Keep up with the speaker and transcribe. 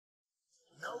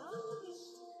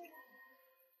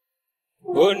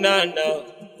Oh nana,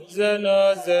 zeno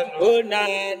zeno, oh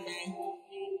nana.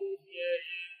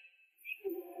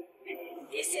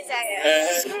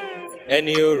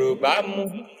 Ẹni Yorùbá mú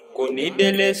kò ní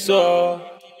délé sọ.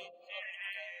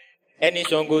 Ẹni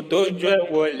Ṣàngó tó jó ẹ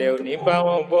wọlé ò ní bá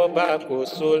wọn bọ́ bá kò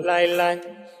so láíláí.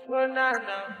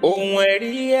 Ohun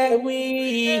ẹ̀rí ẹ wí,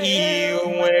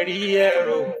 ohun ẹ̀rí ẹ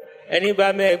rò. Ẹni bá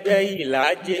mẹ́gbẹ́ yìí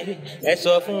lájẹ, ẹ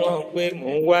sọ fún wọn pé mò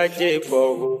ń wájẹ bọ̀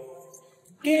o.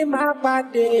 Kí má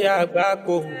pàdé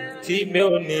àgbákò tí mi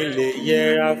ò ní lè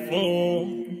yẹra fún.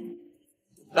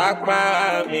 Tápá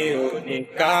mi ò ní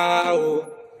ká o.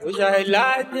 Òrìṣà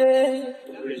ìlàjẹ,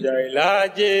 òrìṣà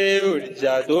ìlàjẹ,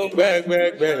 òrìṣà tó ń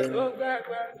gbẹ́gbẹ́gbẹ́.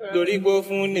 Torí kó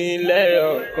fún ni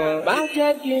lẹ́ọ̀kan. Má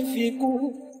jẹ́ kí n fi kú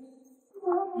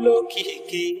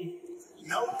lókìkí.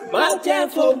 Má jẹ́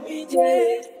fomi jẹ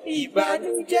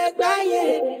ìbànújẹ́ gbáyé.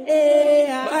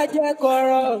 Má jẹ́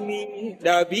kọ́rọ̀ mi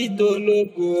dàbí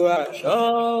tológo àṣán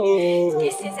o.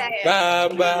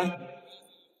 Bàbá.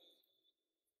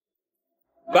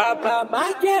 Bàbá má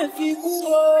jẹ́ fi kú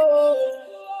o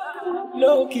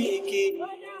lókìkí.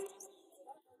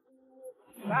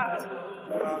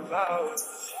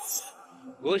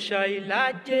 Òòṣà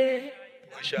ìlàjẹ,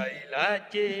 òòṣà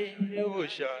ìlàjẹ,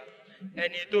 òòṣà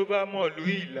ẹni tó bá mọ̀lú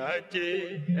ìlàjẹ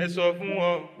ẹ sọ fún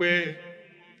wọn pé.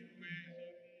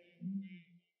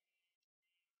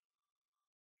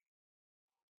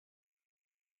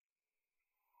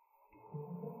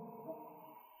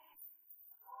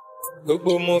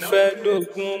 Gbogbo mo fẹ́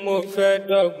dógún mo fẹ́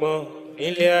dọ́gbọ́n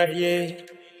nílé ayé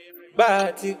bá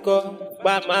a ti kọ́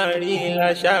bá máa rí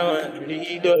aṣáwọn rí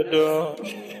dandan.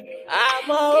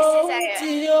 Àmọ́ ohun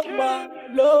tí ó pọ̀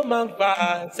ló máa ń fa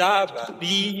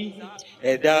sábàbí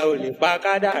ẹ̀dá ò lè pa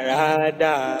kádàrá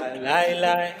dà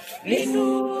láéláé. Nínú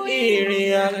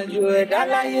ìrìn àjò ẹ̀dá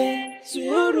láyé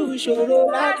sùúrù ṣòro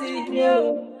láti ní o.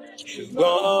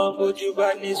 Ṣùgbọ́n bójú bá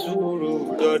ní sùúrù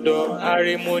dandan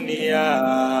àrímúnìyà.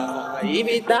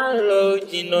 Ibi tá ń lọ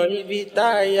jìnnà ibi tá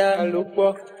a yà ló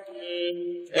pọ̀.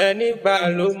 Ẹni bá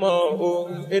ló mọ̀ o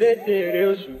erédèrè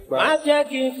òṣùpá. Má jẹ́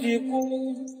kí n fi kú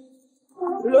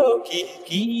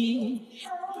lókìkí.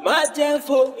 Má jẹ́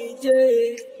fomi jẹ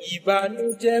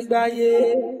ìbànújẹ́ gbáyé.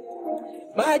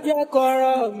 Má jẹ́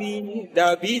kọ́rọ̀ mi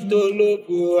dàbí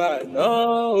tológo àná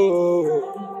o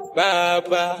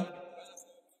bàbá.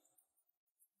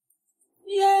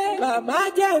 Màmá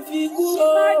jẹ́ fi kú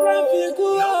o,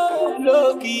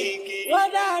 lókìkí.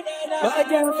 Má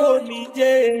jẹ́ fomi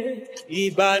jẹ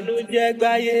ìbànújẹ́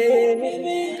gbáyé.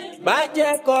 Má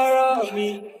jẹ́ kọ́rọ̀ mi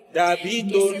dàbí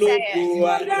tológo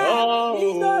àná o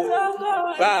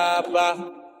bàbá.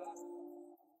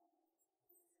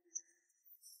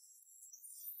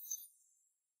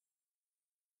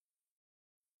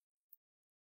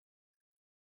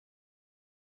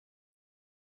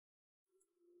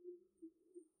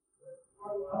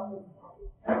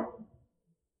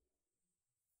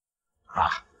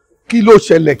 Kí ló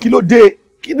ṣẹlẹ̀? Kí ló dé?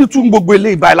 Kí ni tún gbogbo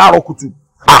eléyìí báyìí láàárọ̀ kùtù?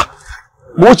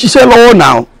 Mo ń ṣiṣẹ́ lọ́wọ́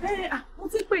náà. Mo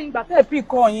ti pè yín gbà tẹ́ ẹ̀ bí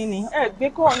kọ́ yín ni. Ẹ gbé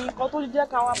kọ́ yín kan tó jẹ́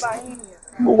ká wá bá yín nìyẹn.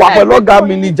 Mo wà pẹ̀lú ọ̀gá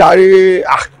mi ní jàre.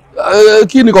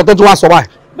 Kí ni nǹkan tó tún wá sọ báyìí?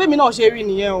 Bẹ́ẹ̀mi náà ṣe rí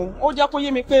nìyẹn o. Ó jẹ́ kó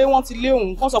yé mi pé wọ́n ti lé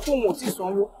òun. Wọ́n sọ pé òun ò tí ì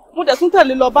sanwó. Mo dẹ̀ tún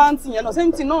tẹ̀lé lọ báńtì yẹn náà.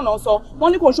 Sẹ́yìn tí náà sọ.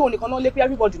 Wọ́n ní kò ń ṣòwò nìkan náà lé pé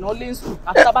everybody náà lé ń sùn.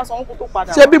 Àti tá a bá sanwó kó tó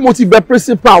padà. Ṣé bí mo ti bẹ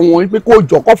principal wọn pé kó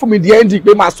jọ kọ́ fún mi di end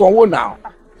pé máa sanwó náà?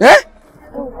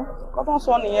 Kọ́tán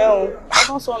sọ nìyẹn o.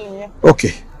 Kọ́tán sọ nìyẹn. Ok.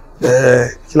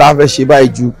 Kí la fẹ́ ṣe báyìí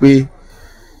ju pé.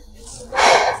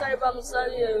 Sáré bá mi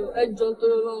sáré ẹjọ́ tó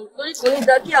rọrùn. Torí kò ní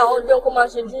dá kí àwọn ọjọ́ kó máa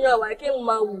ṣe junior wa kí n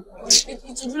máa wò.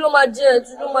 Ìtìjú ló máa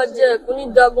jẹ́ kò ní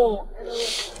dá gan.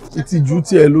 Ìtìjú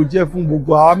tiẹ̀ ló jẹ́ fún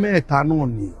gbogbo àwa mẹ́ta náà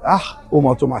ni. Ó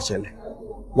mọ tó máa ṣẹlẹ̀.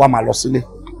 Wá máa lọ sílé.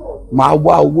 Máa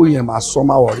wá owó yẹn máa san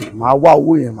máa wọ̀rẹ́. Máa wá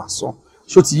owó yẹn máa san.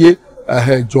 Ṣó ti yé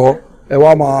ẹ̀jọ̀ ẹ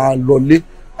wá máa lọlé.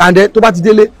 And tó bá ti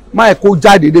délé má ẹ̀ kó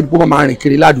jáde débi kó máa rìn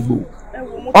kiri ládùúgbò.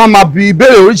 Wọ́n máa bi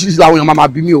ìbéèrè oríṣiríṣi làwọn èèyàn máa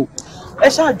bi mí o. Ẹ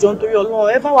ṣáàjọ nítorí Ọlọ́run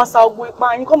ẹ bá wa sa ogbó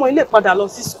ipa yín kọ́mọ ilé padà lọ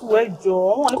sí school ẹ jọ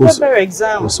wọn ní pẹ́ bẹ̀rẹ̀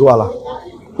exam. Kò sí wàhálà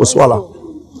kò sí wàhálà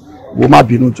wo má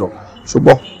bínú jọ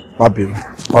ṣùgbọ́n má bínú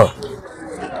ọ̀rọ̀.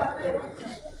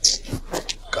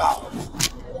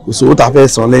 Kò sí owó tá a fẹ́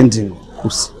san lẹ́ndìn kò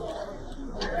sí.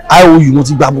 IOU mo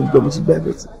ti gbà gbogbo mo ti gbà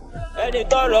ẹgbẹ́ tí. Ẹni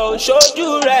tọrọ ṣojú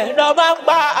rẹ̀ lọ máa ń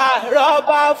pa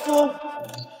àrọ́bá fún.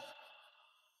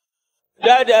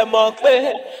 Dẹ́dẹ̀ mọ̀ pé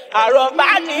àrọ́bá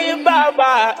ní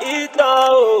bàbá ìtàn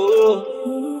o.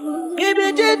 Ibi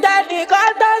tí tẹnìkan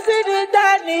tó sí ni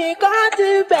tẹnìkan ti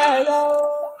bẹ̀rẹ̀ o.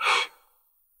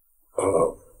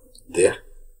 Díẹ̀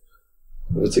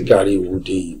mo ti gàrí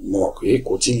ìwúde mọ̀ pé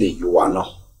kò tí lè yọ wa náà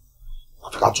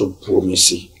àfi ká tó bu omi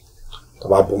sí tó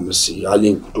bá bọ̀ mí sí a lè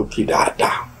dókè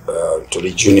dáadáa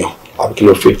torí junior àbí kí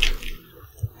ló fẹ́.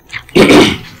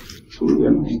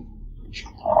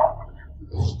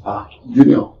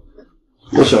 Junior,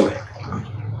 what's your way?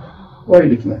 Why are you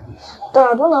looking like this?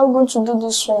 Dad, when are we going to do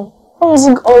this one? When is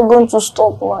it all going to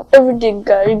stop, man? Every day,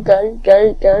 Gary.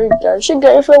 She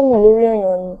Gary fẹ́ wù lórí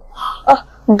èèyàn ni. Ah,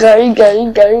 Gary. Mi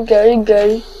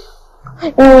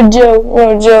ò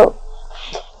jẹ́ o.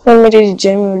 Wọ́n méjèèjì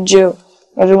jẹ́ mi ò jẹ́ o.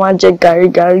 Ọdún máa jẹ Gary.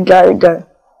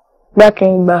 Gbá kí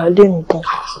n gbà lé nìkan.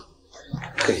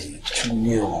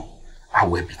 Junior,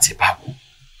 àwẹ̀ mi ti bá wù.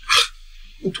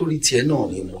 Nítorí tiẹ̀ náà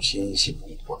ni mo ṣe ń ṣe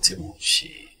púpọ̀ tí mo ṣe.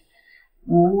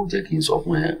 Wo jẹ́ kí n sọ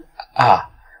fún ẹ,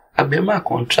 àgbẹ̀ máa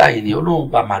kàn try ni Ọlọ́run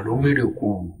bá máa ló wéré òkú.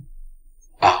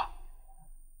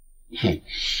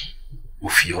 Mo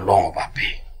fi Ọlọ́run bá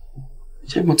bẹ̀.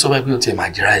 Ṣé mo tọ́ bá pé o ti máa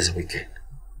jẹ rice weekend?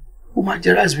 Mo máa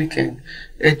jẹ rice weekend.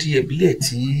 Ẹ di ẹ̀bílẹ̀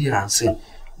tí à ń sìn.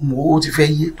 Mo ti fẹ́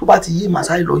yé tó bá ti yé màá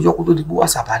sáré lọ yọkú tó di bó wà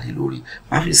sàbálẹ̀ lórí.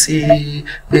 Máa fi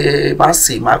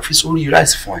ṣe máa fi sórí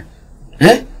rice fún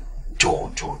ẹ.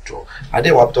 Jọ.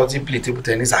 Adéwà tó ti play table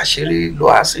tennis àṣeré lọ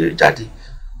àṣeré jáde.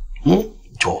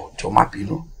 Jọ má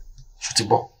bínú. Ṣó ti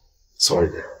bọ̀? Sorry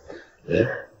there.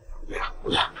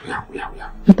 Oya.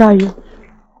 Dayọ̀.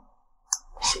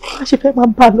 Ṣé bá ṣe fẹ́ máa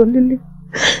bá lọ nílé?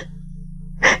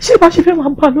 Ṣé bá ṣe fẹ́ máa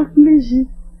bá lọ nílé yìí?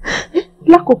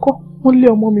 Lákọ̀ọ́kọ́, wọ́n lé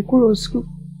ọmọ mi kúrò school.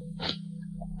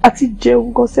 Àti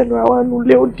jẹun gan sẹ́nu àwa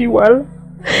nulẹ̀ ó di wàhálà.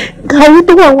 Gàrí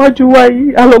tó wà wájú wa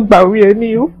yìí, a lọ gbàwé ẹ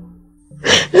ní o.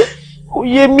 Ó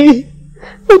yé mi,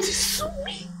 ó ti sú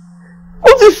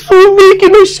mi, kí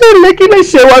ló ṣẹlẹ̀, kí ló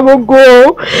ṣe wá gbogbo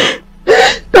o.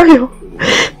 Dayọ̀.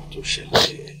 Tó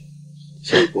ṣẹlẹ̀,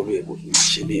 ṣé ìgbọ́lú ẹ̀ bó ti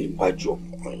ṣe ní ìwájú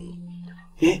ọmọkùnrin?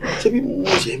 Ṣé bí mo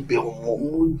ṣe ń bẹ ọmọ,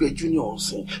 mo ń bẹ Junior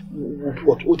ọ̀sìn,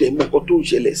 ó dẹ̀ mọ nǹkan tó ń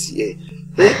ṣẹlẹ̀ sí ẹ.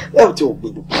 Ẹ tí ò gbé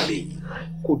gbogbo ilé yìí,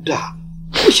 kó dáa,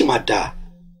 ó sì máa dáa,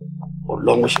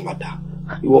 Ọlọ́run sì máa dáa.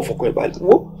 Ìwọ fọkàn ẹ̀ balẹ̀,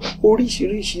 wo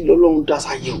oríṣiríṣi lọ́lọ́run dá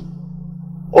sáyé o.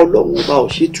 Ọlọ́run bá ò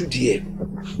ṣe túdì ẹ̀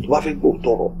tó bá fẹ́ gbọ́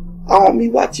tọrọ. Àwọn mi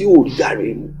wá tí ò rí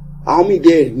gàrí mu, àwọn mi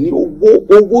dẹ̀ ní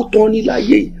owó tán ní láyé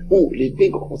yìí, wọn ò lè gbé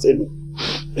nǹkan kan sẹ́nu.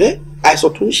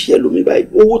 Àìsàn tó ń ṣe ẹlòmíì báyìí,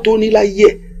 owó tó ní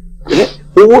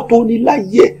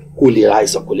láyé kò lè ra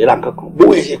àìsàn, kò lè ra nǹkan kan, bó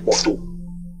ẹ̀ ṣe pọ̀ tó.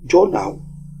 Jọ́ náà,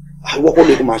 àwọn kọ́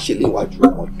lè kó máa ṣe léwájú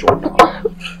ọmọ jọ́ náà.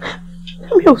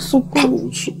 Mi ò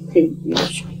sunkún.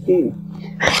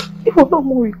 Ìwọ náà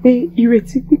mọ̀ wípé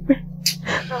ìrètí pípẹ́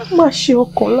máa ṣe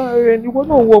ọkàn láàárẹ̀ ni ìwọ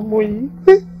náà wọ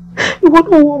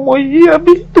ọmọ yìí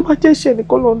àbí tó bá jẹ́ ìṣẹ́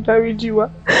nìkan ló ń dáríjì wá.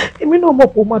 Èmi náà mọ̀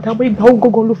pé ó máa dàbọ̀ ìgbà ó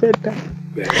gángan ló fẹ́ dá.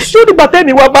 Ṣé ó dìgbà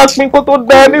tẹ́ni wá bá pín kó tó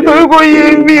dá nítorí kó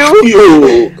yé mi o.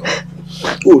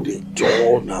 Ó lè jọ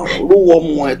náà olówó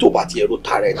ọmọ ẹ tó bá ti ẹrù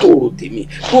tara ẹ tó rò tèmi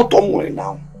tó tọmọ ẹ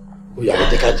náà. Ó yà wọ́n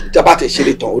tẹ́ka jì jábà tẹ̀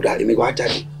ṣeré tán ó dàrí mi wá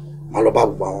jáde máa lọ bá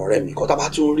gbogbo àwọn ọ̀rẹ́ mi kọ́ tá bá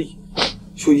tún rí.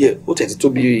 Ṣóyẹ ó tẹ̀ ti tó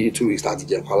bí 2 weeks láti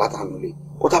jẹun pa látàánú lé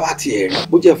kó tá bá ti ẹ̀rí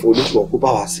bó jẹ́ fún olóṣù ọkọ̀ bá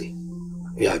wá sí.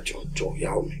 Ó yà jọ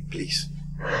ìyàwó mi please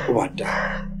ó máa dà.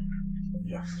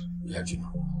 Ìyá jùlọ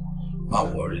máa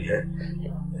wọrí ẹ.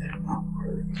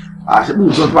 Àṣẹ bí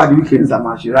nǹkan tó bá di weekend ṣá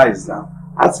máa ṣe rice náà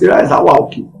àti rice àwa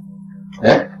òkè.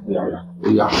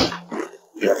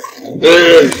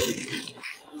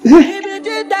 Ibi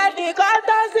títà nìkan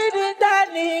tó sí ní ta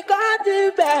nìkan ti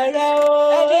bẹ̀rẹ̀ o.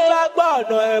 Ẹni bá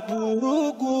gbọ́nà ẹ̀bùrú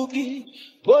gúgí,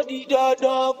 ó di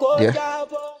dandan kó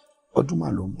jábọ́. Ọdún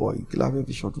máa ló ń bọ̀ yìí kí la fẹ́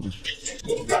fi ṣọdún.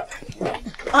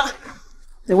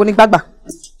 Èwo ni gbàgbà?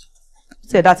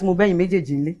 Ṣé ẹ̀dá tí mo bẹ́yìn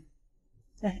méjèèjì ńlé?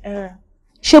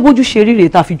 Ṣé bójú ṣe rí rèé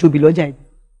tá a fi jobi lọ́jà yìí?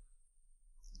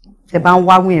 Tẹ bá ń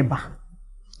wáwìn ẹ̀bà,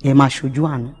 ẹ máa ṣojú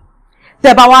àánú.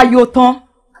 Tẹ bá wá yó tán,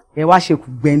 ẹ wá ṣekù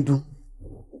gbẹ́ndú.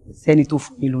 Sẹ́ni tó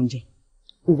fún mi lóúnjẹ.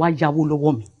 Ó wá yáwó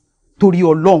lọ́wọ́ mi. Torí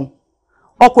Ọlọ́run,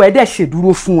 ọkọ ẹ̀ dẹ̀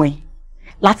ṣèdúró fún ẹ.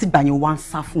 Láti gbà yẹn wá ń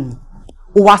sá fún mi.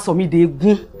 Ó wá sọ mí de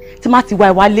egún. Tí má ti wá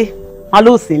ẹ wálé, má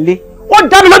ló sì ń lé. Ó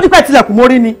dá mi lójú pé tilẹ̀kùn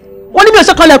mórí ni. Wọ́n ní mi ò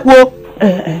ṣe kọ́lẹ̀kùn o.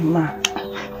 Máa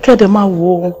kẹ́dẹ̀ máa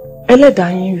wo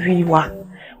ẹlẹ́dàá yín rí wa.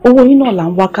 Owó yín náà là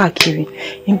ń wá káàkiri.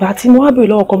 Ìgbà tí mo wá bèèrè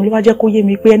lọ́wọ́ ọkọ mi ló wá jẹ́ kó yé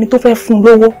mi pé ẹni tó fẹ́ fún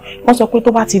lówó wọ́n sọ pé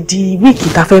tó bá ti di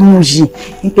wíìkì tá fẹ́ mú yìí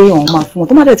ní pé òun máa fún wọn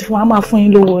tó má dẹ̀ ti fún wa máa fún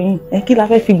yín lówó yín kí la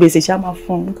fẹ́ fi gbèsè ṣá máa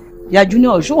fún yín. Ìyá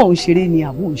Junior ṣó òun ṣeré ni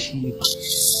àbó òun ṣe.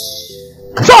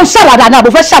 Ṣé òun ṣàwàdà ni àbò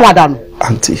fẹ́ ṣàwàdà nù?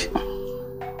 Àǹtí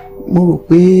mo rò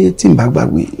pé tí n bá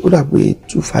gbàgbé ó dà pé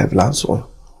 2.5 là ń sọ.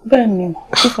 Bẹ́ẹ̀ ni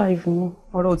 2.5 ni.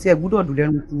 Ọ̀rọ̀ tí ẹ gbúdọ̀ dùn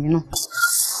lẹ́nu tìyín náà.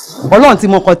 Ọlọ́run tí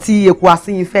mo kọ tí eku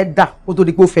asíyin fẹ́ dà kó tó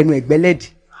di pé ó fẹnu ẹ̀gbẹ́ lẹ́dì.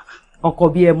 Ọkọ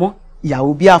bí ẹ mọ́,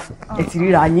 ìyàwó bí àfọ̀, ẹ ti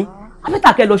ríra yín.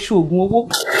 Afẹ́tàkẹ́ lọ ṣe oògùn owó.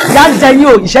 Ìyá ń jẹ yín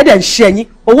o, ìṣẹ́dẹ̀ ń ṣe yín.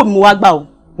 Owó mi mo wá gbà o.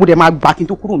 Mo dẹ̀ máa gbà kí n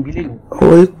tó kúrò níbí lẹ́nu.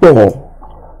 Ọ̀rọ̀ pọ̀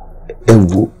ẹ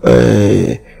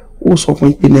wò ó sọ fún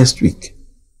yín pé next week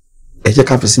ẹ jẹ́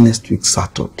ká fi sí next week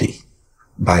Saturday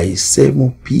by 7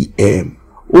 p.m.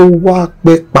 ó wá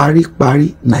pẹ́ paríparí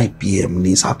 9 p.m.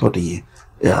 ní Saturday yẹn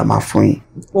ẹ á máa fún yín.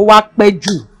 ó wá pẹ́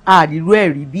jù àrírú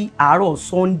ẹ̀rí bí àárọ̀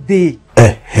Sunday.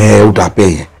 Ó dà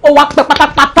bẹ́ẹ̀ yẹn. ó wá pẹ́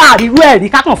pátápátá àrírú ẹ̀rí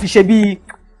ká kàn fi ṣe bí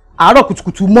àárọ̀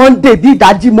kùtùkùtù Monday bí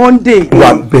ìdájí Monday. wà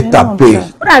bẹ́tà bẹ́ẹ̀.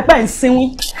 ó dà pẹ́ ń sinwín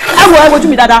ẹ wojú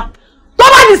mi dáadáa tó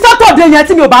bá ní Saturday yẹn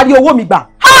tí mi ò bá rí owó mi gbà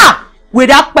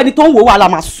wèrè apẹni tó ń wò wà la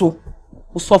máa so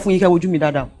ó sọ fún yín kẹ́ wojú mi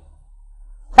dáadáa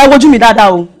ẹ wojú mi dáadáa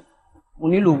o mo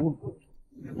nílò owó.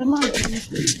 ẹ má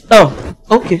bínú.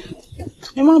 Ok.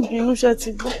 ẹ má bínú ṣe ti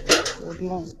gbọ́.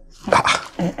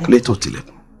 kílé tó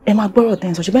tilẹ̀kùn. ẹ máa gbọ́rọ̀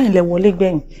tẹ́yìn sọ ṣe báyìí lẹ wọlé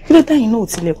gbẹ̀yìn kí ló tẹ́yìn náà ò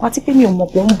tilẹ̀kùn àti pé mi ò mọ̀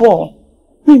pé ó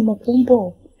ń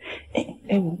bọ̀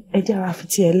ẹ wò ẹ jẹ́ ara fi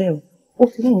tiẹ̀ lẹ́ o ó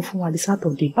fi lóyún fún wa di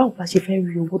Saturday báwo la ṣe fẹ́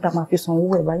rí owó tá a máa fi san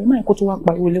owó ẹ̀ báyìí máa kó tó wá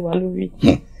pariwo lé wa lórí.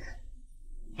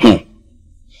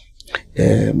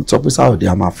 mo sọ pé Saturday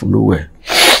a máa fún lówó ẹ̀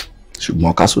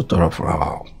ṣùgbọ́n ká sọ tọrọ fúnra wa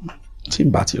o tí n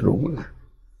bá ti rówó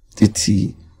títí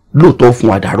lóòótọ́ fún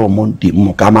àdàrọ̀ Monday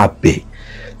mọ̀ ká máa bẹ̀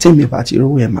tí mi bá ti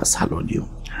rówó ẹ̀ máa sá lọ ni o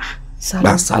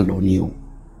gbà sá lọ ni o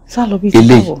sálọ bíi ti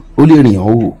eléyìí ó lè rìn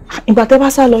ọ́ o. ìgbà tẹ́ bá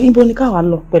sálọ ibo ni káwa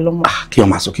lọ pẹ̀lú ọmọ. kí wọ́n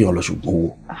máa sọ kí wọ́n lọ ṣùgbọ́n owó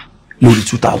lórí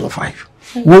 2005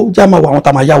 wo já máa wọ àwọn tá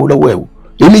a máa yáwó lọ́wọ́ ẹ̀ o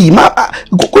eléyìí má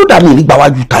kókó dà mí nígbà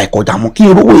wájú ta ẹ̀kọ́ jà mọ́ kí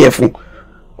n rówó yẹn fún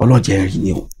ọlọ́jẹ́ rí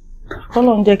ni o.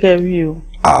 Ọlọ́run jẹ́ kẹ́ rí o.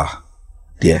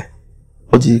 díẹ̀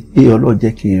ó ti pé Ọlọ́run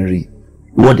jẹ́ kí n rí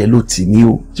ìwọ́dẹ ló tì mí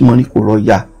o tí mo ní kó rọ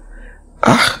ya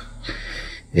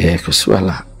kò sí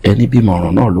wàhálà ẹni bímọ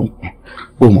ọ̀ràn náà ló ń pọ̀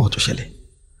ó mọ̀ tó ṣẹlẹ̀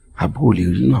àbúrò lè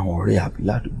rí inú àwọn ọ̀rẹ́ àbí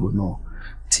ládùúgbò náà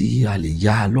tí a lè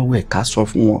yá lọ́wọ́ ẹ̀ ká sọ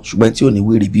fún wọn ṣùgbọ́n tí ò ní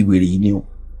wèrè bí wèrè yìí ni o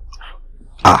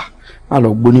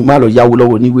má lọ yáwó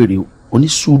lọ́wọ́ ní wèrè o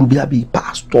onísùúrù bí àbí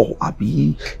pásítọ̀ àbí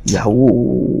ìyàwó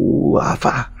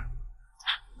àfà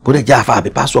bó dẹ̀ jẹ́ àfà àbí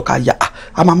pásítọ̀ ká yá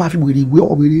a máa fi wèrè ìwé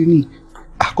ọ̀wèrè ní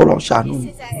àkọlọ̀ ṣàánú mi.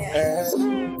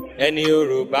 ẹni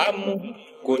Yorùbá mú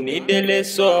kò ní délé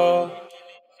sọ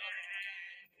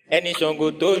ẹni Ṣàngó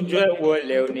tó ju ẹ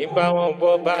wọlé ò ní bá wọn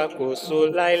bọ́ bá kò so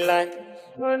láéláé.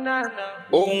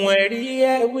 ohun ẹ̀rí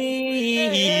ẹ wí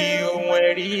ohun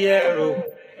ẹ̀rí ẹ rò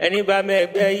ẹni bá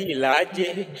mẹ́gbẹ́ yìí lájẹ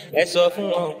ẹ sọ fún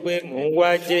wọn pé mò ń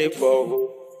wájẹ bọ̀ o.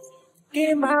 kí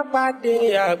má pàdé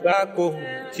àgbákò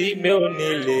tí mi ò ní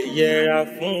lè yẹra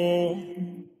fún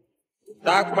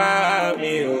tápá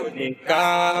mi ò ní ká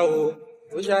o.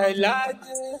 ó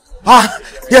ṣàìlájẹ.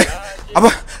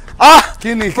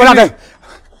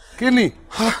 Kíni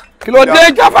kí ló dé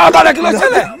jáfà ọlọ́dẹ kí ló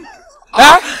ṣẹlẹ̀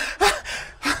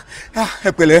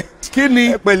ẹ pẹ̀lẹ́ kíni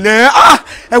ẹ pẹ̀lẹ́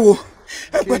ẹ wò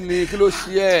kíni kí ló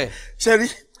ṣe ẹ. ṣẹ́rí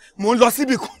mò ń lọ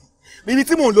síbì kan níbi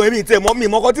tí mò ń lọ èmi ìtẹ̀ mọ́ mi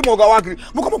mọ́kọ́ tí mo ga wá kiri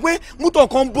mo kọ́ mọ̀ pé mútọ̀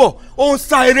kan bọ̀ ó ń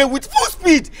sa eré with full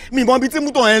speed mi mọ́ ibi tí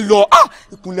mútọ̀ yẹn lọ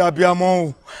ìkúnlẹ̀ abiyamọ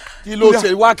o. kí ló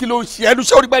ṣe wá kí ló ṣe ẹnu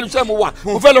iṣẹ́ orí pẹ̀lú iṣẹ́ mo wà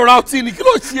mo fẹ́ lọ ra ọtí ni kí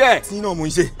ló ṣe ẹ. tí náà mò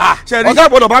ń ṣe. ọ̀gá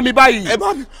ìgbọ́dọ̀ bá mi báyìí. ẹ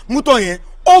bá mi mútọ̀ yẹn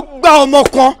ó gbá ọmọ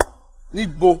kan.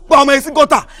 níbo. gbá ọmọ yẹn sí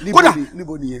gọ́tà. kódà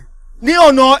níbo nìyẹn. ní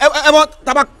ọ̀nà ẹmọ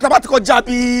taba ti kọjá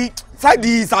bíi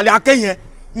sáìdì ìsàlẹ̀ akẹ́yẹn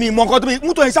mi mọ nǹkan tó mi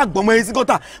mútọ̀ yẹn ṣàgbọ́mọ yẹn sí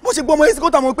gọ́tà bó ṣe gbọ́mọ yẹn sí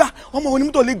gọ́tà mo gbà ọmọ wo ni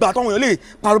mútọ̀ lè gbà tọ́wọ́n yẹn lè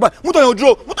parọ́ báyìí mútọ̀ yẹn ò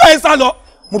dúró mútọ̀ yẹn sá lọ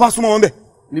mo bá súnmọ́ wọn bẹ̀.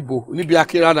 níbo níbi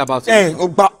akérè náà bá sọ. ó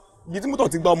gba ibi tí mútọ̀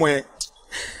ti gbá ọmọ yẹn.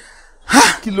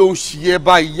 kí ló ń ṣiyẹ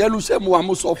báyìí yẹlu iṣẹ́ mu wa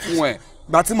mo sọ fún ẹ.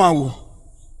 gbà tí màá wò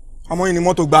ọmọ yìí ni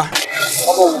mọ́tò gbá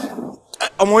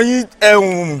ọmọ yìí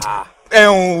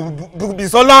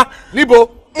Bísọ́lá níbo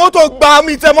mọ́tò gbá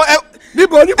mi tẹ́ mọ́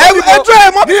níbo ẹjọ́ ẹ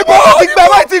mọ́ níbo ti gbẹ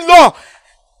wáyé ti lọ.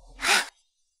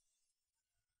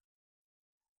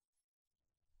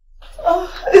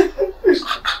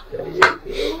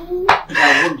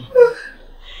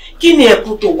 kí ni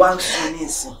ẹkún tó wá ń sun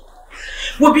nísìn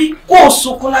wo bí kó o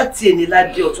sunkún láti èní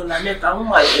ládé ọ̀túnla mẹ́ta ń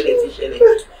mọ àṣẹlẹ̀ ti ṣẹlẹ̀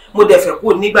mo dẹ̀ fẹ́ kó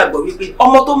o nígbàgbọ́ wípé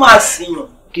ọmọ tó máa sìyàn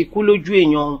kì í kú lójú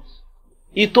èèyàn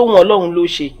ìtò wọn Ọlọ́run ló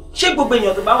ṣe ṣé gbogbo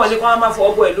èèyàn tó bá wọlé kó wọn máa fọ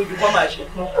ọbọ ẹ lójú kó máa ṣe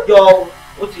yọ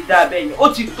ó ti dá abẹ́ yẹn ó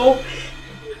ti tó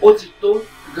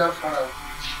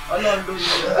Ọlọ́run ló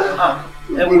ṣe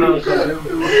ẹ wọ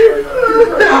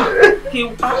kí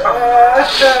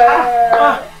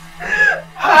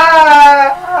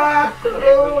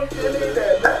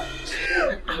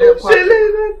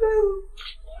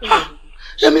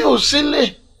èmi ò sílé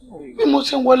bí mo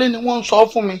ṣe ń wọlé ni wọ́n ń sọ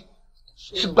fún mi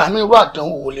ìgbà mi irú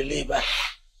àdánwò wò lélẹ̀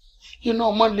báyìí iná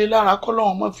ọmọ lè lára kọ́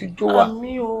lọ́wọ́ ọmọ fi jó wa.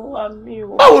 àmì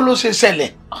o. báwo ló ṣe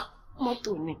ṣẹlẹ̀.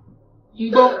 mọ́tò ni. ń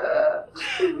gbọ́.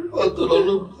 mọ́tò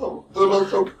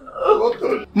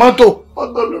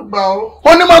ló gbà ó.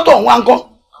 ó ní mọ́tò ń wá ń kọ́.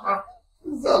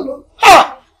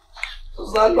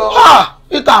 sálọ.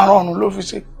 peter àrùn ọ̀run ló fi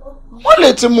ṣe wọ́n lè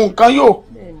ti mú nǹkan yóò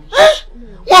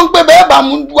wọ́n ń pè bẹ́ẹ̀ bá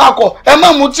mú wakọ̀ ẹ má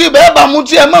mú tí bẹ́ẹ̀ bá mú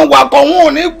tí ẹ má wakọ̀ wọn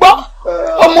ò ní gbọ́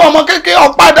ọmọ kékeré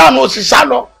ọ̀pádànù òṣìṣà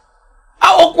lọ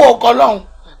ó kú ọkọ̀ lọ́hùn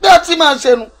bí ó ti máa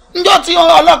ṣẹnu níjọ́ tí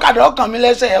ọlọ́kadà ọkàn mi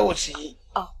lẹ́sẹ̀ ẹ̀ ò sí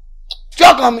tí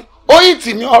ọkàn mi ó yìí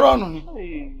tì mí ọ̀rọ̀ nù ni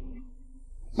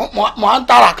mo á ń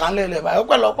tààrà kan lẹ́lẹ̀ báyìí ó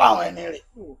pẹ́ lọ́pọ̀ àwọn ẹni rẹ̀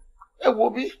ẹ wo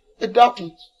bí ẹ dákun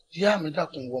ìyá mi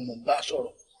dákun wọ mo bá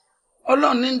sọ̀rọ̀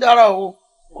ọlọ́run ní dára o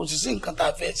kò sì sí nǹkan tá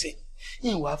a fẹ́ ṣe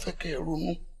yìí wàá fẹ́ kẹ́ ẹ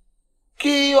ronú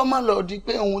kí ọmọ lọ di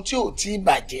pé ohun tí ò tí ì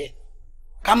bàjẹ́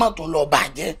ká má tún lọ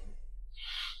bàjẹ́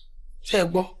ṣé ẹ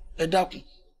gbọ́ ẹ dákun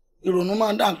ìrònú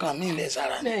máa ń dá nǹkan mí ilẹ̀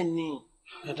sára ni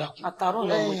ẹ dákun àtàrọ̀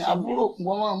lọ́wọ́ ẹ̀yin àbúrò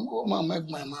wọ́n máa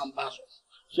mẹ́gbọ̀n ẹ̀ máa ń bá sọ.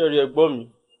 ṣé rí ẹ̀gbọ́n mi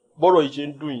bọ́rọ̀ yìí ṣe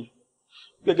ń dùn yìí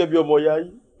gẹ́gẹ́ bí ọmọ ìyá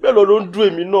yìí bẹ́ẹ̀ lọ ló ń dùn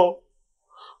èmi náà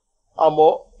àmọ́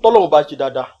tọ́lọ́run bá ṣe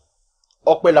dáadáa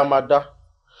ọpẹ́ la máa dá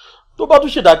tó bá tún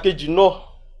ṣèdàkejì náà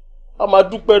a máa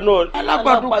dúpẹ́ náà.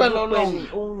 alágbàdúpẹ́ lọ́lọ́run.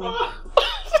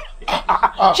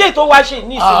 ṣé ètò wa ṣe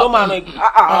ní ìsìn ló máa ràn ẹgbẹ́.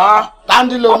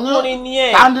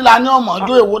 tàǹdìlà ní ọmọ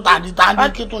ọjọ́ èwo tàǹdì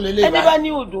kí tún lélẹ̀ báyìí. ẹni bá ní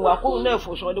òdùn wà kóun náà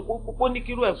fòṣọ ọdún kó ní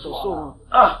kírú ẹ̀ fò sóhun.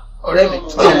 ọ̀rẹ́ mi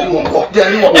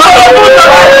jẹ́rí wọn.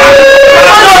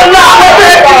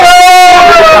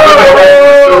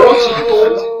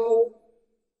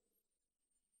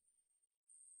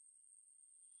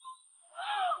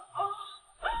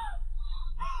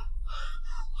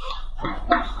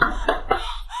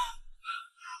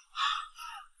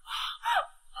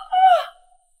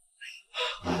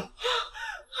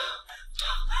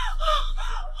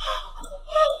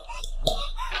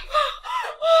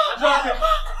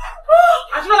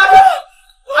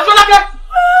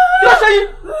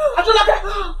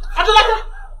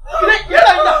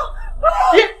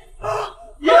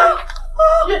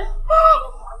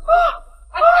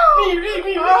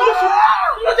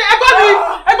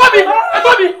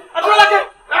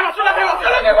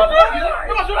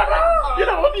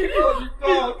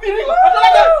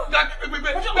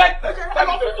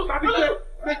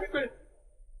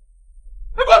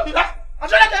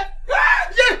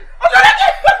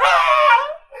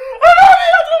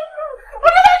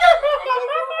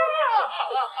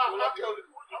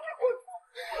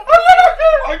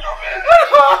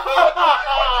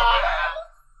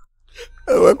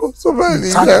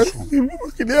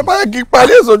 kìnìún ẹ bá yẹ kí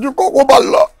parí ìsojú kó kó bá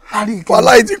lọ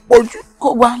wàhálà yìí ti pọ̀jù. kó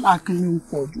wá làákìní ń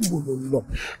pọ̀jù gbòòrò lọ.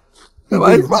 ẹ bá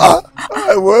yìí bá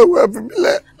ẹwọ ẹ fi mí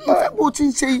lẹ. bó ti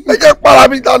ń ṣe yìí. ẹ jẹ́ para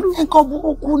mi dànù. nǹkan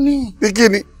burúkú ni. ní kí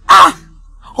ni.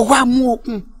 ó wá mú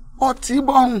okùn ọtí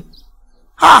bọ́rùn.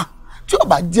 tí ó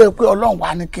bá jẹ́ pé ọlọ́run wà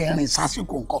ní kẹrin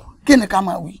sásìkò nǹkan kí ni ká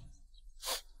máa wí.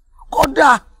 kódà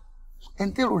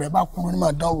ẹni tí èrò rẹ̀ bá kúrò ní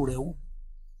máa dánwò rẹ̀ wò.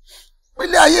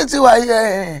 ilé ayé ti wà yẹ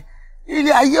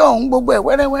ilé ayé ọ̀hún gbogbo ẹ̀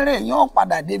wẹ́rẹ́wẹ́rẹ́ èèyàn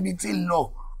padà débi tí ń lọ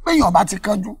péèyàn bá ti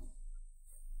kánjú.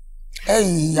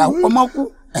 ìyàwó ọmọ kú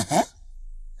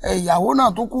ìyàwó náà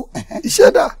tó kú.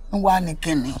 iṣẹ́ dà. ń wá ní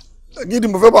kíni. kí ni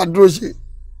mo fẹ́ máa dúró ṣe.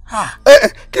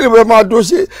 kí ni mo fẹ́ máa dúró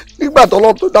ṣe nígbà tó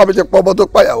lọ́ọ́ tó dábì ti pọ̀ ọmọ tó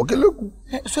pàyàwó kí ló kù.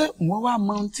 ṣé ìwọ wá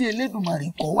mọ ohun tí Elédùmarè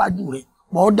kọ wájú rẹ̀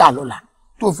pọ̀ dà lọ́la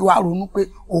tó fi wá ronú pé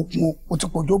okun o ti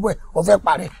pòjó bọ̀ ẹ̀ o fẹ́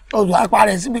parẹ́ ọ̀dọ̀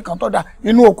apárẹ̀ síbi kan tó dà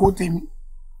inú oko tèmi.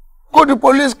 kó di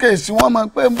police case wọ́n mọ̀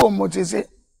pé ń bò mo ti ṣe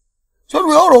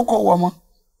sórí ọ̀rọ̀ kọ wọ̀ mọ́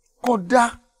kó dá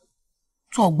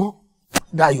tó gbọ́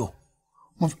Dayọ̀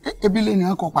ebi lè ní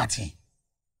ọkọ̀ pàtì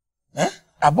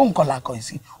àbó nǹkan làkọ̀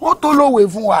ìsìn ó tó lówe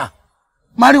fún wa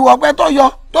màrìwò ọpẹ tó yọ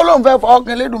tó lóun fẹ́ fọ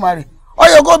ọkàn Elédùmarè ó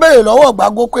yẹ kó béèrè lọ́wọ́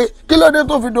gbàgbó pé kí ló dé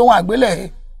tó fi dohun àgbélẹ̀ ẹ̀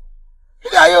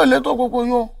ilé ayé ò lè tó gbogbo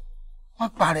yóò wọ́n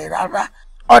parẹ́ rárá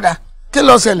ọ̀dà kí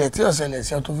ló ṣẹlẹ̀ tí ó ṣẹlẹ̀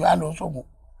sí ọ tó fi wá lọ sógun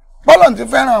bọ́lọ̀ ti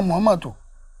fẹ́ràn Muhammad tó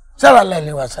sára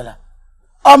lẹ́lẹ́ wa sálà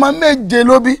ọmọ méje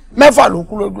ló bí mẹ́fà ló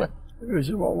kú lójú ẹ̀.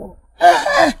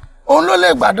 òun ló lè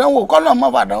gbàdánwò kọ́lọ̀ mọ́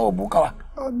gbàdánwò bùkà wa.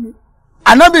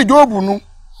 ànábì Jóòbù nu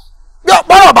bí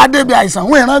ọ̀pọ̀lọ̀ bá débi àìsàn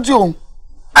òun ìrántí òun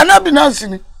ànábì náà sì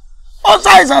ni ó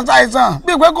ṣàìsàn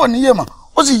bí pé kò níyè mọ́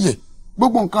ó sì yè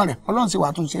gbogbo nǹkan rẹ̀ Ọlọ́run sì wà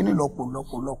tún ṣe ní lọ́pọ̀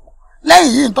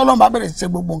lẹ́yìn yìí tọ́lọ́run bá bẹ̀rẹ̀ ṣe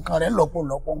gbogbo nǹkan rẹ̀ lọ́pọ̀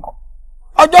nǹkan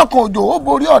ọjọ́ kan òjò ó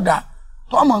borí ọ̀dà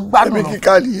tó ọmọ gbádùn lọ. èmi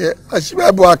kíkà nìyẹn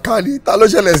àṣìbẹ́bọ̀ àkàlì ta ló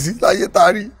ṣẹlẹ̀ sí láyé tá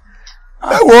a rí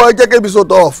ẹ wo ẹ jẹ́ kébi sọ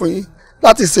tọrọ fún yín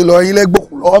láti ṣe lọ yín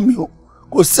lẹ́gbọ̀kú lọ́wọ́ mi o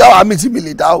kò sí àwọn àmì tí mi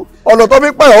lè dá o ọ̀nà tó fi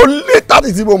pẹ́ ó lé tàbí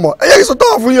tí mo mọ̀ ẹ jẹ́ kí sọ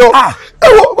tọrọ fún yín o ẹ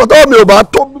wo ọ̀tọ́ mi ò bá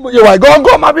tó bí mo yẹ wà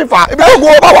gángan má fi fà ibi tó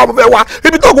gbowó bá wà mo fẹ́ wà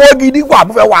ibi tó gbowó gidi wà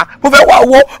mo fẹ́ wà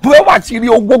owó mo fẹ́ wà tí rí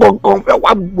ogbó gangan mo fẹ́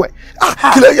wà gbogbo ẹ̀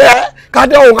kí lè yẹ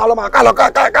káde òun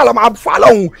kálọ̀ máa fà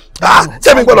lọ́hùn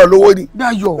ṣé mi gbọ́dọ̀ lówó ni.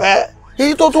 Dayọ̀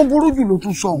èyí tó tún burú jù ló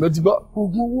tún sọ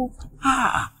oògùn owó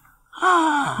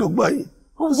gbogbo yìí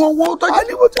oògùn owó tó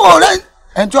jẹ́ ọ̀rẹ́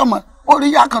ẹni tí ọmọ orí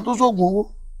yá kan tó sóògùn owó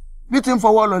bí ti ń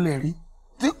fọwọ́ lọlẹ̀ rí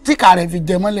tí ká rẹ̀ fi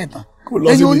jẹ mọ́lẹ̀ tán. Kò lọ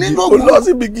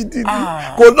sí bigidi ni.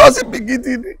 Kò lọ sí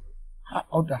bigidi ni.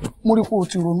 Ọ̀dà mo rí kó o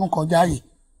ti ronú kọjá yìí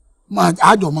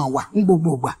àjọ máa wà ní gbogbo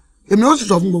ìgbà èmi ó sì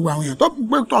sọ fún gbogbo àwọn èèyàn tó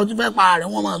pé tó ti fẹ́ pa rẹ̀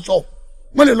wọ́n máa sọ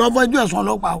mo lè lọ fọ́ ẹjọ́ ẹ̀sùn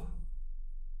ọlọ́pàá o.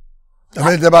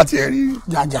 Tẹ̀fẹ́ tẹ bá tiẹ̀ rí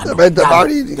tẹ̀fẹ́ tẹ bá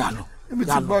rí ni ibi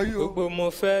tí bọ́ yìí o. Gbogbo mo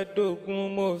fẹ́ dógún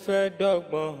mo fẹ́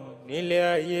dọ́gbọ́n nílé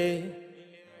ayé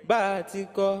bá a ti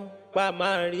kọ́ pa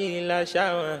máa rí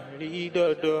láṣáwọn rí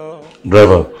dọ́dọ̀.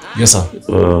 Driver. Yes, sir.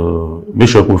 Make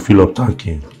sure you fill up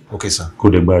tanking. Okay, sir.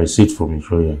 Could they buy a receipt for me?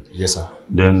 Sure, yeah. Yes, sir.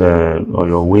 Then on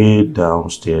your way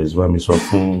downstairs, buy me some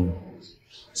phone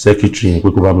secretary.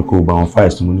 Quick, buy me cool on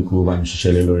files to money. Cool, buy me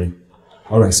shishele lori.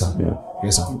 All right, sir. Yeah.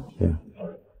 Yes, sir. Yeah.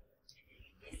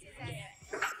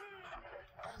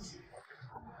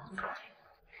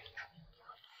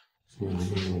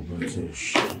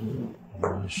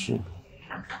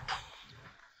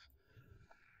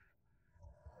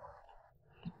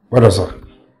 What else, sir?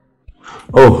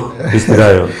 Oh, Mr.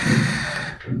 Dayo.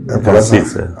 That's it,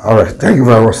 sir. All right. Thank you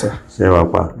very much, sir.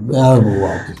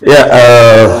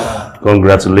 Yeah,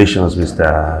 congratulations,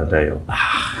 Mr. Dayo.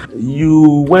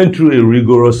 You went through a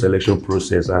rigorous selection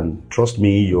process, and trust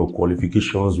me, your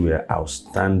qualifications were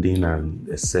outstanding and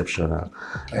exceptional.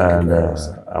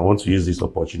 I want to use this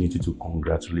opportunity to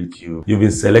congratulate you. You've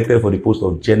been selected for the post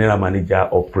of General Manager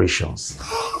Operations.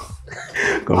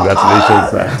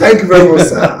 Congratulations, sir. Thank you very much,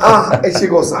 sir.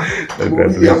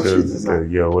 Congratulations, sir.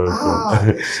 You're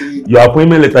welcome. Your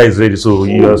appointment letter is ready, so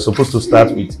you are supposed to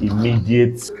start with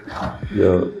immediate.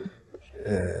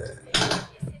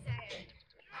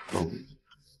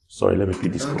 Sorry, let me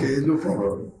pick this call. Okay, no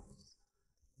problem.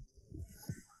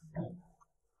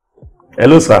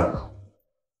 Hello, sir.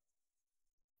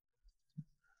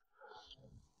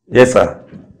 Yes, sir.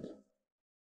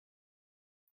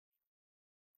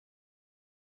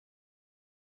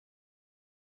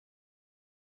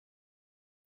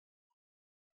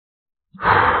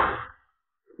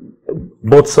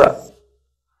 But, sir,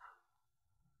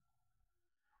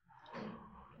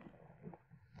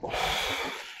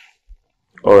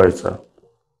 all right, sir.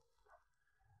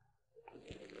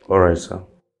 All right, sir.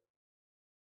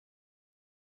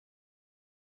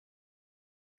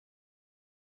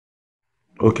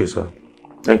 Okay, sir.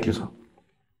 Thank you, sir.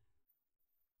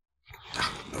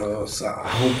 Sir, I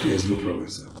hope there's no problem,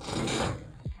 sir.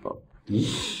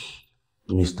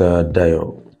 Mr.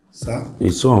 Dayo. Sir?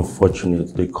 It's so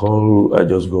unfortunate. The call I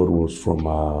just got was from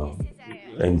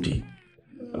MD.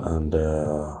 And,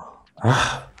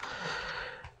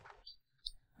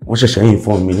 wọ́n ṣẹ̀ṣẹ̀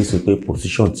inform mi nísìnyí pé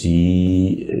position tí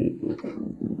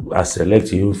a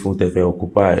select yín fún tẹ́fẹ́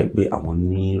occupy pé àwọn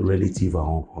ní relative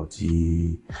àwọn kan tí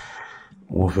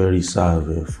wọ́n fẹ́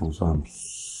reserve fún, so I'm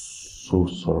so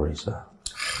sorry, sir.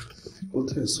 Ó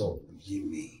tẹ̀ sọ yé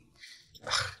mi.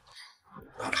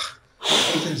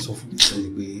 Ó tẹ̀ sọ fún mi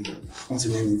sẹ́yìn pé wọ́n ti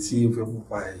lẹ́ni tí ó fẹ́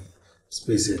occupy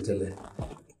space ẹ̀ tẹ́lẹ̀.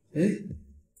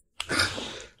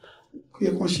 Kó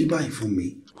yẹ kó ṣe báyìí fún mi.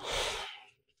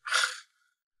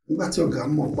 Nígbà tí ọ̀gá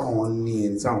mọ̀ pé àwọn ní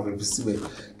ẹni tí àwọn fẹ́ fi síbẹ̀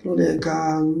kí ló dé ká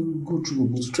go through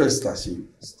gbogbo stress tá a ṣe.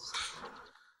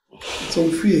 Tó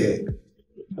ń fi ẹ̀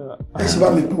ẹ ṣe bá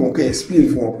mi pé wọn kẹ́ explain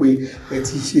fún wọn pé ẹ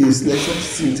ti ṣe selection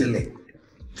sí tẹ́lẹ̀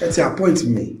ẹ ti appoint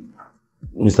me.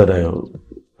 Mr. Dayo,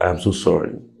 I am so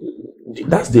sorry.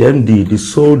 That's the MD, the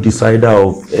sole decider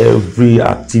of every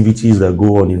activities that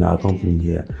go on in our company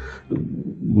here.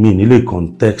 Me nílé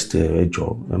context ẹ jọ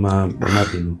ẹ má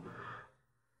bínú.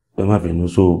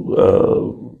 So,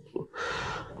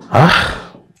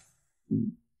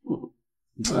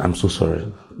 I'm so sorry.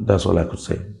 That's all I could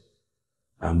say.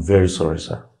 I'm very sorry,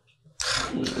 sir.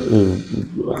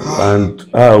 And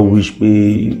I wish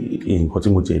we in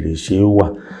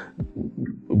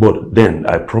but then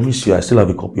I promise you, I still have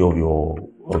a copy of your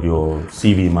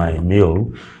CV in my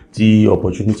mail. The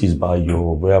opportunities by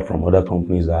your where from other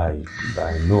companies that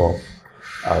I know of,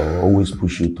 I will always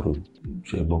push you through.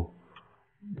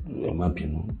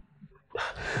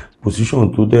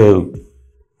 Position today,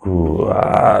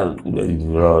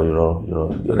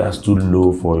 that's too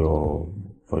low for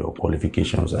your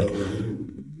qualifications.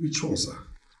 Which one, sir?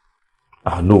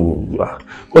 No,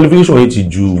 qualification ain't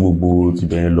you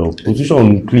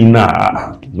position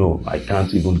cleaner. No, I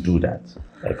can't even do that.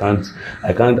 I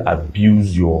can't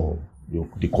abuse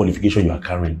the qualification you are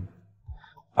carrying.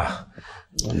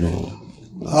 No.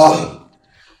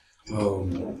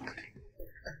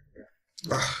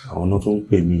 I will not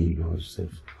pay me yourself.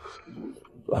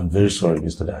 I'm very sorry,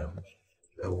 Mr. Dayo.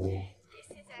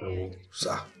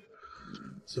 Sir.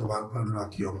 So I'm going to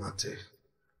knock your matter.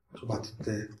 So but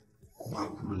it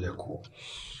I'm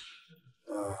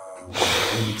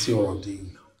tí ọ̀rọ̀ dé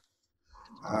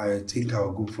I think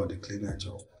I'll go for the cleaner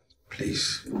job.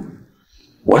 Please.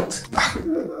 What?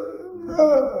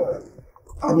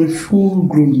 I'm a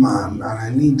full-grown man and I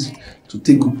need to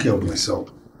take good care of myself.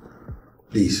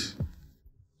 Please.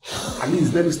 At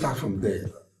least let me start from there.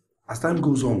 As time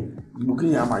goes on,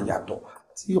 looking at my yato.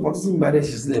 See, you're about to buy this,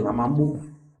 she's there, Mama, move.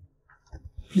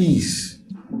 Please.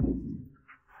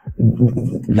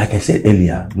 Like I said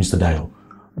earlier, Mr. Dayo,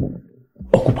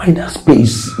 occupying that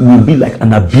space will be like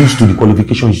an abuse to the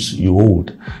qualifications you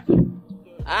hold.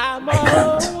 I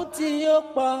can't.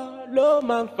 Ló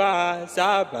máa ń fa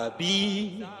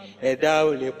sábàbí ẹ̀dá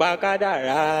ò lè pa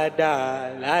kádàrá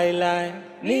dà láéláé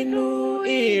nínú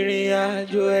ìrìn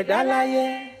àjò ẹ̀dá láyé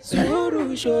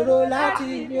sùúrù ṣòro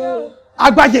láti ní o.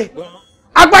 Agbaje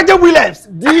Williams.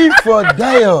 D for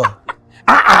Dayo.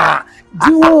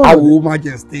 Àwọn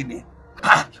majesty ni.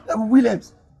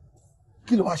 Williams.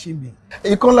 Kí ló wá ṣe mí?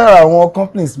 Ìkan lára àwọn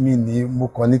companies mi ni mo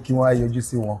kàn ní kí wọ́n á yọjú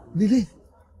sí wọn. Lílé.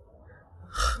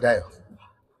 Dayo.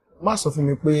 Má sọ fún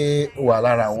mi pé ó wà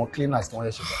lára àwọn cleaners tí wọ́n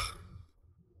yẹ ṣe bá.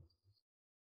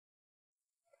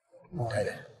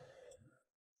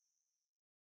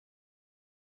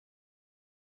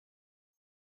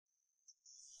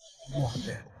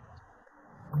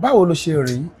 Báwo ló ṣe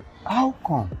rí? How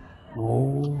come?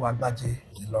 Oh, Agbaje,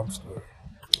 a long story.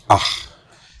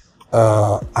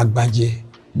 Agbaje,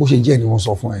 bó ṣe jẹ́ ni wọ́n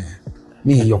sọ fún ẹ.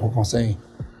 Mi ì yọ kankan sẹ́yìn.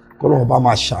 Kọ́lọ́run bá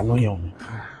máa ṣàánú yàn mi.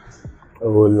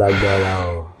 Ó lágbára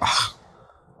o.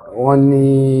 Wọ́n ní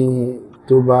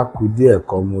tó bá kù díẹ̀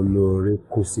kan mo lóore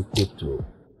kó sí kòtò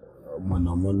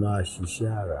mọ̀nàmọ́ná àṣìṣe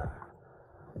àrà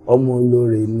ọmọ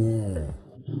olóore ní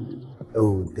ò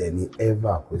dẹ̀ ní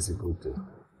ever kó sí kòtò.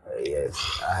 Yes,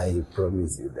 I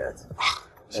promise you that.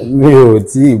 Mi ò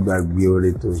tí ì gbàgbé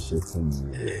oore tó ṣe fún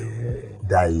mi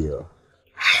Dayo.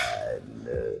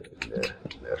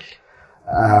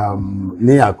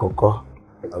 Ní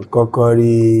àkọ́kọ́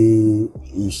rí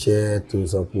iṣẹ́ tó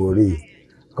sọ pé orí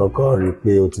kọ́kọ́ rí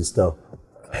pé ó ti stop.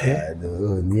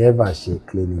 Ní ever ṣe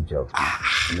cleaning job.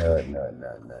 No.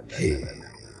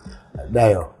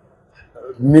 Dayo,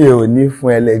 mi ò ní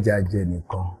fún ẹlẹ́ja jẹ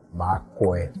nìkan, màá kọ́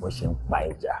ẹ bó ṣe ń pa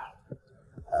ẹja.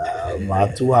 Màá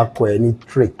tún wá kọ́ ẹ ní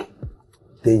trick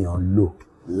téèyàn lò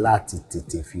láti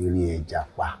tètè fi rí ẹja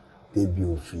pa débi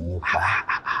òfin nípa.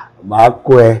 Màá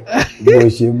kọ́ ẹ bó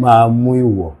ṣe máa mú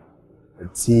ìwọ̀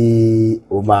tí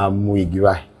o máa mú igi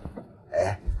báyìí.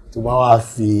 Tó máa wá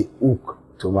fi hook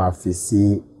tó máa fi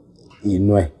sí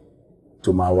inú ẹ̀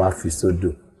tó máa wá fi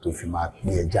sódò tó fi máa pín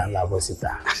ẹja ńlá bọ́ síta.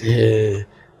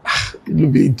 Inú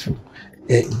mi dùn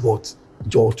but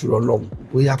jọ turọ lọ́hùn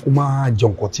bóyá kó máa jọ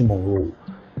nǹkan tí mo rò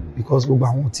because gbogbo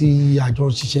àwọn tí àjọ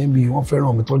ṣiṣẹ́ mi wọ́n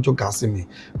fẹ́ràn mi tọ́jọ́ gà sí mi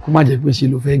kó má jẹ́ pé ṣe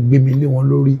ló fẹ́ gbé mi lé wọn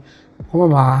lórí kó má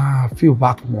máa feel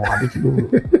back mọ́ àbí kí ló rò.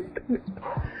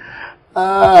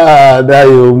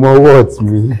 Dayo mọ what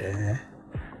mi.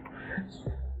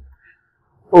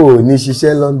 O ní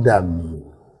ṣiṣẹ́ London mi.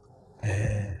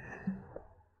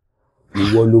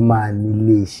 Ìwọ ló máa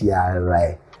nílé iṣẹ́ ara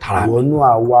ẹ̀. Ìwọ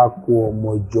náà wá kó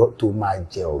ọmọjọ́ tó máa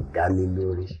jẹ ọ̀gá lé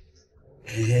lórí.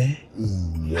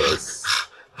 Yes.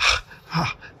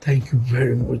 Thank you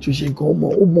very much. O ṣe gan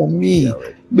ó mọ mí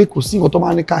pé kò sí nǹkan tó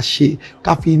máa ní ká ṣe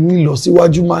ká fi nílọ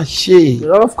síwájú máa ṣe.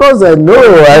 Of course I know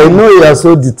you are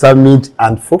so determined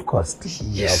and focused.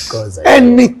 Yes. Of course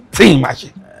anything máa ṣe.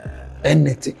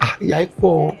 Anything. Ìyá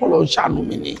ipò Ọlọ́run ṣàánú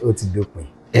mi ni. Ó ti dópin.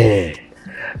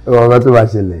 Ọ̀rọ̀ tó bá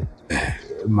ṣẹlẹ̀.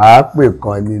 Màá pè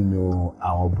kan nínú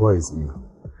àwọn boys mi.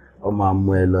 Wọ́n máa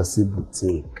mú ẹ lọ sí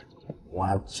boutique. Wọ́n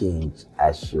á change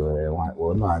aṣọ ẹ̀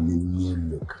wọ́n náà ní new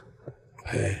look.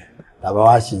 Tàbá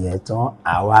wá ṣe yẹn tán,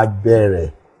 àwa bẹ̀rẹ̀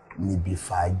níbi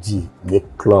fàájì ní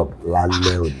club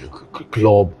lálẹ́ òní.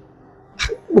 Club?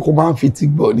 Mo kò máa ń fi ti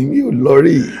gbọ́ ni mi ò lọ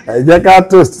rí. Ẹ jẹ́ ká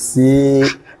toast sí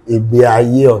ìgbé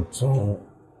ayé ọ̀tún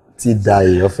tí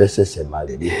Dayo fẹ́ ṣẹ̀ṣẹ̀ máa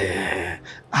gbé.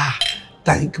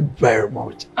 Thank you very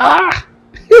much.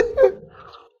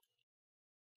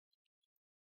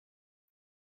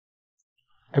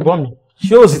 Ẹ̀gbọ́n mi,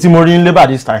 ṣé o sì ti mo rí ní labour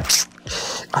this time?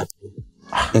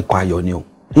 Nǹkan ayọ̀ ni o.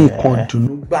 Nǹkan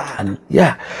dùnú gbáà ni.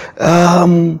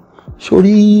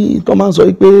 Sórí tó máa ń sọ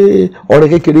pé ọ̀rẹ́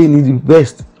kékeré ni the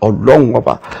best Ọlọ́run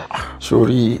ọba.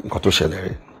 Sórí nǹkan tó ṣẹlẹ̀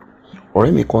rẹ̀.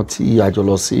 Ọ̀rẹ́ mi kan tí a jọ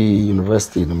lọ sí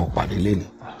yunifásitì ni mo pàdé léni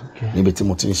níbi tí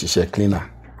mo ti ń ṣiṣẹ́ cleaner.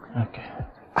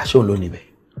 Àṣé òun ló níbẹ̀.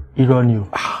 Irọ́ ni o.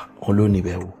 Òun ló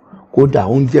níbẹ̀ o. Kódà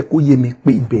ó ń jẹ́ kó yé mi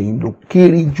pé ibẹ̀ ló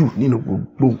kéré jù nínú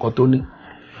gbogbo nǹkan tó ní.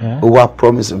 Ó wá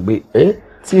promise pé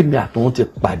tí èmi àtòun ti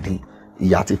pàdé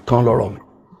ìyá ti tán lọ́rọ̀ mi.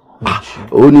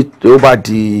 Ó ní tó bá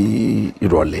di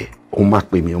ìrọ̀lẹ́ òun máa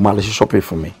pè mí òun máa lọ sí shopping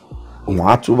fún mi. Òun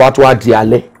á tún wá di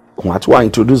alẹ́ òun àti wá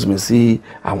introduce mi sí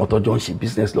àwọn tọ́jọ́ ń ṣe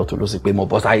business lọ́tún ló sì pé mo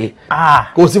bọ́ sáyé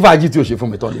kò sí fàájì tí o ṣe fún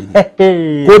mi tán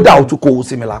lẹ́yìn kódà o tún kó o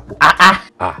sí mi lápò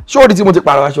ṣé o rí tí mo ti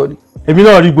pààrọ̀ aṣọ ni. èmi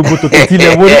náà rí gbogbo tòkè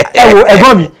tilẹ̀ wo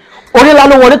ẹ̀gbọ́n mi orí ńlá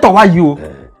ló wọlé tàn wá yìí o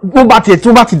bó bá ti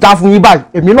dá fún yín báyìí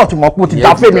èmi náà ti mọ̀ pé ó ti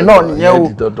dá fún èmi náà nìyẹn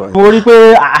o mo rí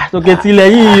pé tòkè tilẹ̀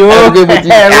yìí o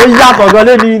ẹ̀rọ yàtọ̀ gan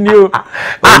lé ní o.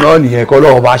 ọ̀nà nìyẹn kọ́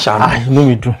lọ́wọ́ bá ṣàánú inú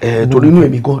mi dùn torí inú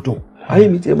èmi gan dùn ayé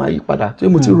mi tiẹ̀ máa yí padà tí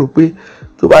mo ti rò pé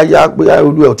tó bá yá pé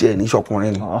olú ẹ̀ ò tiẹ̀ ní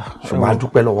ṣọkùnrin ni ṣùgbọ́n a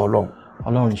dúpẹ́ lọ́wọ́ Ọlọ́run.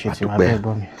 Ọlọ́run ṣe ti máa bẹ́ẹ̀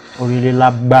gbọ́ mi oríire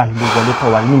lágbá ló wọlé tọ̀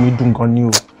wá inú mi dùn gan ni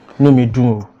o inú mi dùn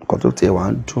o. nǹkan tó tiẹ̀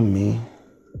wá ń dùn mí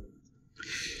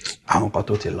àwọn nǹkan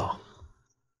tó ti lọ.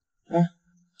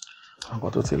 àwọn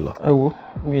tó ti lọ. ẹ wo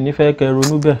mi ní fẹ́ kẹ́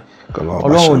ronú bẹ́ẹ̀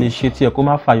Ọlọ́run ò lè ṣe tiẹ̀ kó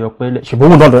má fàyọ pẹ́lẹ̀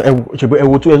ṣùgbọ́n dandan ẹ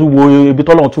wo ibi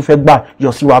tọ́lọ́run tún fẹ́ gbà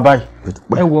yọ sí wa báyìí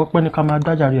ẹ wo ọpẹ́ ní ká máa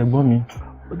dájàre ẹ̀gbọ́n mi.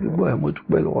 mo ẹ̀ mo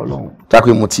dúpẹ́ lọ́wọ́ Ọlọ́run.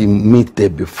 jákè mo ti meet there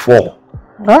before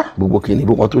gbogbo kìíní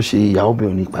gbogbo tó ṣe ìyàwó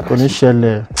obìnrin ní ìpàdé. kò ní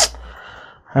ṣẹlẹ̀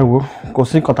ẹ wo kò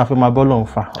sí nǹkan tá a fẹ́ máa bọ́ lọ́run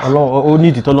fa ó ní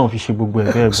ìdí tọ́lọ́run fi ṣe gbogbo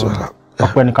ẹ̀ bẹ́ẹ̀ gbọ́n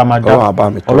ọpẹ́ ní ká máa dá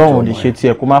Ọlọ́run ò lè ṣe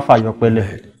tiẹ̀ kó má fàyọ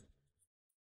pẹ́lẹ̀.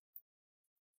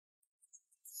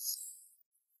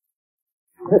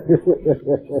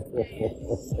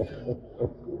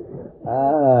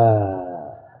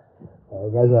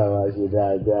 Ọ̀gá sábà ṣe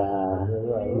dáadáa.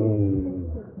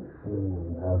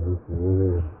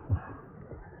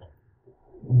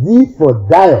 D for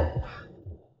Dayo.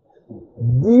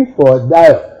 D for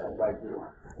Dayo.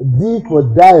 D for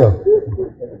Dayo.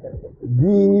 D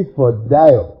for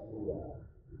Dayo.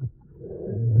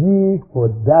 D for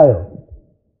Dayo.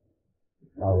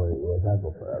 Àwọn ìwé dáàbò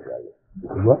fara balẹ̀.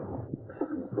 Ṣùgbọ́n.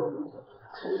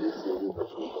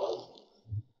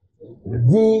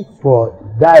 D for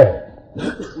Dayo.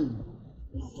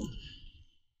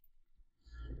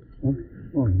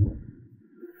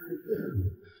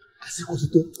 Àsìkò ti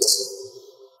tó.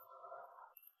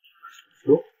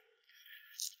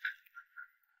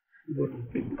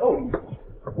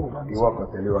 Ìwọ kan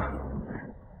tẹ̀lé wa.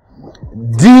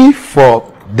 D for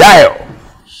Dayo.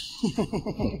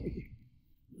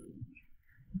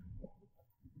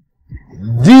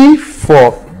 D for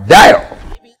Dayo.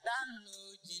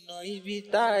 Ibi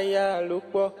táyà ló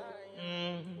pọ̀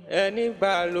ẹni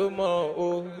gbà ló mọ̀ o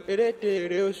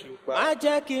erédèrè òṣùpá. Má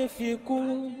jẹ́ kí n fi kú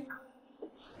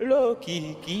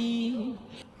lókìkí,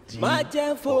 má jẹ́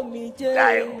fomi jẹ́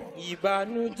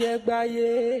ìbànújẹ́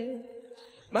gbáyé,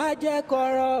 má jẹ́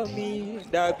kọ́rọ̀ mi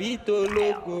dàbí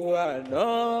tológun àná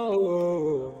o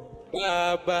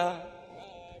bàbá.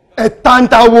 Ẹ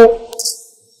tántàwó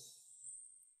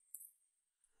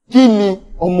kí ni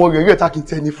ọmọ rẹ̀ ta kì í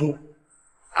tẹni fún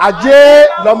ajé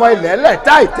lọmọ ilẹ̀ẹ́lẹ̀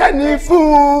tá ìtẹ́ni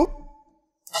fún.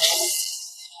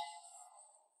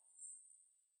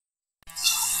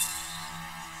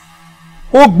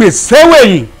 ó gbèsè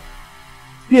wẹ̀yìn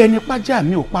bí ẹni pájá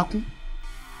mi ò pakún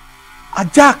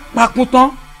ajá pakún tán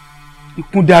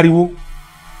ikún dariwo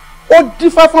ó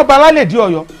dífá fún ọba alálẹ̀ dí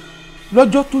Ọ̀yọ́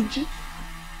lọ́jọ́ tó jí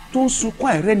tó ń sunkún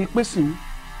àìrẹ́ni pèsè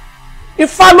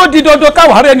ifá ló di dandan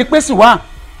káwá rẹ́ni pèsè wá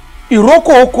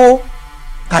ìrókò oko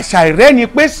kàṣà ìrẹ́ni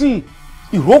pèsè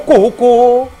ìrókò oko.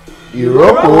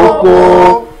 ìrókò oko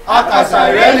akàṣà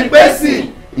ìrẹ́ni pèsè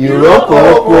ìrókò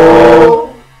oko.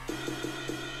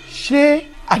 ṣé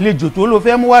àlejò tó ló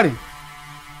fẹ́ mú wá rè.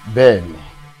 bẹ́ẹ̀ ni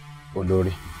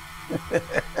olórí.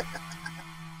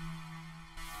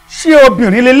 ṣé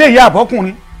obìnrin leléyìí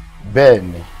àbọ́kùnrin. bẹ́ẹ̀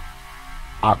ni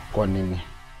akọni ni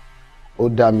ó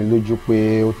dá mi lójú pé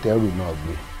ó tẹ́rù náà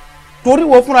gbé. torí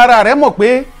wo fúnra rẹ̀ mọ̀ pé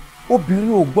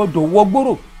obìnrin ò gbọ́dọ̀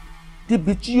wọgbóró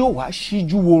débi tí yóò wá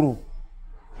síjú woro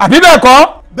àbí bẹ́ẹ̀ kọ́.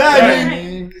 bẹ́ẹ̀ ni.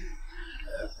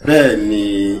 bẹ́ẹ̀ ni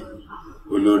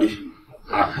olórí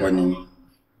akọni ni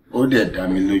ó dẹ̀ dá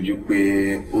mi lójú pé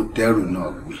ó tẹ́rù náà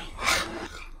gbé.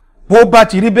 bó bá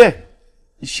ti rí bẹ́ẹ̀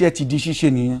iṣẹ́ ti di ṣíṣe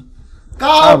nìyẹn.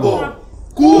 káàbọ̀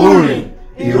kúrìn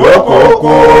ìrókò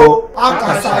oko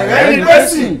akàṣà ìrẹ́ni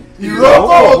pèsè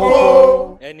ìrókò oko.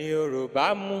 ẹni Yorùbá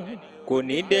mú kò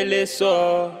ní délé sọ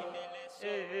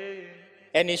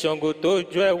ẹni Ṣàngó tó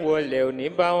jó ẹ wọlé ò ní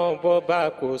bá wọn bọ́ bá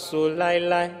kò so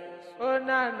láéláé.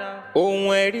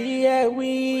 ohun ẹ̀rí ẹ wí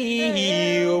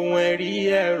ohun ẹ̀rí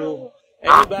ẹ rò.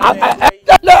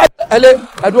 ẹlẹ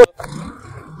ẹdúró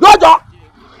yọjọ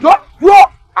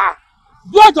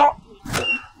yọjọ.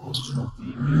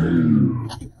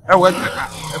 ẹ wọ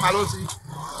ẹ máa lọ sí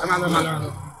ẹ máa lọ.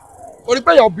 orí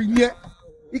pé yọ̀bì ni ẹ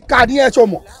ìka ni ẹ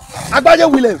sọmọ Agbájé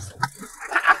Williams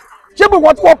ṣé gbogbo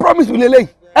wọn tí wọ́n promise mi lélẹ́yìn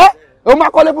ẹ o máa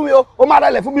kọ́lé fún mi o máa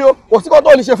ralẹ̀ fún mi o kò sí kó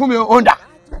tó lè ṣe fún mi o ò ń dà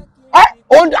ẹ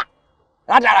ò ń dà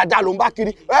rádaràda ló ń bá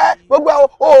kiri gbogbo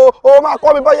o máa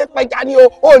kọ́ mi bọ́yẹ pẹja ni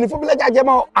o ní fún mi lẹ́jà jẹ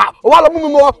mọ́ o wá lọ mú mi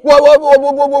mọ́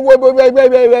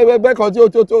bẹ́ẹ̀ kan tí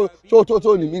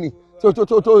o ní mí ni tí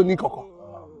o ní kọ̀kọ̀.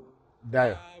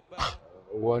 Dayọ̀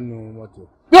wọnú mọ́tò.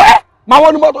 Máa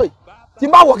wọnú mọ́tò yìí tí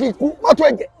n bá wọ̀ kí n kú mọ́tò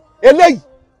ẹ̀jẹ̀ eléyìí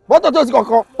mọ́tò tó ti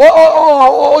kọ̀kan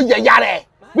ó yẹ̀yà rẹ̀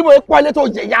bí mo pọ́n ilé tó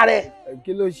yẹ̀yà rẹ̀.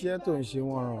 Kí ló ṣe tó ń ṣe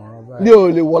wọ́n ràn báyìí? Mi ò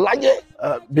lè wọ̀ láyé.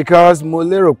 Because mo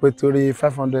lérò pé torí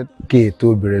 500k tó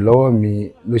béèrè lọ́wọ́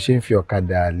mi ló ṣe ń fi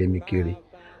ọ̀kadà lé mi kiri.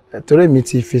 Torí mi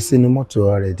ti fi sínú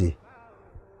mọ́tò already.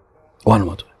 Wà ní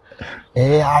mọ́tò.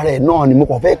 Ààrẹ náà ni mo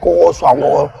kàn fẹ́ kọ́kọ́ sọ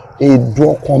àwọn èdùn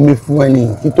ọkàn mi fún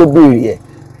ẹni kí tó béèrè ẹ̀.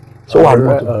 Ṣé wà ní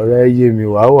mọ́tò? Ọ̀rẹ́ yé mi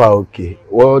wà òkè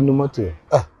wọ́n ní mọ́tò.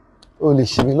 O lè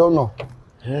ṣì mí lọ́nà.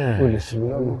 O lè ṣì mí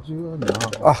lọ́nà.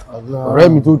 Ọ̀rẹ́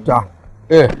mi tó ta.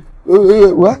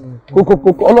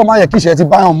 Ọlọ́mọ ayẹ kíṣẹ́ ti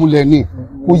báyàn múlẹ̀ ni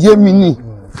kò yé mi ni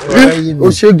o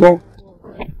ṣe gan.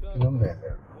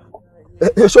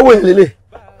 Ṣówó yẹn lélẹ̀.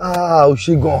 O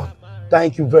ṣe gan.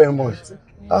 Thank you very much.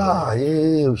 O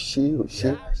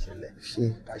ṣe.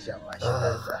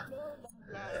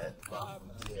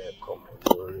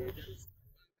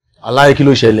 Aláyé kí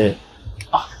ló ṣẹlẹ̀?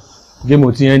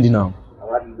 Géèmù ti end now.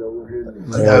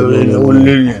 Ó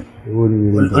lé yẹn.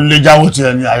 Ó lé jáwó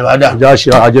tiẹ̀ ní àyíwádà. Ìjà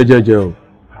ṣe ajẹ́jẹ́jẹ́ o.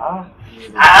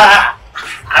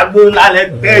 Agbóhùnlálẹ̀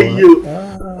tẹ́ yìí o.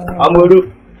 Amoro,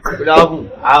 Ìdáhùn,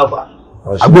 Alfa.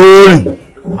 Agbóhùn.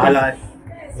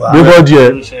 Gbé bọ́ọ̀dì ẹ̀.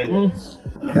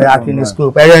 Akini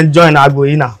scope. Ẹ ń join agbo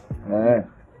yìí náà.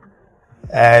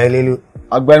 Lélo.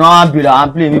 Ọ̀gbẹ́ni wọn bí la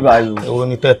ń play mi báyìí. Èwo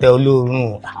ni tẹ́tẹ́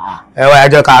olóòórùn. Ẹ wá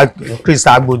ẹjọ́ ká Chris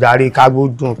agbódarí kágbó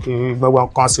dùn kí gbogbo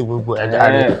nǹkan sí gbogbo ẹ̀dá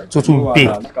rẹ̀ tútù pè.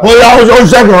 Mo yá ó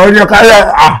ṣẹ́gun ọ̀rẹ́ kálẹ̀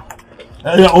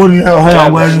ó ní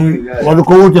àwọn ẹni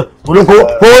olùkówó jẹ olùkówó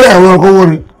rẹ̀ àwọn olùkówó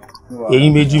ni. Èyí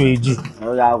méjì.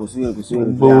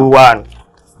 Gbogbo wà ní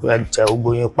ẹ̀jẹ̀ gbogbo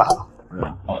yín pa.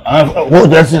 Wọ́n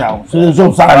jẹ́ sí àwọn ṣe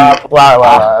sáré. Wà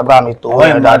ẹ bá mi tó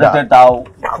wọ́n dáadáa.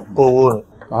 Kówó ni.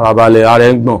 Arabalẹ̀ ara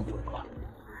ẹ̀ ń gbọ̀n.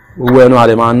 Owó ẹnu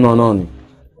àrẹ máa ń ná náà ni.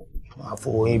 Máa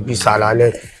fowó yín bí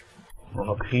sàlálẹ̀.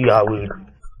 Ọ̀nà kí ìyàwó rẹ̀.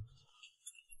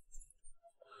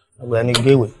 Ọ̀gbẹ́ni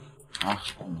gbéwè.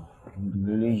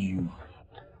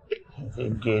 Ti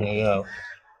gé nìyẹn o.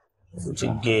 Ti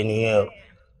gé nìyẹn o.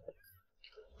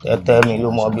 Tẹ́tẹ́ mi ló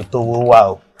mọ ibi tówó wà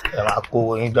o. Ẹ máa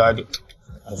kówó yín jáde.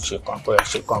 Ẹ ṣe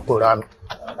kan kó rá mi.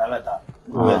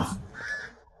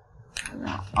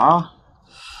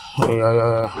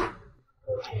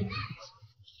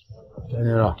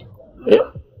 General.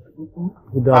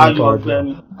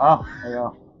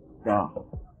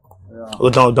 Ó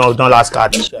dán last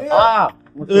card.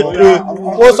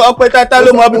 Ó sọ pé tẹ́tẹ́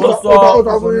ló mọ bí tó sọ.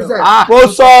 Ó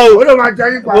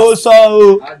sọ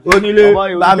o. Onílé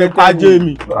bá mi pàjé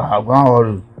mi.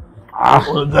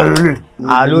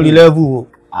 Lórí level wo?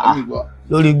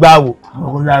 Lórí gbáwo?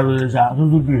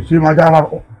 Ṣé máa jára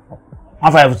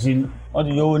 150 wọ́n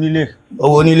ti yọ owó nílé.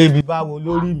 Owó nílé bí báwo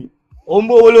lórí mi? Ó ń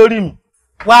bówó lórí mi.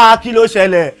 Wá kí ló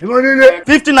ṣẹlẹ̀?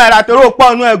 50 naira tóró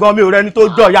pọ̀ nú ẹ̀gan mi ò rẹni tó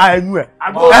jọ ya ẹnu ẹ̀.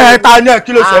 Ta ní ẹ̀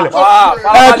kí ló ṣẹlẹ̀?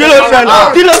 Kí ló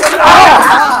ṣẹlẹ̀? Kí ló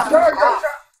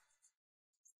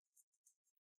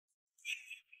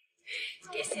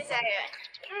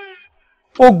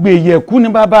Ó gbé yẹ̀kú ní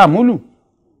bàbá àmúlù.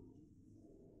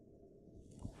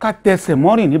 Ká tẹsẹ̀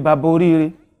mọ́rìn ní bàbá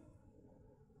oríire.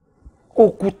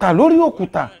 Òkúta lórí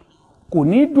òkúta kò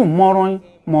ní dùn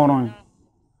mọ́rán.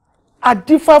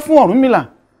 Adífá fún Ọ̀rúnmìlà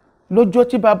lọ́jọ́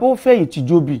tí bàbá ó fẹ̀yìntì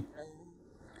jobi.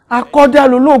 Akọ́dá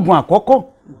lolóògùn àkọ́kọ́.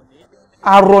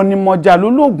 Arọ̀nìmọ̀jà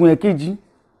lolóògùn ẹ̀kejì.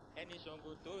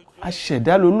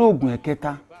 Aṣẹ̀dá lolóògùn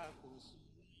ẹ̀kẹta.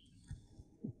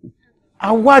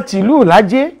 Àwa tìlú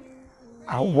lájé,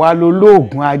 àwa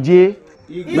lolóògùn ajé.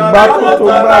 Ìgbà tó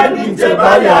bá ní jẹ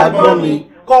bálẹ̀ àgbọ̀n mi,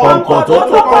 kọ̀ǹkọ̀ tó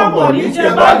kọ̀ǹgọ̀ ní jẹ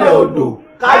bálẹ̀ odò,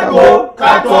 kágbó,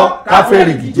 kátọ́,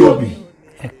 káfẹ́rì gìjòbì.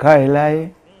 Ẹ̀ka ẹ̀ láyé.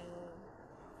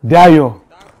 Dayọ̀.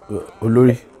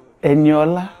 Olórí. Ẹni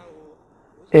ọlá,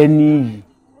 ẹni iyì,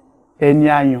 ẹni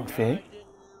àyànfẹ́,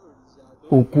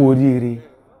 òkú oríire.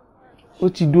 Ó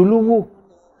ti dolówó.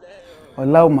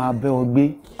 Ọlá ó máa bẹ́ ọ gbé.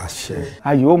 Àṣẹ.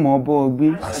 Ayọ̀ ó máa bọ́ ọ gbé.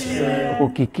 Àṣẹ.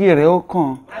 Òkìkí rẹ̀ ó kàn.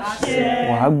 Àṣẹ.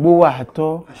 Wàá gbó wàá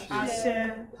tọ́. Àṣẹ.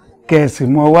 Kẹ̀sì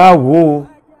mọ́ wá wò ó.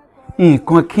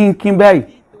 Nǹkan kínkín báyìí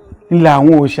ni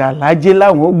làwọn òòṣà lájé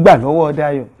láwọn ó gbà lọ́wọ́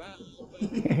Dayọ̀.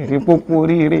 Èrè pópó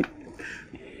oríire.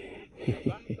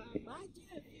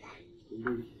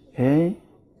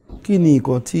 Kí ni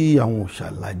nǹkan tí àwọn òòṣà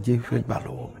lájé fẹ́ gbà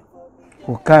lọ́wọ́ mi?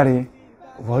 Kò káre,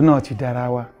 ìwọ náà ti dára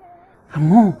wa.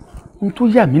 Àmọ́ ohun tó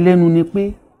yà mí lẹ́nu ni pé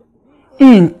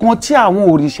nǹkan tí àwọn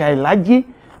òrìṣà ìlájé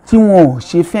tí wọn ò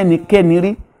ṣe fẹ́nikẹ́ni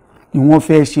rí ni wọ́n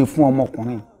fẹ́ ṣe fún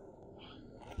ọmọkùnrin.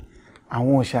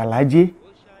 Àwọn òṣàlájé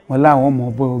wọn láwọn ọmọ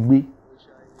bọ́ ọ gbé,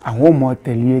 àwọn ọmọ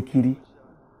tẹ̀lé ẹ kiri,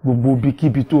 gbogbo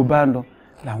ibikíbi tó bá lọ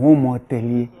làwọn ọmọ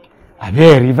tẹ̀lé ẹ. Àbẹ́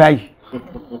ẹ̀rí báyìí.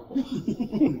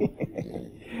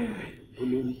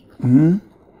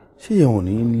 Ṣé yẹn ò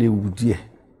ní léwu díẹ̀?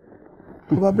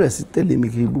 Tó bá bẹ̀rẹ̀ sí tẹ̀lé mi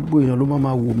kiri, gbogbo èèyàn ló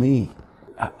máa wò mí.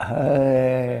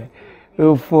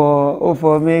 Ó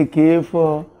fọ méke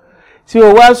fọ. Tí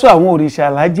o wá sọ àwọn òrìṣà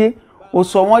lájé, o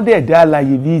sọ wọ́n dẹ̀dá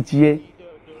alààyè bíi tiẹ̀.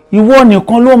 Ìwọ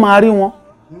nìkan ló máa rí wọn,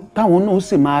 táwọn náà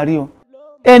sì máa rí ọ.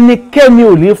 Ẹnikẹ́ni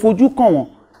ò lè fojú kàn wọ́n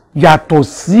yàtọ̀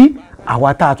sí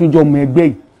àwa tá a tún jọ mọ ẹgbẹ́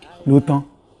yìí ló tán.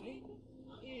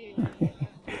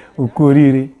 Òkú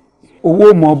oríire,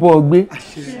 owó mọ̀ bọ́ gbé,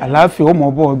 àlàáfíà ó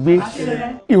mọ̀ bọ́ gbé.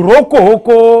 Ìrókò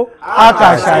oko,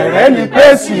 akàṣà ìrẹ́ni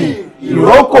pèsè,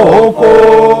 ìrókò oko.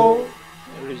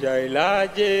 Òrìṣà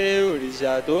ìlàjẹ,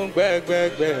 òrìṣà tó ń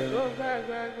gbẹ́gbẹ́gbẹ́,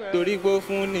 torí pé ó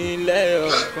fún ni ilẹ̀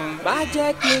ọ̀kan. Má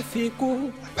jẹ́ kí n fi kú.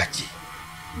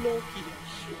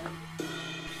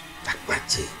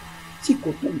 Àgbàjẹ́ tí kò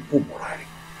tó ń bò mọ́ra rẹ̀.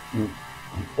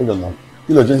 Ó dọ̀nà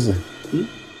kí ló jẹ́ ń sìn?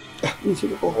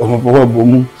 Ọmọ fọwọ́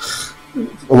bomú,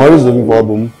 ọmọ oríṣiríṣi ní fọwọ́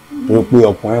bomú torí pé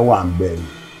ọkùnrin wà ń bẹ̀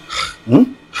ni.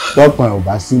 Tọkùnrin ò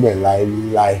bá síbẹ̀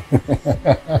láéláé.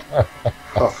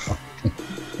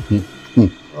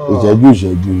 Ìṣẹ́jú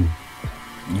ni.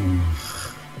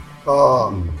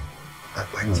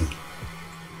 Àgbàjẹ́.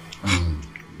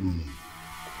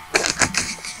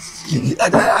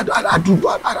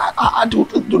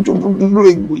 Adúró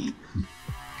egbò yìí.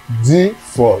 D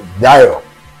for Dayo.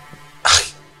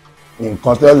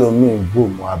 Nǹkan tẹ́lómi bò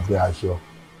mọ́ abẹ́ aṣọ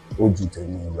ojú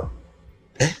tèmi lọ.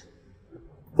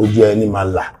 Ojú ẹni máa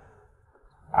là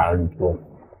àrító.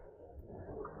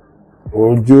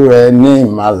 Ojú ẹni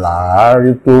máa là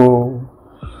àrító.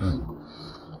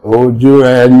 Ojú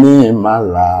ẹni máa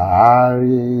là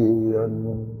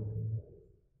àríyọnu.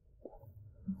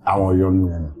 Àwọn yọnu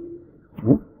ẹni.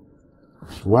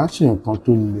 Wá ṣe nǹkan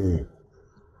tó lè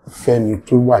fẹ́ni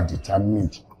tó wà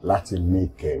determined láti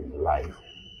make a life.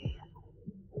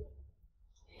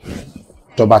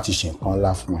 Tó bá ti ṣe nǹkan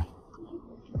ńlá fún ẹ.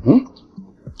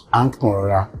 À ń kàn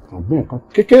rọra gbé nǹkan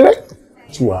kékeré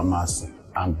tí wàá máa sìn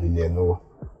à ń gbélé ẹ lọ́wọ́.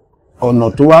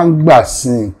 Ọ̀nà tó wá ń gbà sí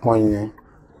nǹkan yẹn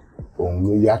òun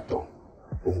ló yàtọ̀,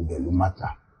 òun dẹ̀ ló mátà.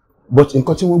 But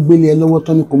nǹkan tí wọ́n gbélé ẹ lọ́wọ́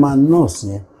tán ni kò máa nọ́ọ̀sì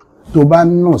yẹn. Tó bá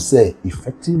nọ́ọ̀sì ẹ̀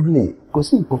effectively kò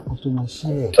sí nǹkan kan tó máa ṣe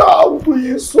ẹ̀. Káàbù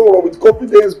yìí sọ̀rọ̀ with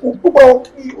confidence kó bá wọn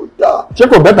kí ó dáa. Ṣé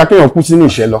kò bẹ́ẹ̀ ta kéèyàn kú sínú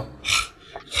ìṣẹ́ lọ?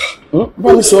 Bá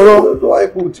mi sọ̀rọ̀. Lọ́dọ̀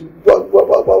àìkú tí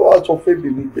wá sọ fún mi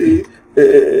ni pé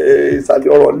ìsàlẹ̀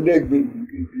ọ̀rọ̀ lẹ́gbẹ̀ẹ́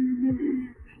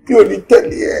mi ò ní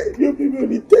tẹ̀lé ẹ̀ mi ò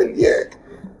ní tẹ̀lé ẹ̀.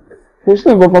 Kò sí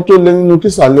nǹkan kan tó lé nínú kí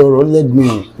ìsàlẹ̀ ọ̀rọ̀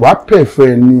lẹ́gbẹ̀ẹ́ wàá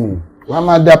pẹ̀fẹ́ ni wàá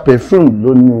máa dá perfume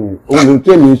lónìí ohun èlò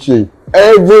tèmi ṣe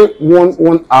every one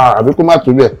hour àbí kó má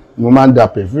tó bẹ̀ mo máa ń da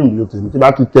perfume lókè ní tí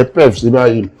bá ti tẹ pef sí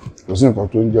báyìí kò sí nǹkan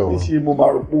tó ń jẹ́ o. Ṣé mo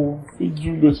máa rò pé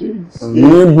fíjú ló ṣe é?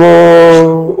 Níbo.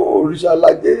 Òrìṣà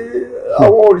alájẹ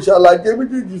àwọn òrìṣà alájẹ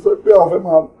méjèèjì sọ pé àwọn fẹ́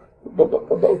máa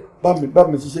bá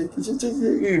mi ṣiṣẹ́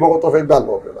ṣe ìbọn tó fẹ́ gbà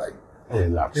lọ ọ̀bẹ báyìí. Ẹ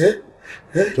làbẹ́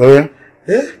torí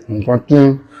nǹkan tí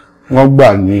wọ́n gbà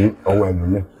ní ọwọ́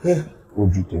ẹlòmíì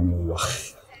ojú tèmi lọ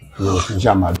yóò fi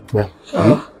ṣàmàdúpẹ́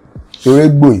torí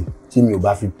gbòì tí mi ò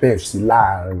bá fi pef sí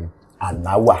láàárín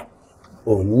ànáwà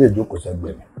ò ní lè jókòó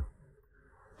sẹ́gbẹ̀ẹ́ mi.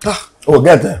 Ó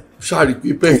gẹ́tẹ̀. Ṣáàrí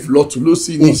pé pef lọ́tún ló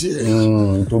sì ní ṣe.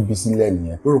 Tó bí sílẹ̀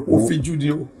nìyẹn. Ó rò pé ó fi jú ni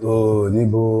ó. Ó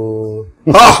níbo.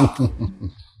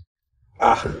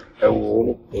 Ẹ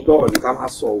wò ó tọrọ ní ká máa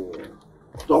sọ wò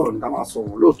tọrọ ní ká máa sọ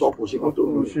wò lóòótọ́ kò ṣe kán tó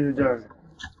ń ṣe jáde.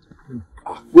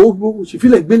 Gbogbo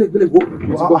ṣìfilẹ̀ gbélé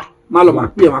gbogbo má lọ máa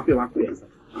pè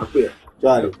ẹ́.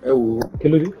 Jáde ẹ wò ó kí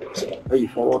ló dé? Ẹ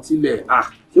ìfọwọ́ sílẹ̀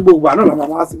ṣé gbogbo àná làwọn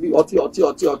máa sí bí ọtí.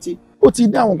 Ó ti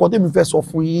ní àwọn nǹkan tẹ́mi fẹ́ sọ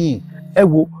fún yín ẹ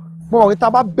wo mo rò pé tá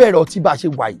a bá bẹ̀rẹ̀ ọtí bá ṣe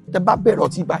wà yìí tẹ́ bá bẹ̀rẹ̀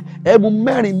ọtí bá ẹ mú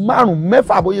 4, 5,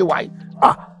 6 bóyá wà yìí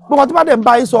gbọ́n tí bá dẹ̀ ń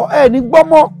bá yín sọ ẹ ní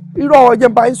gbọ́mọ́ irọ́ ọjẹ́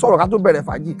ń bá yín sọ̀rọ̀ ká tó bẹ̀rẹ̀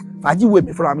fàájì wo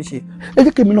èmi fúnra mi ṣe ẹ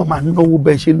jẹ́ kí èmi náà máa náwó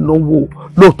bẹ́ẹ̀ ṣe náwó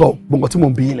lóòótọ́ gbọ̀ngàn tí mo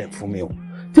ń bí yín lẹ̀ fún mi o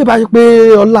tí ì bá ṣe pé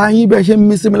ọlá yín bẹ́ẹ̀ ṣe ń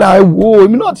mí sí mi lára ẹ wo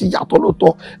èmi náà ti yàtọ̀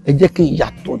lóòótọ́ ẹ jẹ́ kí n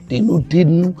yàtọ̀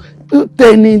dénúdénú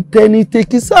tẹnitẹni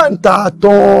tekisa ń ta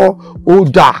tán ó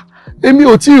dà èmi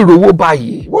ò tí ì rówó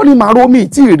báyìí wọ́n ní màá rómi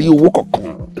tí ì rí owó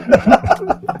kankan.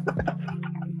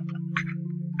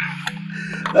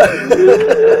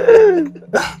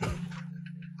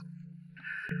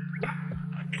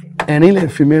 Ẹ̀rín lè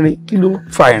fi mí rin kí ló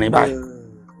fa ẹ̀rín báyìí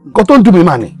nǹkan tó ń dùn mí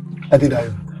mà ní. ẹ ti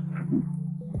dàrú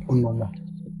ọ̀nà ọ̀la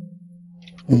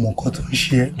mo mọ nǹkan tó ń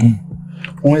ṣe ẹ́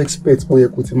wọ́n expect ó yẹ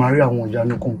kó ti máa rí àwọn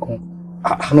ìyanu kankan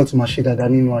àná tí máa ṣe dáadáa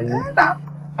nínú ayé.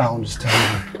 I understand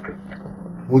you.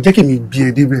 Mo jẹ́ kí mi bí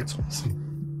ẹ débẹ̀ tán sí.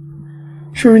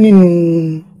 Ṣé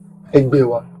nínú ẹgbẹ́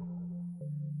wa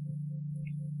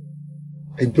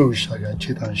ẹgbẹ́ òrìṣà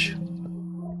àjẹ́ tá ń ṣe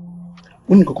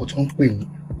ó ní kankan tó ń pè ní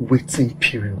waiting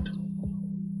period.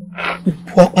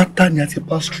 Gbogbo apáta ni a ti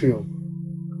pass through.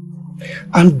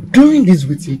 And during this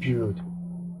waiting period,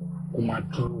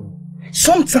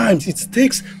 sometimes it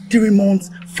takes 3 months,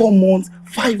 4 months,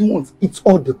 5 months. It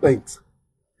all depends.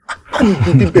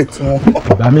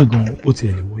 Bàbá mi gan ó ti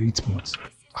ẹ̀ lè wọ 8 months.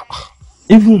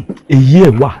 Even a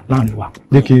year wà láàrin wa.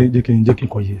 Jẹ́ kí n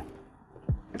kọ yẹ.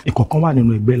 Ìkọ̀kan wà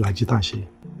nínú ẹgbẹ́ ìlàjì tá à ń ṣe.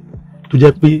 Tó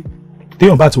jẹ́ pé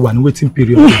téèyàn bá ti wà ní waiting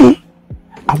period.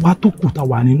 Àwa tó kù tá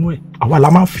wà nínú ẹ̀. Àwa la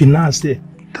máa ń finance ẹ̀.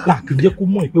 Láàkì jẹ́ kó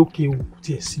mọ̀ pé ókè o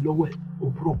tiẹ̀ sí lọ́wọ́ ẹ̀.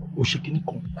 Òwúrọ̀ o ṣe kíní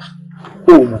kan.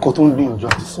 O mọ̀ nǹkan tó ń gbìyànjú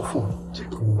àti sọ fún mi. Jẹ́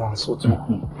kí n bá a sọ tó.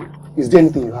 Is there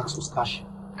anything you ask us cash?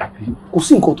 Kò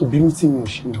sí nǹkan tó bí mi tí mi ò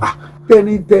ṣe.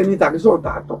 Tẹ́ni tàbí sọ̀rọ̀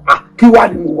tààtọ̀. Kí wá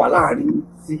ni mo wà láàrin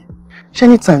sí? Ṣé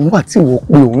anytime wà tí ìwọ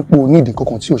pé òun pé o ní ìdí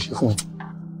kankan tí ò ṣe fún mi?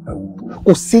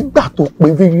 Kò sígbà tó pé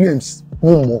Williams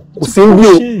mo mọ̀ kò sí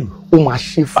rí o máa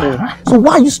ṣe fún ẹ. So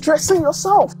why are you stressing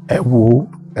yourself? Ẹ wo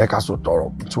ẹ ká sọ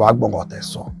tọrọ tí wàá gbọ́n ọ̀tẹ̀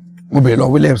sọ. Mo bèèrè lọ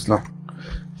Williams náà.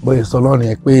 Bóyá sọ lọ́rùn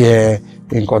yẹn pé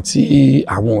nǹkan tí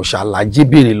àwọn òṣàlàjì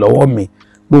béèrè lọ́wọ́ mi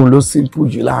pé òun ló simple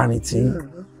jù láàrin tí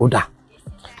ó dà.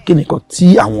 Kí ni nǹkan tí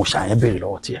àwọn òṣà yẹn béèrè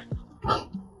lọ́wọ́ tiẹ̀?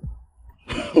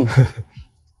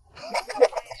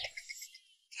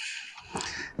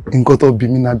 Nǹkan tó bí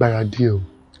mi lágbára díẹ̀ o.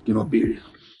 Kí ló béèrè?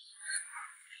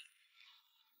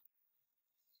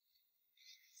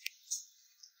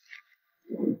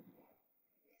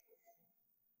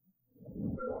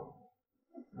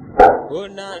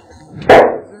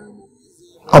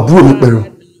 Àbúrò mi pẹ̀rọ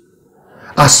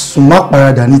àsùnmá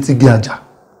paradà ní ti gé àjà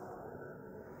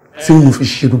tí mo fi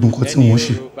ṣe gbogbo nǹkan tí mo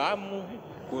ṣe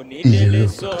ìyẹ̀rẹ̀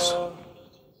ọ̀pọ̀lọpọ̀ sọ.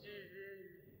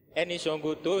 Ẹni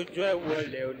Ṣàngó tó jọ ẹ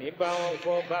wọlé ò ní bá wọn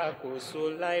fọ́ bá kò so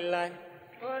láéláé.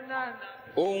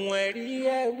 Ohun ẹ̀rí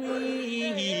ẹ wí,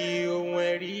 ohun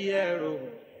ẹ̀rí ẹ rò,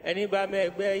 ẹni bá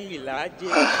mẹ́gbẹ́ yìí lájẹ,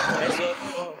 ẹ sọ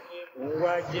fún ọ pé mo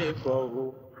wá jẹ bọ̀ o.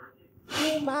 Kí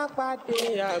má pàdé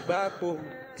àgbákò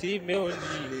tí mi ò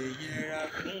ní lè yẹra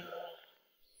fún.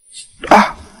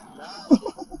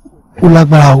 Ó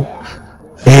lágbára o.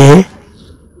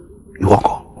 Ìwọ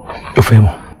kọ́ ó fẹ́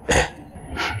mọ̀.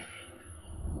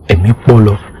 Ẹ̀mí pọ̀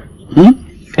lọ.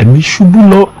 Ẹ̀mí ṣubú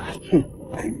lọ.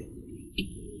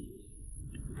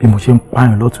 Bí mo ṣe ń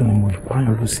pààyàn lọ́tún ni mo ń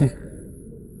pààyàn lọ sí.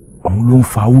 Àwọn ló ń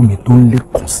fa owó mi tó ń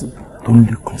lékún sí.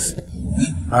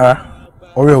 Rárá,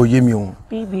 ọ̀rẹ́ ò yé mi òun.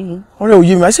 Ọ̀rẹ́ ò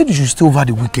yé mi. I said you should stay over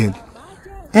the weekend.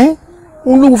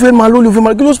 Òun ló fẹ́ máa lólè fẹ́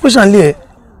máa kí ló special nílé ẹ̀?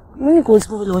 Mo ní kò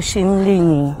tó lọ ṣe nílé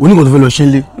ni. O ní kò tó fẹ́ lọ ṣe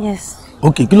nílé? Yes.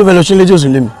 Okay, kí ló fẹ́ lọ ṣe nílé tí ò sí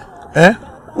nílé mi?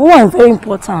 Ó wà very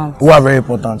important. Ó wà very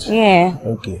important? Yeah.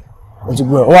 Okay. Ó ti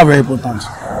gbọ́, ó wà very important.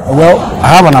 Well, I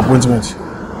have an appointment.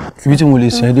 Ibi tí mo lè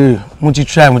sẹ́ dé, mo ti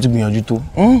try, mo ti gbìyànjú tó.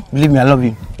 Believe me, I love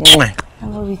you. I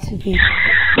love you too, babe.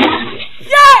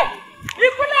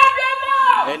 Ìkúlẹ̀ abiyamọ.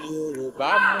 Ẹni Yorùbá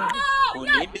mú kò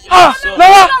ní bí sọ.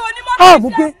 Lọ́wọ́! Mo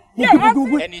gbé.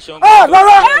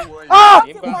 Lọ́wọ́!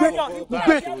 Mo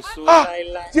gbé.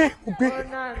 Jẹ́ mo gbé.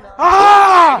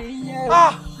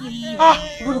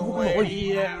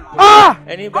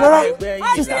 Ẹni bá ẹgbẹ́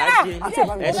yìí lájẹ,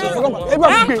 ẹ sọ fún ọ. Ẹ bá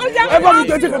mi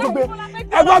gbé, jẹ́ ká tó gbé.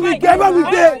 Ẹ bá mi gbé.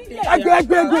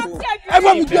 Ẹ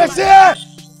bá mi gbé ṣe é.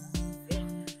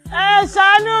 Ẹ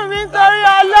ṣàánú mi torí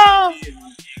Ọlọ́run.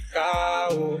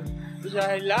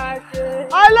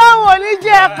 Ọlọ́run ò ní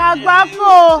jẹ́ ẹ̀ka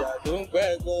gbáko.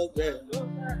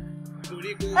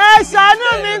 Ẹ ṣàánú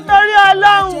mi torí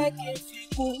Ọlọ́run.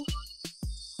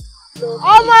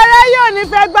 Ọmọ rẹ yóò ní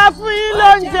fẹ́ gbà fún yín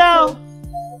lóúnjẹ o.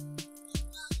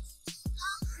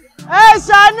 Ẹ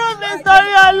ṣàánú mi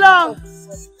torí Ọlọ́run.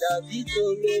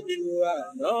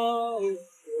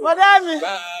 Bọ́dá mi,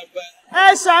 ẹ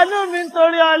ṣàánú mi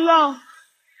torí Ọlọ́run.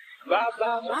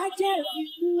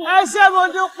 Ẹ ṣé mo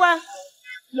dúpẹ́.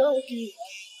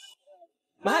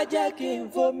 Má jẹ́ kí n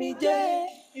fomi jẹ́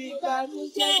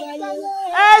ìbànújẹ́ láyé.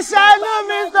 Ẹ ṣàánú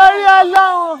mi torí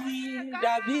Ọlọ́run.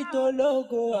 Dàbí tó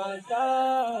lógo àná.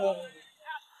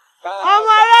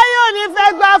 Ọmọ rẹ yóò ní fẹ́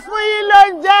gbà fún yín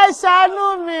lóúnjẹ, ẹ ṣàánú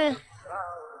mi.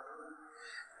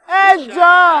 Ẹ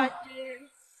jọ̀ọ́.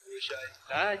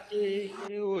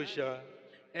 Òòṣà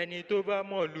ẹni tó bá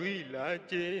mọ̀lú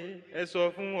ìlàjẹ ẹ sọ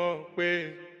fún wọn pé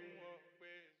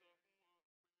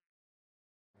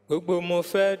gbogbo mo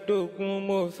fẹ́ dógún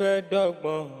mo fẹ́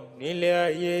dọ́gbọ̀n nílé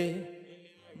ayé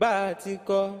bá a ti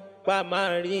kọ́ pa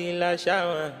máa rí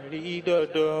láṣáwọn rí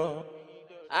dọ̀dọ̀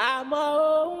àmọ́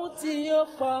ohun tí ó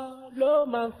pọ̀ ló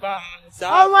máa ń fa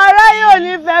sábà. ọmọ aráyé ò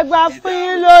ní fẹ́ gbà fún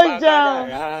yín ló jẹun.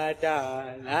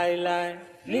 láíláí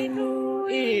nínú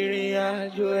ìrìn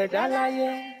àjò ẹ̀dá láyé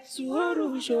sùúrù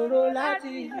ṣòro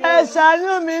láti gbé. ẹ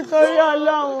ṣàánú mi torí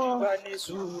Ọlọ́run. ní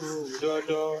sùúrù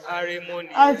dọ̀dọ̀ arímúni.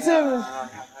 àǹtí mi.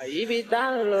 ibi tá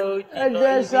ń lọ ẹ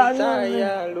jẹ́ ṣàánú mi.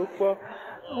 ló pọ̀.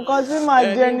 nǹkan tí màá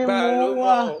jẹ ni mò ń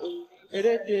wá.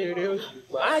 erédèrè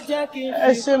òṣùpá. má jẹ́ kí n fi.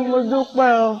 ẹ ṣé mo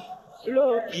dúpẹ́ o.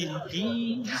 lókìkí.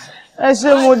 ẹ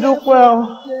ṣé mo dúpẹ́ o.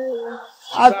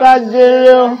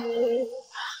 àtàjèrè o.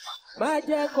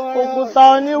 òkúta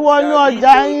oníwọ́nú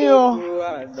ọjà yín o.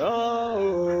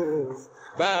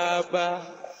 Bàbá.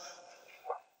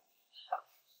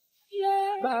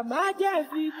 Bàbá jẹ́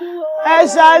fi kú o. Ẹ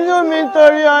ṣàánú mi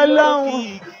torí Ọlọ́run.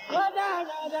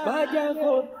 Má jẹ́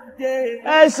kó dé.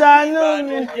 Ẹ ṣàánú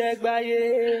mi.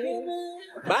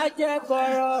 Má jẹ́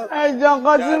kọ́rọ̀. Ẹjọ́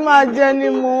kan tí màá jẹ ni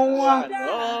mò ń wá.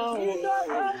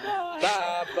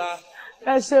 Bàbá.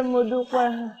 Ẹ ṣé mo dúpẹ́.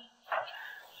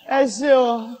 Ẹ ṣé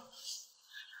o.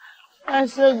 Ẹ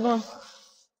ṣé gan.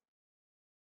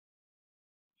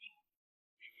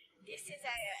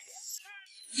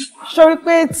 Sórí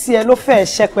pé tiẹ̀ ló fẹ́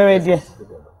ṣẹpẹrẹ díẹ̀.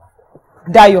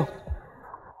 Dayọ̀,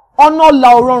 ọ̀nà la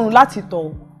ò rọrùn láti tọ̀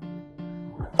ọ́.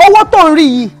 Owó tó ń rí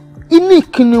yìí, inú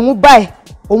ìkìnnìún báyìí,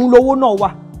 òun lowó náà wà.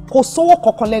 Kò sówó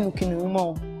kankan lẹ́nu kìnnìún mọ́.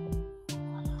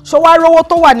 Ṣó wá rówó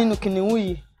tó wà nínú kìnnìún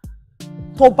yìí?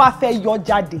 Tó bá fẹ́ yọ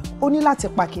jáde, ó ní láti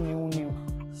pa kìnnìún ni o.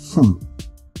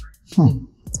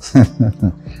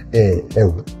 Ẹ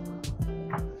wò,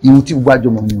 ihun tí gbogbo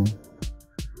àjọmọ ni o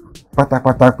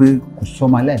pátápátá pé kò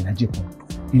sọmọ aláìlájẹ kan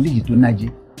eléyìí tó nájẹ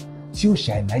tí ò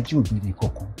ṣàìlájẹ obìnrin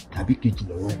kankan tàbí kejì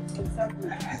lọ́wọ́ ẹ̀.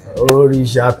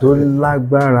 òrìṣà tó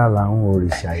lágbára làwọn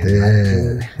òrìṣà ìlàjẹ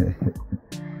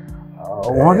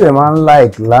wọ́n dẹ̀ máa ń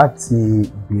like láti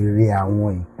béèrè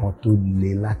àwọn nǹkan tó le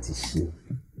láti ṣe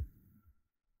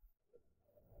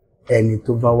ẹni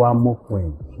tó bá wá mọ́kàn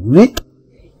ẹ̀ rí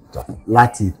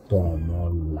láti tọ ọ̀nà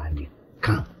ọ̀la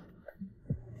nìkan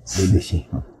ló lè ṣe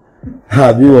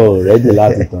àbí wọ́n ò rẹ́dì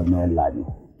láti tọ ọ̀nà ọ̀la ni.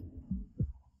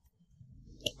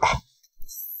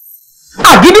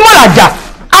 àgídímọ̀làjà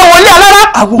àwọn ilé alára.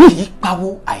 àwọn kì í pawó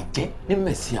àìjẹ́ ní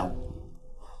mẹ̀sí àwọ̀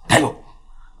Dayọ̀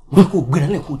wọ́n kò gbéra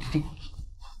lẹ́kọ̀ọ́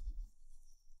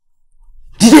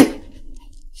dídé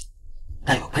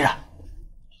Dayọ̀ gbéra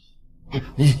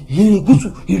ire gúúsù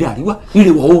ire àríwá ire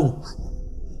ìwọ̀ oòrùn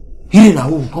ire ìlà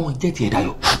oòrùn kọ́ wọn jẹ́ tiẹ̀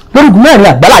Dayọ̀. lórígun mẹ́rin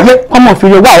àgbáláyé ọmọ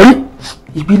òfin wá orí.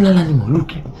 ibi ńláńlá ni mọ̀lúù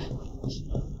kẹ́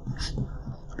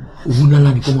owó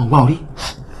ńláńlá ni kọ́ wọn wá orí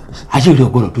ayé rẹ̀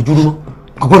ọ̀gbọ́dọ̀ dojúrú mọ́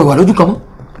ọ̀gbọ́dọ̀ wà lójú kan mọ́.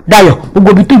 Dayọ̀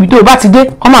gbogbo ibi tó o bá ti dé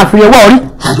ọmọ àfihàn wá orí.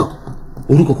 Dayọ̀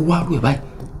orúkọ kó wá rú ẹ̀ báyìí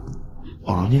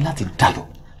ọ̀rọ̀ ní láti Dayọ̀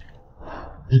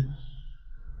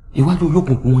iwájú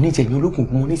olókùnkùn wọn ní tẹ̀yìn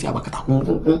olókùnkùn wọn ní ti àbàkàtà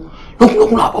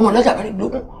lókùnkùn làbọ̀ ọmọ lọ́jà bẹ̀rẹ̀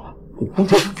lókùn òkun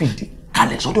tó fìdí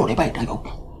kalẹ̀ sọ́dọ̀ rẹ̀ báyìí Dayọ̀.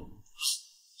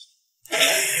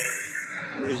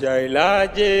 òrìṣà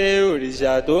ìlàjẹ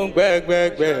òrìṣà tó ń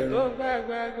gbẹ́gbẹ́gbẹ́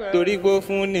torí gbó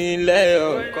fún ní ilẹ̀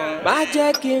ọ̀kan má jẹ́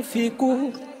kí n fi kú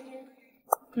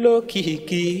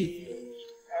lókìkí.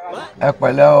 ẹ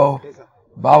pẹ̀lẹ́ o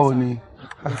báwo ni.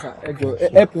 ẹ jọ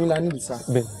ẹ pín in la níbi sá.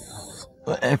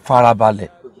 ẹ farabalẹ̀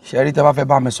ṣẹ́rí tẹ́ bá fẹ́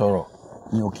bá mi sọ̀rọ̀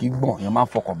yín ò kí gbọ̀n yín máa ń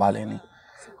fọkàn balẹ̀ ni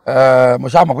mo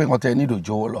ṣáà mọ̀ pé nǹkan tẹ́ ní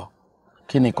ìdòjò lọ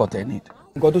kí ni nǹkan tẹ́ ní.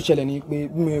 nǹkan tó ṣẹlẹ̀ ni pé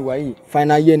bí mo wà yìí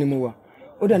final year ni mo wà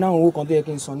ó dẹ̀ náà owó kan tó yẹ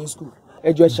kí n san ní school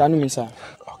ẹ jọ̀ọ́ ẹ ṣàánú mi sá.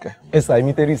 ẹ sà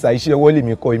èmi tẹ́rí sà iṣẹ́ ọwọ́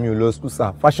lèmi kọ́ èmi ò lọ school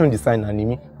sà fashion designer ni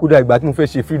mí kódà ìgbà tí mo fẹ́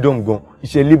ṣe freedom gan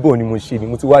iṣẹ́ labour ni mo ṣe ni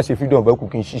mo ti wá ṣe freedom bẹ́ẹ̀ kù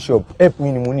kí n ṣí shop help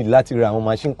mi ni mo ní láti ra àwọn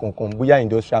machine kankan bóyá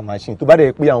industrial machine tó bá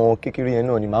dẹ̀ pé àwọn kékeré yẹn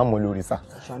náà ni màá mọ̀ lórí sà.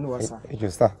 ṣàánú wa sà. ẹ jọ̀ọ́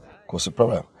sà. kò sí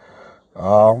problem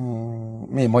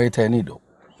mi ìmọ̀ yẹn tẹ́ ẹ ní ìdò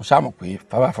mo ṣáà mọ̀ pé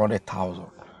 500,000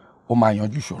 ó máa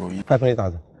yanjú ìṣòro yìí.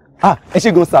 500,000 ẹ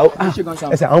ṣe gan sa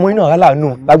ẹ ṣe àwọn ọmọ iná ọ̀rá nù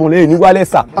lágbọn lẹ́yìn ní wálẹ̀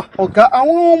sà. ọ̀gá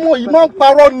àwọn ọmọ yìí máa ń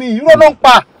parọ́ ni irọ́ náà ń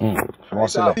pa. wọ́n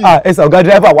sílẹ̀. ẹ ṣe ọ̀gá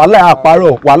dírẹ́fà wàhálà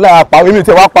àpárọ̀ èmi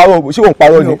tẹ wá parọ́ ṣé òun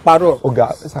parọ́ ni. ọ̀gá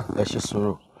ẹ ṣe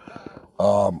sọ̀rọ̀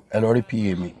ẹ lọ rí pa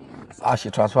mi a ṣe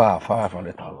transfer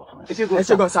 500,000. ẹ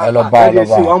ṣe gan sa ẹ lọ bá ẹ lọ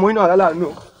bá. àwọn ọmọ iná ọ̀rá nù.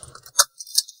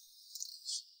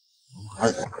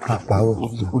 àpárọ̀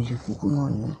ó lè kúkú náà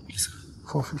ní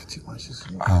 450 máa ṣe sí.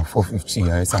 450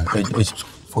 ẹ sà ẹ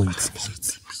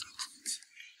 480.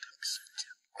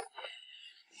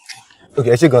 ok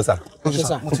ẹ ṣe gan sa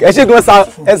ẹ ṣe gan sa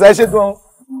ẹ sà ẹ ṣe gan.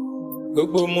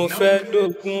 gbogbo mo fẹ́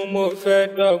dógún mo fẹ́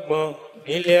dọ́gbọ́n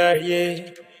nílé ayé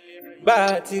bá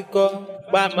a ti kọ́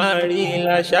bá máa rí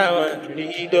láṣáwọn rí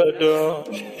dọ́dọ̀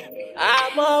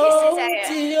àmọ́ ohun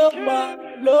tí ó pọ̀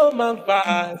ló máa ń fa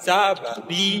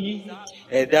sábàbí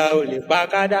ẹ̀dá ò lè pa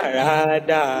kádàrá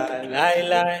dà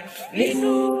láéláé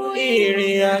nínú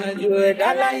ìrìn àjò ẹ̀dá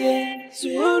láyé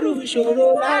sùúrù ṣòro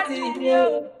láti ní o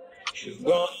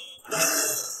ṣùgbọ́n.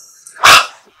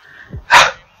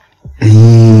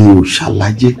 ẹ̀yin ò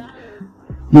ṣàlàjẹ́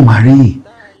mo máa rí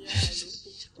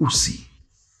kò sí.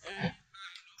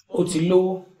 ó ti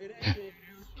lówó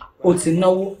ó ti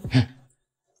náwó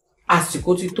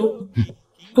àsìkò ti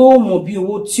tó mọ bí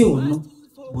owó tí ò ná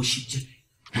bó ṣe jẹ.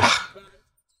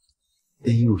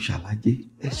 ẹ̀yin ò ṣàlàjẹ́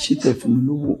ẹ ṣe tẹ́ fún mi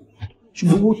lówó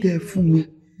ṣùgbọ́n owó tẹ́ fún mi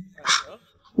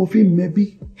mo fi ń mẹbí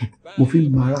mo fi ń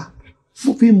mara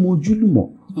mo fi ń mojúlùmọ̀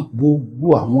gbogbo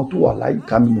àwọn tó wà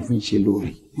láyìíká mi mo fi ń ṣe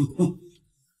lóore.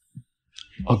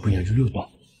 ọgbìyànjú lóòótọ́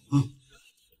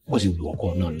ó sì wù ọkọ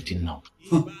náà ló ti ń ná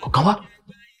ọ̀kan wá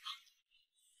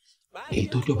èyí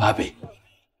tó jọba bẹ̀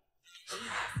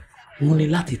wọ́n ní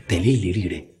láti tẹ̀lé ìlérí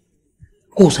rẹ̀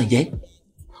kó o sànjẹ́.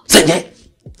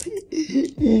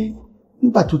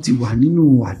 nígbà tó ti wà nínú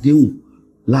àdéhùn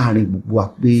láàrin gbogbo wa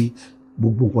pé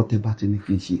gbogbo nǹkan tẹ́ bá ti ní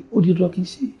kí n ṣe ó di dandan kí n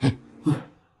ṣe.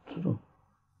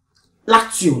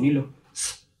 láti òní lọ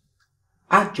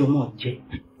àjọmọ jẹ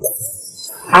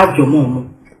àjọmọ mu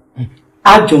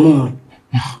àjọmọ rìn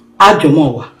àjọmọ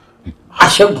wà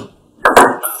àṣẹgun.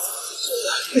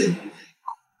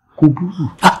 kò burú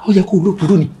ó yẹ kó ló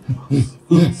burú ni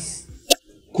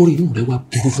kó rí inú rẹ wá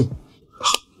burú fún.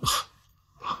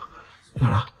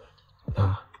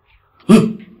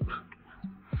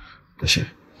 ẹsẹ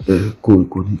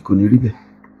kò ní rí bẹ́ẹ̀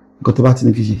nǹkan tó bá ti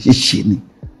ní kí ṣe ṣe ni.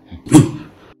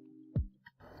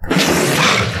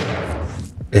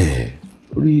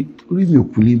 orí mi ò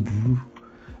kú lè burú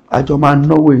àjọ máa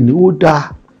náwó ìnáwó dáa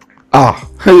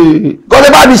kọ́lé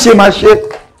bá ní ṣe máa ṣe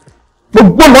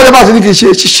gbogbo nǹkan tó bá ti ní kí ṣe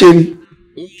ṣíṣe ni.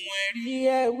 ohun ẹ̀rí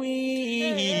ẹ̀ wí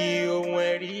ohun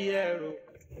ẹ̀rí ẹ̀ rò.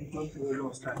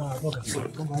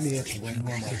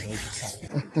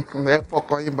 ẹ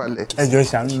fọkàn yín balẹ̀. ẹ jọ̀ọ́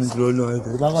ṣàánú mi dúró lọ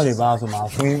ẹjọ́ bá kọ́ lè bá a sọ máa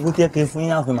fún yín bó tiẹ̀ ké fún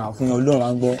yín àfi máa fún yín Ọlọ́run á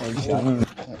gbọ́ ẹjọ́ ṣàánú mi.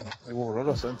 ìwọ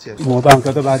ọ̀rọ̀ sọ ti ẹ̀. ìwọ̀n bá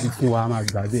nǹkan tó bá ti fún wa máa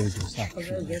gbà bí ẹjọ́ sá.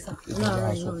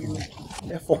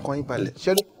 ẹ fọkàn yín balẹ̀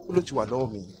ṣé ló ti wà lọ́wọ́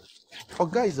mi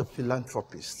ọ̀gá is a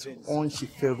philanthropist wọ́n ń ṣe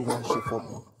fẹ́rù wọ́n ń ṣe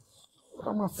fọ́ọ̀mù ká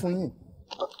máa fún yín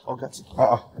ọ̀gá ti.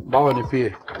 báwo ni pa.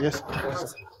 yes.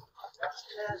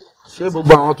 ṣé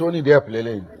gbogbo àwọn tó nídìí ẹ̀pù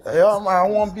lélẹ́yìn.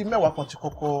 àwọn bíi mẹ́wàá kan ti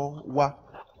kọ́kọ́ wá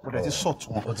mo dẹ̀ ti sort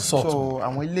wọn so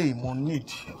àwọn ilé ìmọ̀ need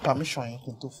permission yẹn kí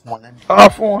n tó fún wọn lẹ́nu.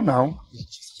 fún wọn náà.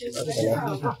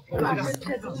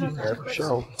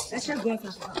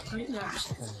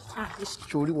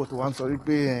 sórí wọ́n tó wá ń sọ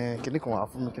wípé kìnnì kan wà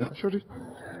fún mi kìnnì kan sórí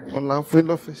wọn là ń fún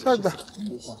lọ́fẹ̀ẹ́ ṣáàgbà.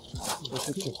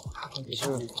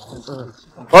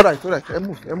 all right ẹ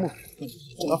move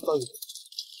after you.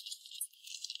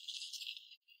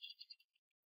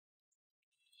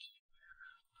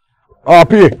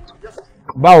 pa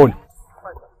báwo ni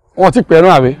wọn ti pè é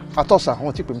náà àbí. àtọ́sà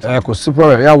wọn ti pè mí. kò sí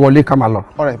problem yà wọlé ká máa lọ.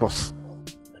 all right boss.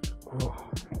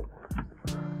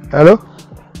 hello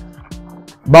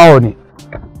báwo ni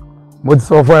mo ti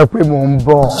sọ fún ẹ pé mò ń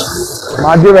bọ̀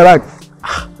máa dé bẹ̀rẹ̀ láti.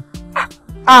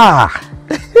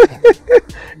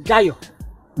 Dayọ̀.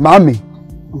 Màámi.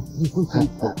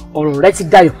 ọ̀rọ̀ rẹ ti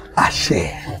dayọ̀. àṣẹ.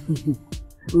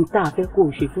 n tá a fẹ́ kó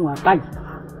o ṣe fún wa báyìí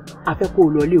a fẹ́ kó o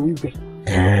lọ ilé oúnjẹ.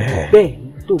 bẹ́ẹ̀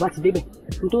ni tó o bá ti débẹ̀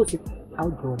n tó o ti a ó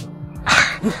jọ.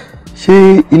 ṣé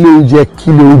ilé oúnjẹ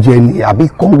kí ló oúnjẹ ni àbí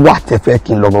kan wà tẹ́ fẹ́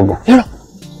kí n lọ gangan.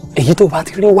 èyí tó bá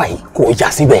ti rí wàyí kò já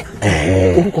síbẹ̀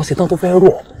orúkọ ṣetán tó fẹ́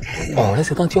rọ̀ ọ̀rẹ́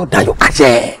ṣetán tí ó dayọ̀ àṣẹ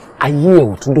ayé ẹ̀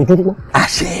ò tún dojú mọ́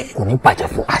àṣẹ kò ní bàjẹ́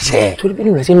fún àṣẹ torí bí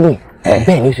inú rẹ̀ ṣe ń dùn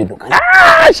bẹ́ẹ̀ ni ó ṣe dùn kan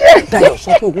àṣẹ dayọ̀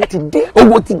sọ pé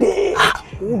owó ti dé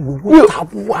olùwò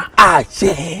tàbúwà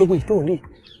àṣẹ gbogbo ìtòlè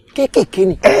kéékèèké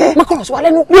ni má kọ̀rọ̀ sí wa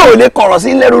lẹ́nu. yóò lè kọ̀rọ̀ sí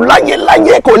lẹ́nu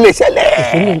láyé kò lè ṣẹlẹ̀.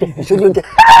 ìṣòro oúnjẹ.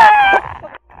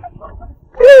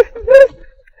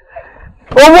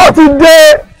 owó ti dé.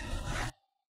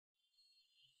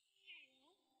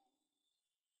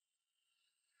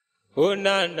 Oh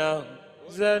nana,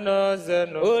 zeno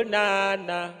zeno, oh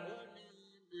nana.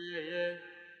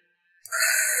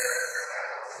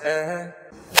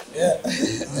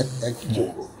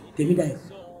 Tèmi Dayọ̀.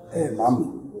 Màmí.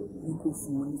 N kò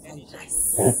fún wọn ní fried rice.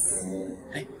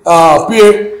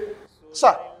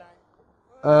 Sir.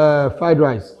 Fried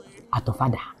rice.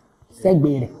 Àtọ̀fadà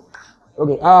sẹ́gbẹ̀ẹ́ rẹ̀.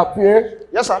 Okay. Pa.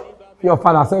 Yes sir. Fi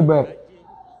ọ̀fadà sẹ́gbẹ̀ẹ́ rẹ̀.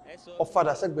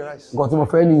 Ọ̀fadà sẹ́gbẹ̀ẹ́ rice. Nǹkan tí mo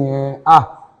fẹ́ nìyẹn.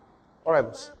 All right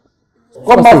boss.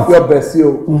 Kọ́ máa fi ọbẹ̀ sí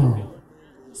o.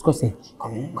 Scotch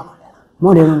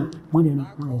mọ́dẹ̀rún.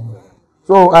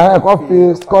 So kọ́ fi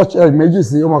scotch egg méjì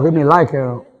sí ọmọ kí mi like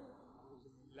ẹran.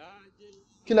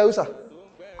 Kí lẹ wí sà?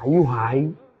 Are you high?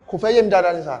 Kò fẹ́ yé mi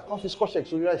dáadáa ni sir. Kàn fi scotch egg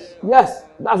sórí rice. Yes,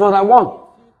 that's what I want.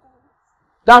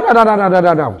 Down.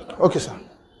 Okay sir.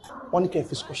 Wọ́n ní kẹ́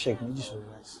fi scotch egg méjì sórí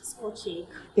rice. Scotch egg.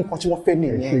 Nǹkan tí wọ́n fẹ́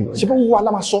nìyẹn. Ṣé bá wúwo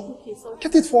alá máa sọ?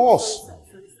 Get it for us.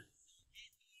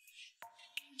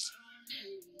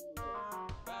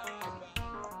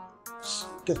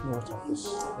 Get me water, please.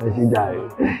 Ẹ ṣe jàre.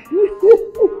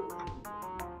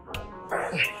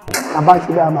 Bàbá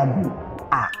ṣe bá máa bí.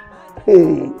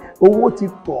 Owó ti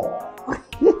pọ̀.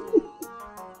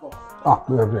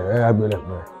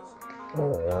 Gbẹ̀rẹ̀.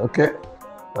 Okay.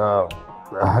 No,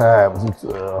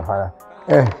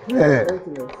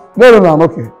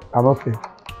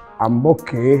 I'm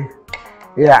okay.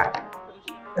 Yeah.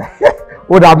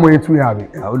 Ó dá mú etú yà mí.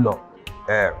 Ó lọ.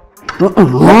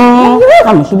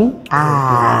 Kàmù síbí.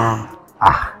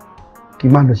 Kì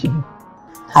í máa lọ síbí.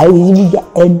 Àyè yìí jẹ́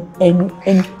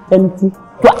ẹnu tí.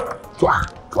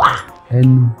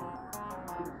 Ẹnu.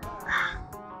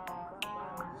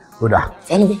 Ó dà.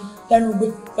 Fẹ́nu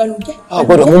jẹ́.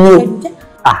 Gbọ́dọ̀ mú mi o.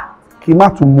 Kì í má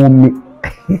tún mú mi.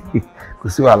 Kò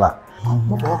sí wàhálà.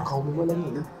 Mo bọ̀ ọkàn omi wọlé ní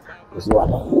ìlú. Kò sí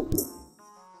wàhálà.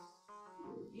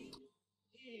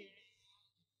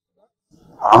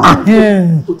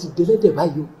 O ti dẹ́lẹ́dẹ̀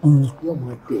báyìí o. Yóò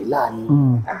máa dẹ̀ láàrin.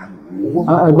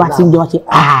 Wá sí ń jọ ṣe.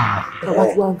 Bàbá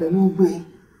tí wọ́n ń fẹ́ ló ń gbé.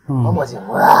 Wọ́n mọ̀ sí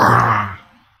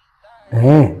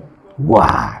wá.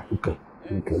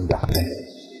 Okay, dà.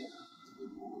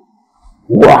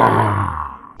 Wá.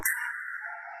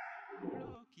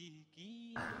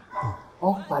 Ọ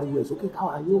pariwo ẹ̀ sókè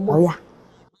káwa yóò mọ̀. Ọ̀yà.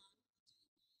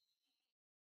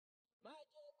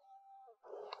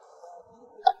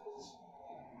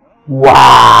 Wá.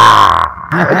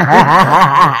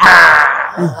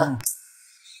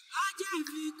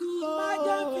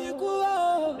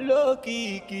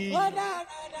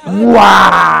 Wá.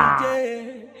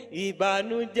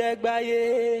 Ìbànújẹ́ gbáyé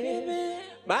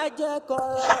má jẹ́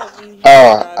kọ́rọ̀ mi.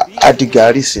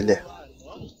 Adigari sílẹ̀.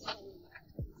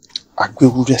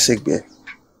 Àgbéwúrẹ́ sẹ́gbẹ̀ẹ́.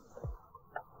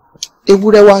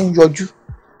 Ewúrẹ́ wa ń yọjú.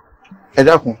 Ẹ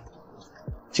dákun.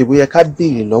 Ṣé bóyá ká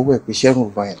béèrè lọ́wọ́ ẹ̀ pé ṣẹ́rùn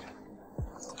bá yẹn.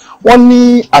 Wọ́n ní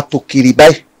àtòkèrè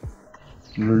báyìí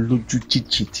ló lójú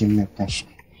jíjì tí mẹ́kan sùn.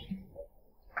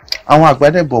 Àwọn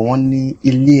àgbàdẹ̀bọ̀ wọ́n ní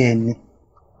ilé ẹni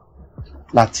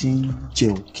láti ń jẹ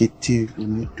òkété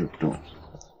onídòdó.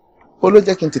 Ó ló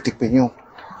jẹ́ kí n tètè pè yín o.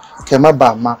 Kẹ́ má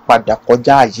bàa máa padà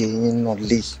kọjá ààyè yín náà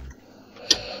lé.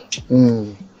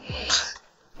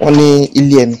 Wọ́n ní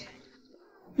ilé ẹni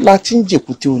láti ń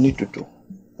jèkúté onídòdó.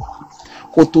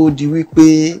 Kó tó di wípé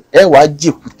ẹ wàá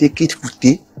jèkúté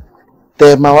kékúté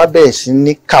tẹ́ máa wá bẹ̀rẹ̀ sí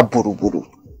ní kàbòròbòrò.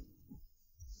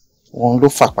 Wọ́n ló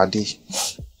fàpàdé.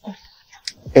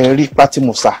 Ẹ rí pátí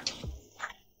mùsà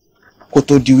kó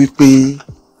tó di wípé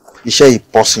iṣẹ́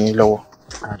ìpọ́sí yín lọ́wọ́.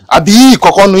 Àbí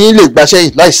ìkọ̀kọ́nu yín lè gbaṣẹ́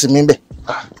yìí láìsí mi bẹ̀.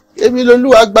 Èmi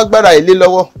lolúwa gbágbára ilé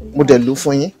lọ́wọ́ mo dẹ̀ lò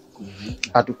fún yín.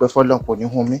 Àdúpẹ́ fọ́lọ́run kò ní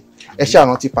hun mí. Ẹ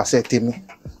ṣàrántí pàṣẹ tèmi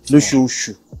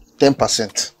lóṣooṣù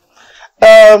 10%.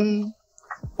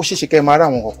 Ó ṣeéṣe kẹ́ ẹ máa rí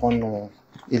àwọn kọ̀ọ̀kan nù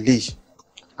ilé yìí.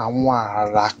 Àwọn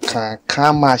àrà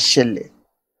kankan máa ṣẹlẹ̀.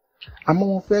 Àmọ́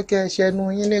mo fẹ́ kẹ́ ẹ ṣẹnu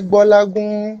yín ní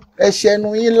gbọ́lágún, ẹ ṣẹnu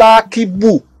yín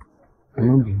lákìbù.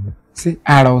 Ṣé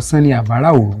ara ọ̀sán ni àbárà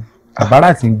òru? Àbárà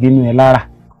tí ń gbénú ẹ lára.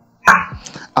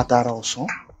 Àtàrà ọ̀sán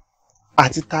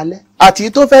àti talẹ́ àti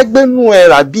tó fẹ́ gbénú ẹ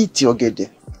rà bíi ti ọ̀gẹ̀dẹ̀.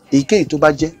 Èyíkéyìí tó bá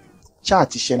jẹ́ ṣáà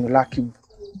ti ṣẹnu lákìbù.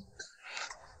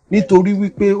 Nítorí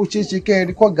wípé ó ṣeéṣe kẹ́ ẹ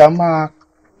rí kọ́gà máa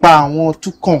pa àwọn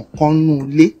túkànkan nù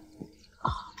ilé.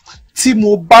 Tí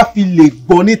mo bá fi lè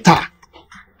gbọ́ níta.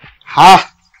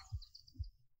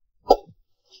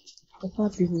 Ẹ bá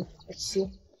bí mi ṣe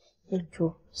ẹjọ́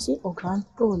ṣé ọ̀gá ń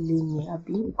tọ̀ lé ní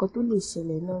àbí nǹkan tó lè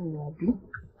ṣẹlẹ̀ náà ni àbí?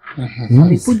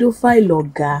 Àbí kúdó fáìlì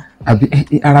ọ̀gá. Àbí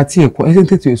ara tí ẹ̀kọ́ ẹsẹ̀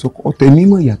tètè sọ ọ̀tọ̀ èmi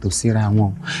mọ̀ yàtọ̀ síra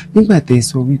wọn. Nígbà tẹ́ ẹ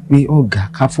sọ wípé ọ̀gá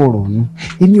ká fọ̀rọ̀ nù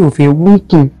èmi ò fẹ́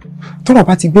wúnkùn tọ́rọ̀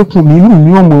bá ti gbé kun mi inú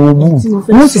mi ọmọ owó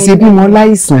wọ́n sì ṣe bí wọn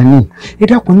láìsàn ni ẹ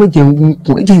dákun méje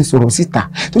wúnkùn ẹ jẹ́ ń sọ̀rọ̀ síta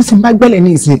torí tí n bá gbẹ́lẹ̀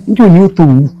ní ìsìn níjọ́ ni ó tó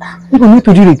wù níbo ni ó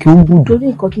tó dìrè kí ó ń bùdù. Torí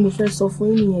nǹkan tí mo fẹ́ sọ fún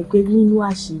yín nìyẹn pé nínú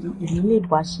àṣírí èmi lè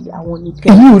bá àṣírí àwọn oníkẹ́.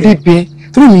 èmi ò lè bẹ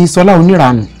torí mi sọlá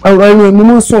oníranù ọ̀rọ̀ ẹnu ẹni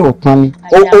mọ́ sọ̀rọ̀ kan ni.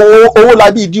 Owó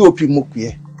labí DOP mo pè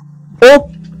ẹ́. Ó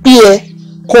pè ẹ́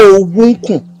kó o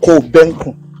wúnkùn kó o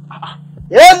bẹ́ńkùn.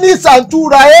 Eli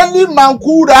santura, eli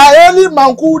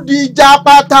mankudi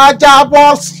japata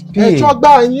jabos. Ẹ̀ṣọ́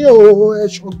gbà yín o,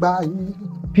 ẹ̀ṣọ́ gbà yín.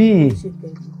 Bí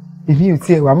èmi ò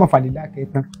tiẹ̀ wá mọ̀ fàlílà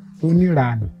kẹtàn tó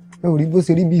níranù orí bó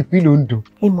ṣe rí bí ìpínlẹ̀ Ondo.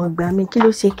 Ìmọ̀ gbà mí kí ló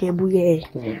ṣe kẹbúyẹ ẹ̀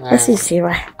ó sì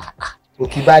ṣera.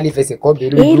 Òkì bá lè fẹsẹ̀ kọ́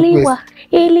bẹ̀rẹ̀ lójú pé.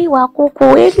 Eléwà kókó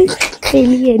ẹni.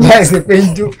 Bẹ́ẹ̀ ṣe pé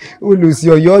ń jó olùsí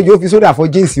Ọ̀yọ́ yóò fi sódà fọ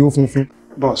jíǹsì ó funfun.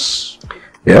 Boss.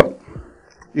 Yep.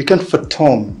 You can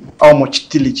fathom how much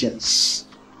diligence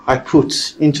I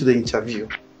put into the interview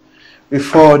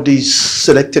before these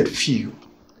selected few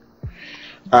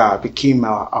became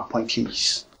our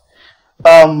appointees.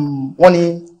 Wọ́n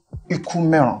ní ikú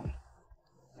mẹ́ràn,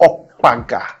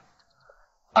 ọ̀pàgà,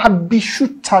 abiṣu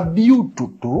tàbí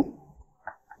òdòdó,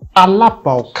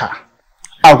 alábàáọ̀kà,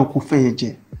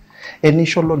 àròkùfẹ́yẹjẹ, ẹni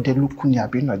ṣọlọ́dẹ ló kú ní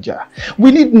àbínàjà.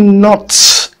 We need not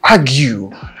argue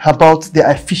about their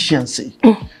efficiency.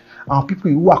 And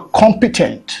people who are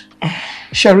competent.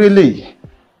 Sherily,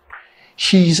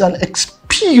 she is an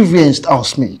experienced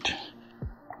housemaid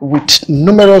with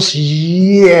numerous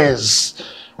years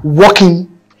working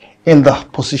in the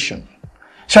position.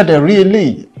 Shade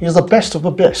really is the best of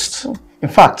the best. In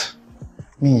fact,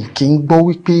 me King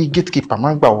Bowipi gatekeeper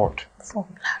Mangba award.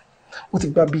 What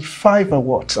it be 5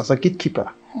 awards as a gatekeeper.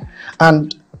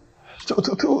 And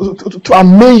to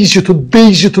amaze you, to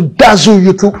daze you, to dazzle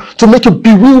you, to make you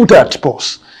bewildered,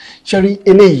 boss. Sherry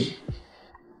Ele,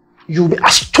 you'll be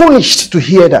astonished to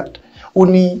hear that.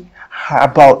 Only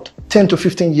about 10 to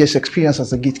 15 years experience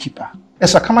as a gatekeeper.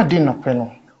 Esa kama dina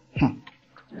kweno.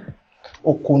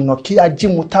 Okono ki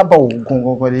ajimutaba ogun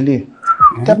gogolele.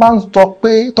 Tẹ́ bá ń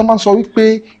sọ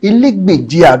wípé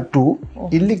ilégbèjì àdó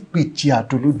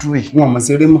ló dúró yìí. Wọ́n mọ̀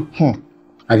ṣeré mọ́.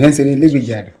 Àbí ń ṣeré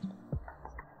ilégbèjì àdó.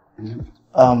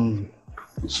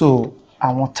 So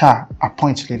àwọn tá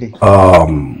appoint lele.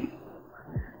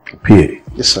 PA.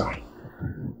 Yes, sir.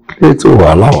 Ètò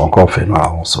wà láwọn kan fẹ́nu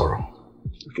àwọn sọ̀rọ̀.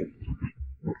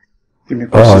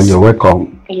 You're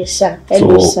welcome. Yes, sir.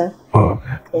 Hello, sir.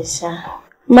 Okay. Yes, sir.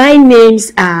 My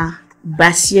names are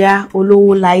Basia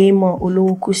Olowolayemo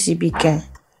Olowokusibike.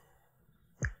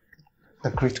 The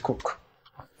great cook.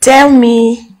 Tell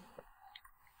me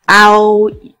how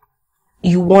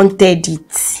you wanted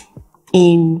it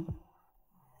in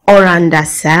Oranda,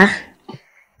 sir.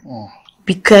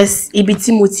 Because ibi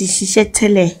tí mo ti ṣiṣẹ́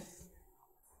tẹ́lẹ̀,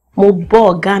 mo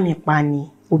bọ́ ọ̀gá mi pa ni,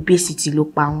 obesity ló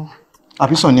pa wọ́n.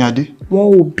 Apesin ni Adé.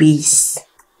 Wọ́n obese.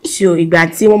 So ìgbà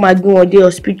tí wọ́n máa gbé wọn dé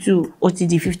hospital, ó ti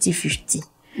di 50-50.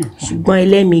 Ṣùgbọ́n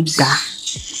ẹlẹ́mìí gbà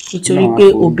nítorí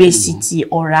pé obesity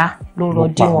ọ̀rá ló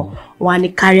rọdí wọn. Wọ́n á ní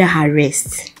cardiac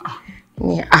arrest.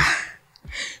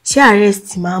 Ṣé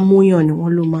arrest máa ń múyàn ni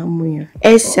wọ́n ló máa ń múyàn?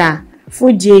 Ẹ ṣá, fún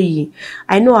ìdí èyí,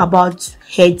 I know about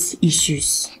health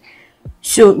issues.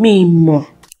 So mi mọ̀.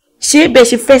 Ṣé bẹ́ẹ̀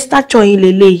ṣe fẹ́ stature yín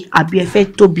lélẹ̀ àbí ẹ fẹ́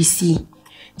tóbi sí i?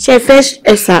 Ṣé ẹ fẹ́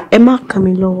ẹ̀sà ẹ má kàn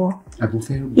mí lọ́wọ́?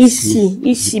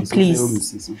 Easy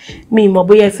please. Mi mọ̀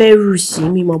bóyá ẹ fẹ́ rù sí,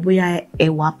 mi mọ̀ bóyá ẹ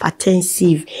wà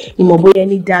hypertensive, mi mọ̀ bóyá ẹ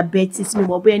ní diabetes, mi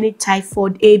mọ̀ bóyá ẹ ní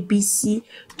typhoid ABC,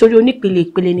 torí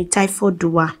onípele ni typhoid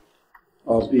wà.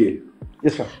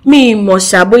 Yes, sir. Mi mọ̀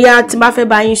ṣá bóyá tí bá fẹ́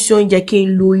bá yín ṣe oúnjẹ kí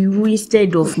n lo irú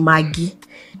instead of Maggi.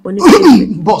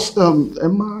 Boss,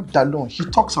 Emma Dalon, he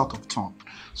talks out of turn.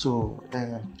 So,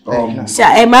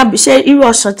 Emma, ṣé irú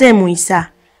ọ̀sán tẹ́ mú ìsà?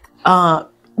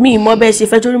 Mi mọ̀ bẹ́ẹ̀ ṣe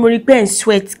fẹ́ torí mo rí pé ń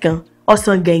sweat gan.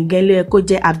 Ọ̀sán gẹ̀ǹgẹ̀ ló yẹ kó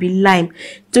jẹ́ àbí lime.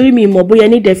 Torí mi mọ̀ bóyá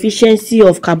ní deficiency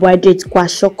of carbohydrate kwa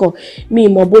ṣọ́kọ̀. Mi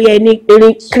mọ̀ bóyá ní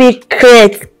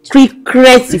create fún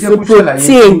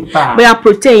protein. Bóyá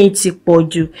protein ti pọ̀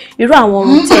jù. Irú àwọn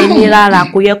ohun tẹ́ ní rárá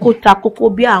kò yẹ kó ta kókó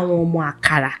bí àwọn ọmọ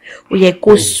àkàrà. Ó yẹ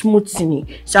kó smooth ni.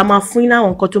 Ṣá máa fún yín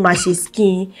láwọn nǹkan tó máa ṣe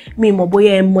skin. Mi mọ̀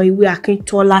bóyá ẹ mọ ìwé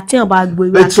Akíntọ́lá tí wọ́n bá gbọ́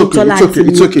ìwé Akíntọ́lá ti ní.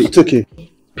 It's okay.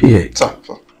 PA.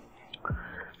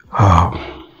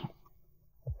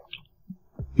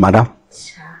 Madam,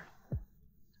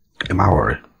 ẹ má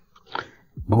worry.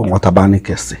 Gbogbo wọn tá bá ní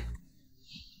kẹsì.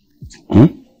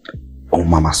 Òun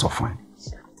máa máa sọ fún ẹ.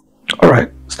 All right,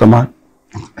 Mr. Man.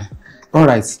 All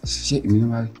right, ṣé èmi náà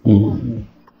wá rí?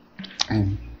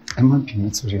 Ẹ má bínú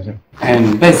torí rẹ̀.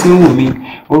 Bẹ́ẹ̀ sí ń wù mí,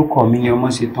 orúkọ mi ni ọmọ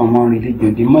ṣe tán ọmọ orin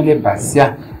lẹ́jọ̀dé mọ́lẹ̀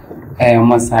Bàsíà,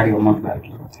 ọmọ sáré ọmọ gbàgbé.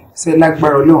 Ṣé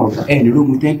lágbára Ọlọ́run ẹni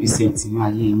rógun 10% nínú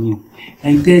ayé yín o.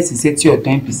 Ẹni tẹ́ ẹ̀ sì ṣe tí ọ̀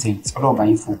 10% Ọlọ́run bá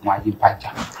yín fògùn ayé bàjá.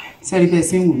 Sẹ́rí bẹ́ẹ̀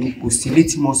sí ń wù mí kò sí ilé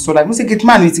tí mo sọ láyé. Mo ṣe gate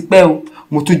man mi ti pẹ́ o,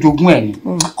 mo tún jogún ẹ̀ ni.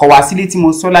 Kọ̀ wá sí ilé tí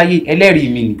mo sọ láyé ẹlẹ́rìí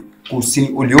mi ni kò sí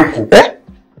olè òkò.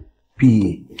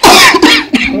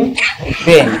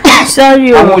 Bẹ́ẹ̀ni.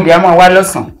 Sorry o. Àwọn olè á máa wá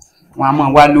lọ́sàn-án, wọn á máa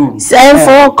wá lóru. Ṣé ẹ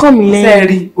fọwọ́ kàn mí lẹ́yìn?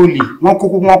 Sẹ́rí olè wọ́n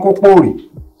kó pòórè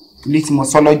ilé tí mo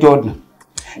sọ lọ́jọ́ ọdún.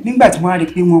 Nígbà tí wọ́n á rí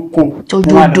pé wọ́n kó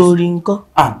tójódórí nǹkan.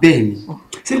 Bẹ́ẹ̀ ni.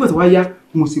 Sígbà tí wọ́n yá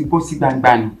mo sì bọ́ sí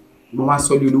gbangba ni mo wá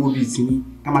sọ lé olówó bíi ti ní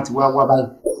ká má ti wá báyìí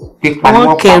pé pa ni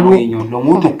wọ́n pa àwọn èèyàn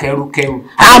lọ́wọ́ ó dùn kẹ́rù.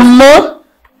 Àmọ́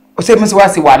ó ṣe mo sì wá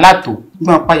sí wàhálà tó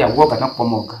nígbà wọn pàyàwó ọ̀gá náà pọ̀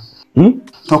mọ́ ọ̀gá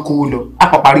tán kówó lọ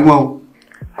àpapàrí wọn o.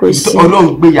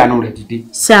 Ọlọ́run gbé ìyanu rẹ̀ dìde.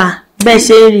 Sà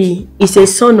Bẹ́ṣẹ́rì is a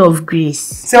son of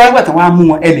grace. Ṣé wá gbà tán wá mú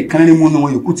wọn ẹnìkan ní mú ní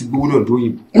wọn yòókù ti gbowó lọ́dọ̀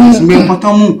òyìnbó. Ṣùgbọ́n nǹkan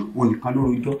tán mú wọn nìkan ló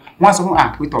rojọ́. Wọ́n sọ fún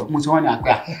àpétọ̀ mo sọ wọ́n ní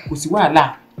àpé kò sí wàhálà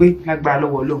pé lágbára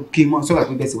lọ́wọ́ Ọlọ́run kí n mọ sọ́gbà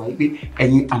pé bẹ́ẹ̀ sì wáyé pé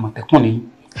ẹ̀yin Àmọ̀tẹ́kùn nìyí.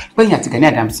 Pẹ́yìn àti Gani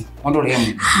Adams wọ́n lọ́rọ̀ ẹ̀ mú.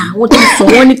 Wọ́n ti sọ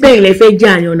wọ́n ní pé ilẹ̀ fẹ́ jẹ́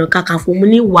Ààrẹ Ọ̀nà Kakanfò mo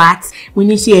ní what mo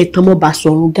ní ṣe ẹ̀tàn mọ́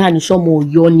Basọ̀run Gáà ní sọ́mọ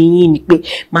Ọ̀yọ́ nìyí ni pé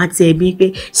máa tẹ̀ bí pé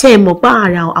ṣé ẹ mọ̀ pé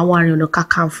àwọn Ààrẹ Ọ̀nà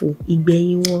Kakanfò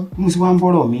ìgbẹ̀yìn wọn. Mo sì wá ń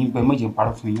bọ́rọ̀ mi gbẹ mọ́jẹ̀ ń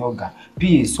parọ́ fún yín ọ̀gá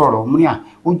bí sọ̀rọ̀ mo ní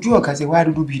ojú ọ̀gá ṣe wá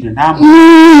dúdú bíi nàá mọ̀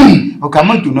ọ̀gá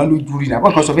mọ̀ jòná lójú rí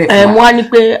nàbọ̀ kan sọ bẹ́ẹ̀ fún wa. Mo wá ní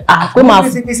pé àpé máa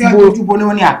bo ojú bo ní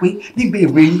wọ́n ní àpé nígbà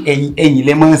ìwé ẹ̀yìn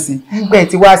lẹ máa ń ṣe bẹ́ẹ̀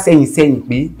tí wá sẹ́yìn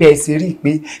pé bẹ́ẹ̀ ṣe rí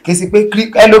pé kì í ṣe pé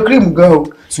ẹ lo cream gan o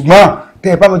ṣùgbọ́n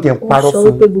tẹ́ ẹ bá mọ̀ jẹ́ ń parọ́ fún. Ó sọ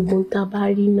wípé gbogbo ń ta bá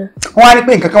rí náà. Wọ́n wá ní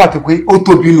pé nǹkan kan wà tó pé ó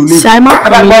tóbi nù lé. Wọ́n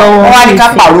wá ní ká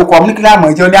pàrọ̀ kọ́ ní kí láàmọ̀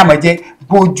ẹjọ́ ní àmọ̀jẹ́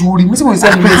bójú rí mi sì mọ̀ sí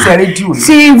ẹni iléeṣẹ́ rédíò ni.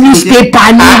 Ṣé newspaper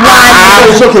ni wá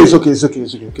ní. It's okay.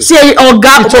 Ṣé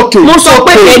ọ̀gá mo sọ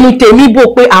pé ẹnu tèmi bò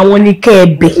pé àwọn ni kẹ́ ẹ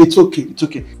bẹ̀. It's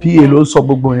okay. PA ló sọ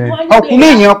gbogbo yẹn.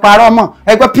 Ọkùnrin èèyàn parọ́ mọ̀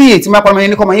ẹgbẹ́ PA tí máa parọ́ yẹn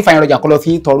ní kọ́ mọ̀ yín fàyàn ọjà kọ́ lọ fi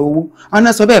ń tọrọ owó wọn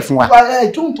náà sọ bẹ́ẹ̀ fún wa. I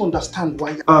don't understand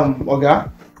why. Ọ̀gá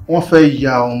wọ́n fẹ́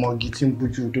ya ọmọge tí ń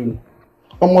bójú odò nù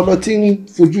ọmọ lọ tí ń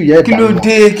fojú ìyá ẹ̀ bá wọn.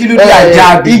 Kí ló dé àjà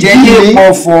àbíjẹ́ yé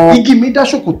pọ̀ fọ́. Igi mi dá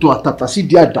ṣòkòtò àtàtà sí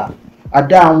di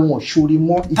àdá àwọn òṣòrí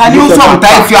mọ́. Ta ni ó sọ̀rọ̀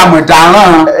táyé fi àmọ̀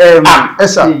dáràn. Ẹ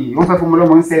sà wọ́n fẹ́ fọmọ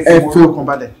lọ́mọ ń sẹ́ ẹ fẹ́ ọkàn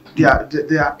balẹ̀ they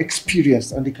are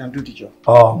experienced and they can do the job.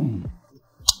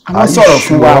 Àwọn sọ̀rọ̀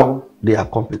fún wa o. They are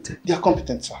competent.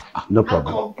 Sir. No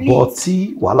problem. But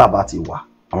tí wàhálà bá ti wà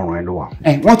ọ̀ràn ẹ ló wà.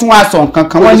 Wọ́n tún wá sọ nǹkan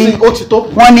kan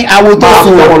wọ́n ní awo tó so.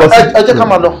 Ẹ jẹ́ ká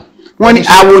máa lọ. Wọ́n ní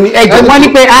awo ni ẹjọ́ wọ́n ní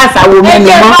pé àṣàwò mẹ́nu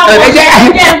mọ́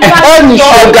ó ní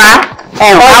ọ̀gá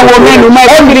awo mẹ́nu mọ́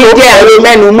ẹ̀kiri jẹ́ awo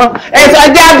mẹ́nu mọ́ ẹ̀sọ́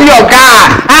jáde ọ̀gá.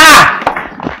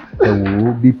 Ẹ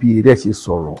wo bí PA rẹ̀ ṣe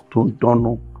sọ̀rọ̀ tó ń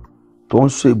dáná tó ń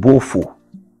ṣe bófò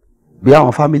bí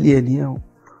àwọn fámílì ẹ̀ nìyẹn o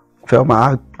fẹ́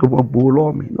máa tó mọ́ gbowó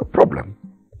lọ́wọ́ mi no problem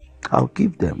I'll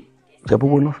give them ṣe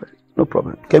gbogbo lọ́fẹ̀ẹ́ no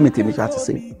problem Kemi tèmi ṣáà ti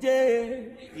ṣe.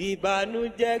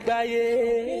 Ìbànújẹ́ gbáyé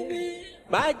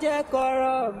má jẹ́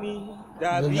kọ́rọ̀ mi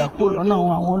dàbí kó lọ́nà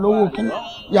àwọn olówó kíní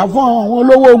yà fún àwọn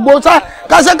olówó gbó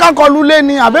kásẹ́ kákọlù lé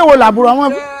ní àbẹ́wò làbúrò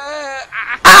wọn.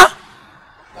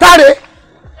 Táre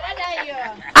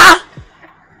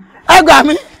ẹ gbà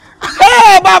mí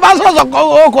bàbá sọ̀sọ̀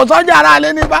kò sọ́jà ara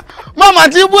lé nípa mọ̀mọ́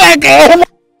tí bú ẹ̀kẹ́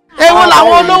ewu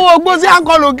làwọn olówó gbó sí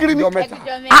àkọlù kiri ní.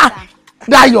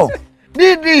 Dayọ̀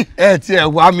dídì. Ẹ ti ẹ̀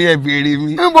wá mi ẹ béèrè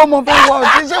mi. Níbo mo fẹ́ wọ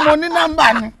ọtí ṣé mo ní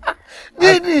nọ́mbà ni.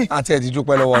 Dídì. Àti ẹ̀ ti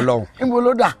dúpẹ́ lọ́wọ́ Ọlọ́run. Níbo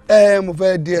ló dà? Mo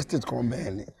fẹ́ dé estate kan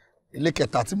bẹ́ẹ̀ ni ilé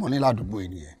kẹta tí mo ní ládùúgbò yìí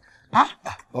nìyẹn.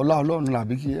 Ọlá Ọlọ́run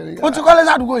làbí kí ẹ rí. Mo ti kọ́lé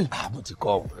ládùúgbò yìí. Mo ti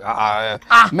kọ́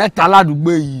mẹ́ta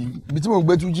ládùúgbò yìí ibi tí mo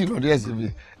gbé tún jìnnà díẹ̀ sí mi.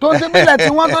 Tó ti bílẹ̀ tí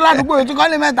wọ́n tó ládùúgbò yìí ti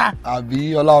kọ́lé mẹ́ta.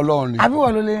 Àbí Ọlá Ọlọ́run ni. Àbí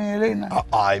wọ́n ló lè rin eré iná.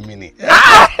 Èmi ni.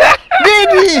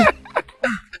 Dídì.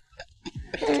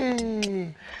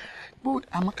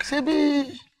 Àmọ́ ṣé bí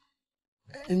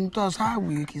ẹni tó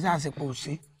sáàwì kì í sàṣepọ̀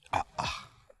sí.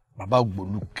 Bàbá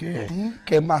Ògbólúkẹ́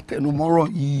kẹ máa tẹnu mọ́rọ̀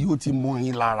yìí ó ti mọ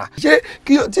yín lára. Ṣé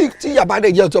tí yàbá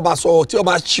dẹ̀ jẹ́ tí ọba sọ tí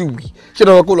ọba ṣìwì ṣé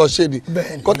dandan kó lọ ṣe ni.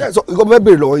 Kọ́tẹ́ sọ ìkọ́ fẹ́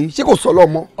bèrè lọ́wọ́ yìí ṣé kò sọ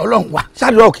lọ́mọ. Ọlọ́run wà.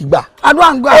 Ṣáàdúrà ò kì í gbà.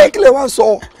 Àdúrà ń gbà. Kí lè wá sọ.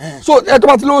 So ẹ tó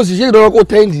bá ti lóòsì ṣé dandan kó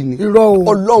tẹ́ǹdì ni. Irọ́ o.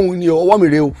 Ọlọ́run ni ọwọ́ mi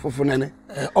rè o funfun nẹ́nẹ́.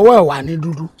 Ọwọ́ ẹ̀ wà ní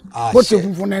dúdú. Bó ti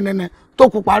funfun nẹ́nẹ́ tó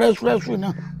pupa rẹ́súrẹ́sú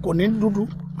náà kò ní dúdú.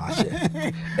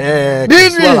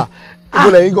 Dídì.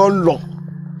 Ìbúlẹ̀ yín gan lọ.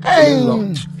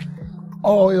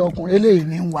 Ọkùnrin eléyìí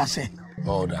ní wáṣẹ.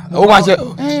 Ó wáṣẹ.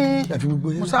 Ẹ fi gbogbo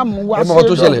yín. Musa mú wáṣẹ. Ẹ mọ̀ ọ́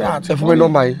tó ṣẹlẹ̀ ẹ fún mi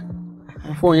nọ́mbà yín.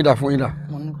 Fún yín dà.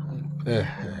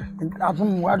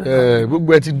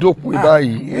 Gbogbo ẹ ti dópin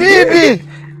báyìí. Dídì.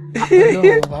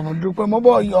 Bàbá dúpẹ́ mọ́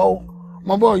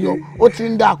bọ́ yọ ó ti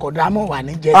ń dá àkọ́dá mọ́ wà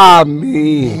ní jẹ́.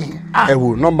 Àmín. Ẹ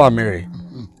wò nọ́mbà mi rẹ̀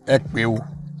ẹ pé o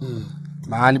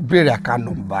màá béèrè àká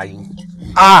nọ́mbà yín.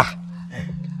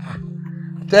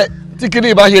 Tí kí ni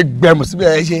ìbá ṣe gbẹ̀mù síbi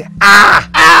ẹ ṣe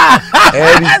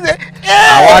ẹ̀rí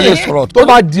àwa lè sọ̀rọ̀ tó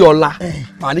bá di ọ̀la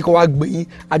màá ní kó wá gbé yín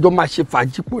àjọ máa ṣe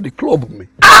fàájì pọ̀ ní kílọ̀bù mi.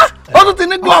 Ó tún ti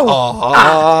ní gọ́ọ̀wù.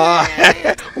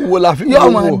 Owó la fi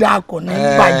yóò máa dá kò ní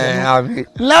bàjẹ́.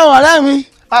 Lẹ́wọ̀n ọ̀rẹ́ mi.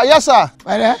 Yes sir.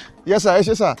 Pẹ̀lẹ́. Yes sir, ẹ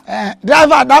ṣé sir.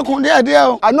 Driver dákun díẹ̀díẹ̀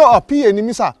o. No, PA ni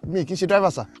mí sir, mi kì í ṣe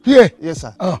driver sir. PA? Yes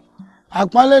sir.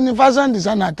 Àpọ́nlé ni fashion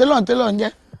designer télọ̀ ń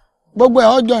jẹ́. Gbogbo ẹ̀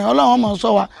ọjọ́ yẹn ọlọ́run mọ̀ sọ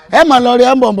wa ẹ mà lọ rí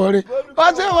ẹ ń bọ̀ bọ̀ rí. Ó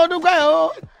ṣe wọ́n dúpẹ́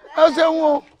o, ó ṣe wọ́n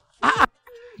o.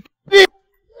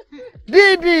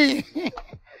 Dídì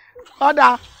ọ̀dà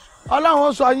ọlọ́run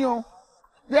ó sọ yín o,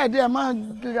 díẹ̀díẹ̀ máa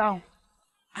gbéra o.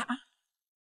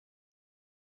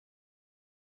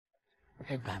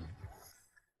 Ẹ gbà mí.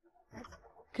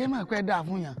 Kí máa pẹ́ dáa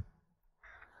fún yàn.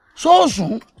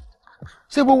 sóòsùn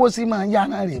ṣé bówó sí máa ń yá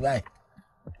náà rè báyìí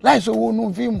láìsí owó inú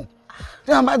fíìmù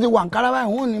tí wọn bá ti wà nkárá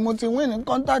báyìí wọn ni mo ti win ní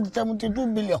kọ́ńtàtì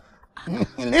 72 billion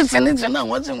nísìnyí náà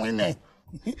wọ́n sì win náà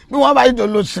bí wọ́n bá jọ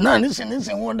lọ sí náà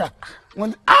nísìnyí wọ́n dà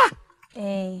wọ́n ti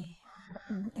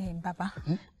bàbá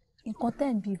nǹkan tẹ́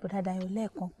ń bí bọ̀dá Dayọ̀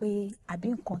lẹ́ẹ̀kan pé àbí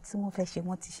nǹkan tí wọ́n fẹ́ ṣe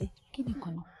wọ́n ti ṣe kí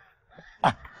nìkan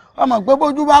náà. ọmọ pé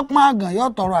bójú bá pọ́n àgàn yóò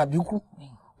tọrọ àbíkú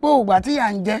gbogbo àti ìyà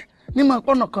ń jẹ nímọ̀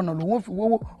ọ̀nàkọ̀nà lòun fi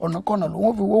wówó ọ̀nàkọ̀nà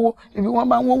lòun fi wówó ibi wọ́n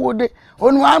bá ń wówó dé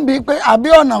òun wá ń bi pé àbí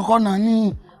ọ̀nàkọ̀nà ni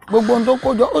gbogbo ohun tó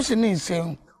kójọ ó sì ní ìṣeun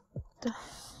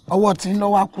ọwọ́ tí ń lọ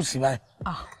wá kù sí báyìí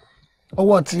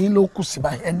ọwọ́ tí ń lọ kù sí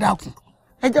báyìí ẹ dákun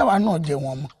ẹ jẹ́ wa náà jẹ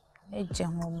wọn mọ́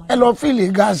ẹ lọ fíìlì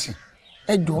gáàsì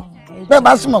ẹ jọ bẹ́ẹ̀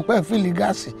bá sì mọ̀ pé ẹ fíìlì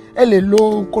gáàsì ẹ lè lo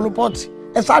kolopọ́ọ̀tì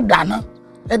ẹ sá dáná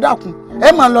ẹ dákun ẹ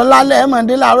máa lọ lálẹ́ ẹ máa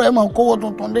dé láàárọ̀ ẹ máa kówó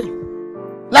tuntun dé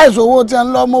láìsí owó tí ń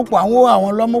lọ́mọ̀pọ̀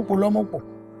àwọn lọ́mọ̀pọ̀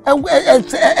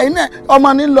ẹ̀yin náà ọmọ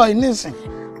nílò ìnísìn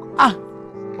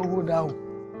owó dá o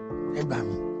ẹ gbà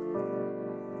mí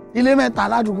ilé mẹ́ta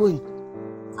ládùúgbò yìí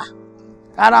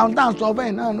ara ohun tá à ń sọ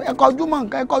bẹ́ẹ̀ náà ẹ kọjú mọ́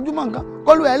nǹkan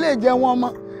kólú ẹ lè jẹ wọn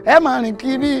mọ́ ẹ máa rìn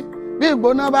kiri bí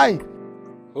ìgbóná báyìí.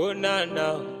 ó nànà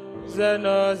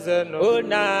zẹ́nà ó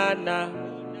nànà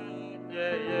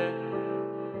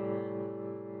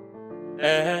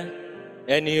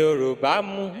ẹni Yorùbá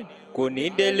mú kò ní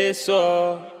délé sọ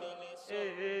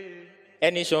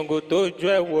ẹni Ṣàngó tó ju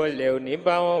ẹ wọlé ò ní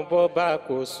bá wọn bọ́ bá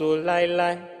kò so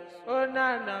láéláé.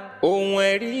 ohun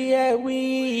ẹ̀rí ẹ wí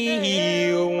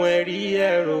ohun ẹ̀rí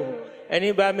ẹ rò ẹni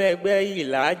bá mẹ́gbẹ́ yìí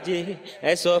lájẹ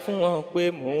ẹ sọ fún wọn pé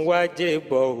mò ń wájẹ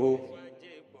bọ̀ o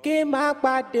kí má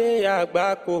pàdé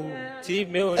àgbákò tí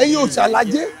mi ò ní. ẹ̀yin ò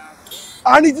ṣàlàyé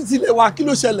àárín títí lè wá kí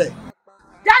ló ṣẹlẹ̀.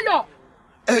 Dayọ̀.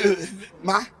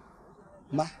 má.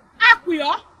 a pè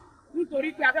ọ́ nítorí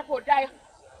pé a fẹ́ kó dá ẹ.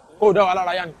 kó dá wa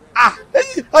lára yá ni.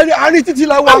 àárín títí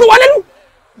la wà. àwọn wọlé lu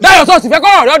Dayọ̀ sọ sì fẹ́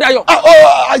kọ́ ọ̀rẹ́ Dayọ̀.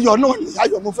 ayọ̀ náà ni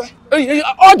ayọ̀ mo fẹ́.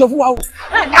 ọjọ́ fún wa o.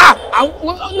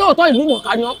 lóòótọ́ ìlú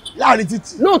mọ̀ọ́ká ni ọ́. láàrin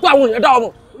títí. lóòótọ́ àwọn èèyàn dá ọmọ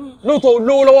lóòótọ́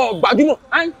olówó lọ́wọ́ gbajúmọ̀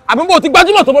àbí bó ti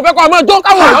gbajúmọ̀ tó mo fẹ́ kọ́ ọmọ tó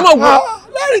káwọn èèyàn mọ̀ wọ́.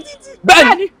 láàrin títí.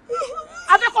 bẹ́ẹ̀ni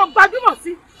a fẹ́ kọ́ gbajúmọ̀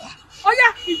sí ó yá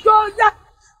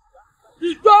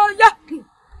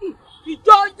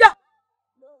ìjọyà.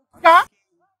 ọ̀gá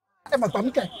ẹ mà gbà mí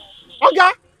kẹ́ ọ̀gá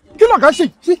kí lọ̀gá ṣe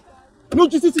sí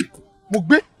lójú títì mo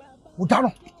gbé mo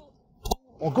dáràn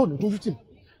ọ̀gá ò ní lójú tì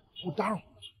mo dáràn.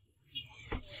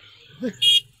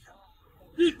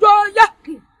 ìjọyà.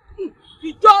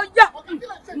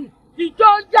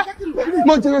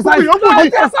 mo ń ṣe sáyé ọ̀gá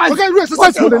irú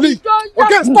exercise kò lè lè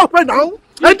ọ̀gá stop right now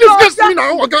ẹ disgrace me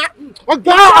now ọ̀gá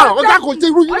kò ṣe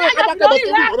irú yìí náà ẹ bá tẹ̀ bá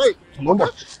tẹ̀ bí ọ̀rẹ́ mo ń bọ̀.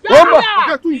 wọ́n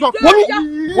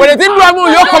mi wèrè tí ń lu amú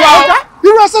yóò kọ́ bá ọ̀gá.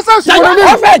 irú exercise kò lè lè.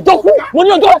 ọ̀fẹ́ ìjọkú mo ní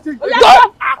ọjọ́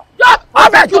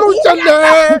ọ̀fẹ́ kí ló ń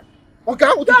ṣẹlẹ̀ ọ̀gá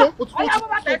òtítọ́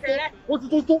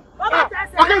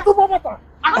ọ̀gá ètò bọ́ bàtà.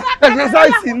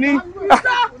 exercise ni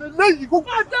lẹ́yìn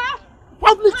gbogbo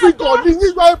public figure ni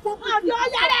yín yọ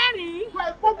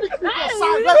public figure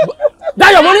sáré.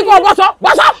 Dayọ̀ mo ní kó bọ́sọ̀.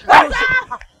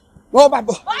 wọ́n bá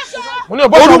bọ̀.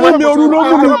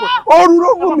 Oru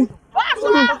mú mi.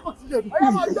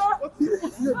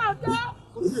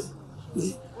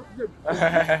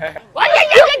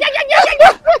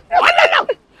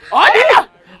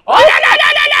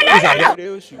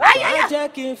 jẹ́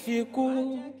kí n fi kú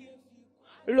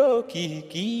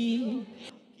lókìkí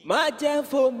má jẹ́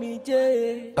fomi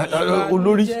jẹ́.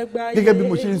 olórí gẹ́gẹ́ bí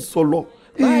mo ṣe ń sọ lọ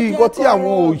nǹkan tí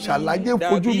àwọn òṣàlàyé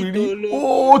fojú mi rí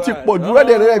ó ti pọ̀ jù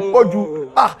rẹ́dẹ̀rẹ́ pọ̀ jù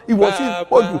ìwọ̀sí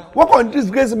pọ̀ jù wọ́n kàn ń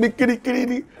disgrace mi kirikiri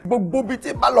ní gbogbo bíi tí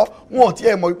bá lọ wọn ò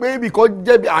tiẹ̀ mọ̀ pé ibì kan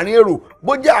jẹ́ bí àárín èrò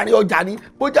bó jẹ́ àárín ọjà ni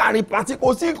bó jẹ́ àárín pàtí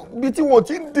kò sí ibi tí wọn ò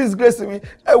ti ń disgrace mi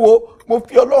ẹ wo mo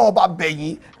fi Ọlọ́run bá bẹ̀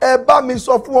yín ẹ bá mi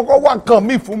sọ fún wọn kó wá nǹkan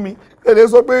míì fún mi èdè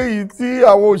sọ pé èyí tí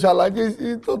àwọn òṣàlàyé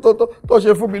tó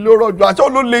ṣe fún mi ló rọ̀jù àti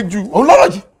olólè jù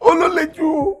olólè jù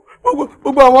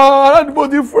gbogbo àwọn aládùúgbò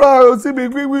ti fura sí mi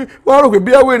wíwí wọ́n rò pé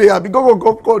bí ẹwèrè àbí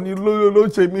gọ́gọ̀gọ́kọ̀ ni ló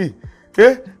ṣe mí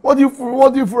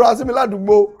wọ́n ti fura sí mi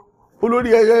ládùúgbò olórí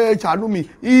ẹ ṣàánú mi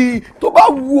tó bá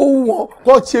wù wọn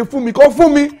kó ṣe fún mi kó fún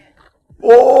mi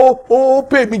ó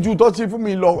pè mí ju tó ṣe fún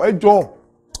mi lọ ẹ jọ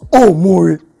ó mú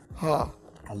re.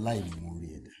 aláìmoore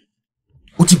ẹ̀dá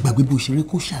ó ti gbàgbé bó ṣeré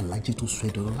kó ṣàlàjì tó sọ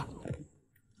ẹ̀dọ̀ lọ́la.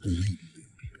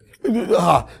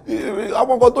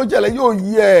 àwọn kan tó ṣẹlẹ̀ yóò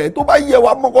yẹ tó bá yẹ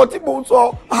wa mọ́kàn tí mo ń sọ.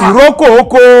 ìrókò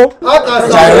oko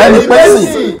ṣàìrẹ́ ni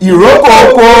pẹ́sì ìrókò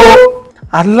oko.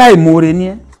 aláìmoore ni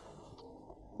ẹ́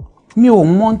mi ò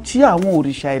mọ tí àwọn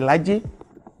òrìṣà ìlàjẹ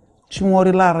tí wọ́n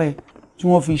rí lára ẹ̀ tí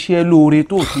wọ́n fi ṣe é lóore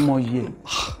tó tún mọ yẹ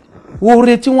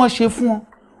oore tí wọ́n ṣe fún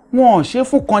wọn ò ṣe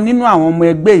fún kan nínú àwọn ọmọ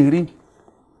ẹgbẹ́ ìrìn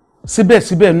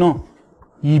síbẹ̀síbẹ̀ náà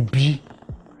ibi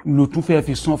ló tún fẹ́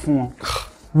fi san fún wọn.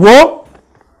 Wo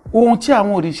ohun tí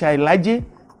àwọn òrìṣà ìlàjẹ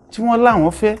tí wọ́n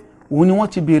láwọn fẹ́ òun ni wọ́n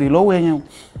ti béèrè lọ́wọ́ ẹ̀yẹn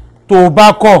tó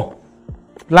bá kọ̀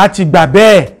láti gbà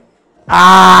bẹ́ẹ̀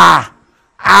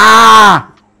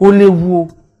ó léwu o.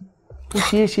 Ó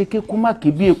ṣeé ṣe kéku má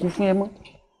ké bí eku fún ẹ mọ́,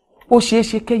 ó ṣeé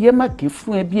ṣe kẹyẹ má ké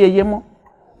fún ẹ bí ẹyẹ mọ́,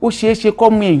 ó ṣeé ṣe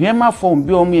kọ́mọ èèyàn má fọhùn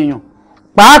bí ọmọ èèyàn,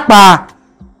 pàápàá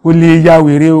ó lè ya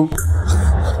wèrè o.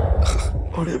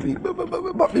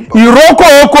 Ìrókò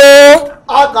oko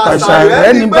àṣà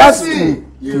rẹ̀ ní básì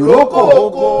ìrókò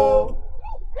oko.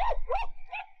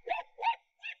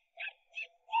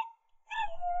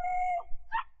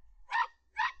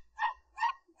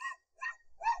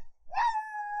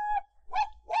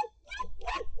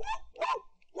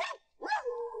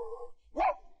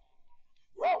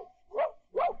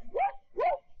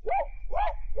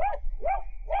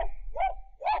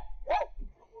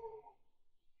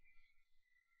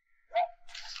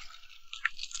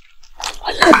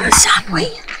 Ṣàánú ẹ̀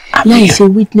láì ṣe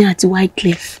Whitney àti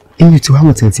Wycliffe. Èmi tí wàá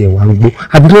mọ̀ tẹ̀ntì ẹ̀ wá ń gbó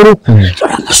àbí lọ́rọ̀ kù ni.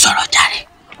 Ṣọ́ra mo sọ̀rọ̀ jàre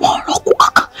wọ́n rọ́ọ̀kù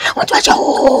kankan wọ́n ti wá jẹ́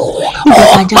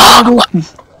ìjọba ajá rọ́ọ̀kù.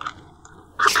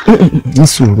 Ní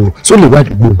sùúrù só lè wá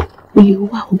àdúgbò mi. Olè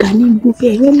wa ọ̀gá ní gbogbo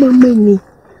ẹ̀rọ mọ́mọ́ mi.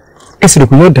 Ẹ sì rò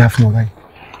pé yóò dáa fún ọ báyìí.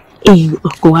 Èyí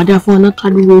ọkọ̀ wa dáa fún ọ náà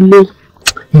kádúró lé.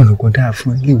 Mi ò rò kó dáa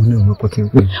fún ilé ìwé náà wọ́pọ̀ kí n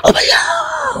pè. Ọba yá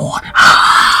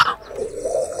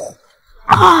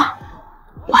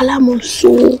wàhálà mo so.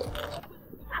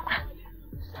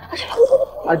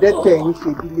 Adẹ́tẹ̀ yín ṣe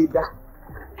ìdílé dá.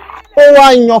 Ó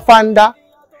wá yan fanda.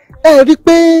 Ẹ rí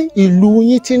pé ìlú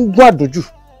yín ti ń dún àdójù.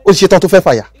 Ó ṣe tán tó fẹ́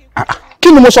fàyà.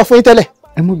 Kí ni mo sọ fún yín tẹ́lẹ̀?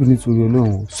 Ẹ mọ̀ bí nítorí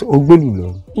Ọlọ́run ògbélù lọ.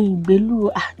 Ìgbélú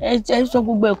ẹ sọ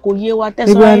gbogbo ẹ̀ kò yé wa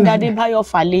tẹ̀sán Ayédáadé Báyọ̀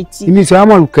fà létí. Èmi sọ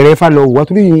àmọ̀ kẹrẹ́ fà lọ wá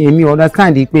torí èmi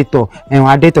understand pé tọ̀ ẹ̀wọ̀n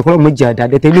adẹ́tẹ̀ kọ́lọ́ méjì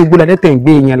àdẹ́tẹ̀ ilé ìgbó adẹ́tẹ̀ ń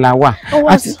gbé yẹn la wà.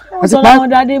 Wọ́n sọ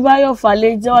ọmọ Adé Báyọ̀ fà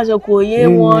létí wọ́n sọ kò yé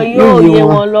wọn yóò yé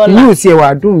wọn lọ́la. Yóò sì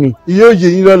ẹ̀wà dùn mí. Yóò yé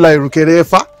yín lọ́la ìrùkẹ̀rẹ̀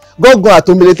ẹ̀fá. Gọ́gàn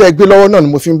àtòmílẹ̀ tẹ́ gbé lọ́wọ́ náà ni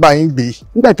mo fi ń bá yín gbé.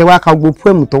 Nígbà tẹ́ wá ka gbogbo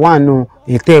poem tó wà nù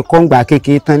ètò ẹ̀kọ́ ń gbà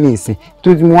kékeré tán ní ìsìn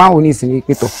tó ti mú wá òní ìsìn ní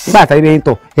pé tọ̀ nígbà tá ilé yín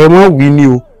tọ̀ ẹ mọ́ wí ni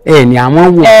o ẹ ní àmọ́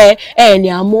wò. ẹ ní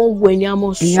àmọ́ wò ẹ ní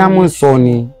àmọ́ sọ. ní àmọ́ sọ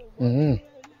ni.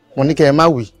 Mo ní kẹ́ ẹ má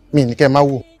wí mi ní kẹ́ ẹ má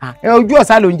wò. Ẹ ojú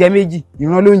ọ̀sá ló ń jẹ méjì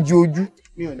ìran ló ń jẹ ojú.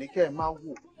 Mi ò ní kẹ́ ẹ má wò.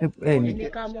 Ẹ ní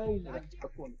ká mọ́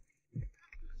wò.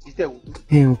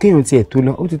 Kéèyàn tiẹ̀ tó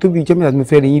lọ ó ti tó bí ijọ́ mẹ́ta tí mo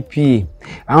fẹ́ rí yín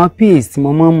PA àwọn PA tí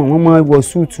mo mọ̀ wọ́n máa wọ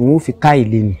súùtù wọn ò fi ká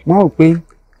ilé ni wọ́n rò pé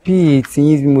PA tí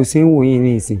yín bí mo ṣe ń wò yín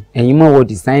ní ìsìn ẹ̀yin mọ̀ wọ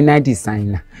designer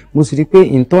mo sì rí pé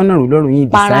ìtọ́nà rò lọ́rùn yín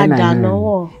designer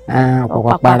náà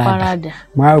ọ̀pọ̀ parada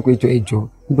mo rò pé ẹjọ́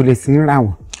níbo lè sí ń rà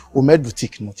wọ́n. Omed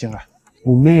boutique mo ti ń rà.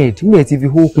 Omed nígbà tí fi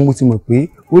hókun mo ti mọ̀ pé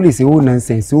ó lè ṣe ó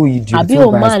nonsense ó yí di àbí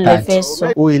o máa lè fẹ́ sọ.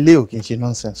 Ó ilé ò kì í ṣe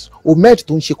nonsense. Omed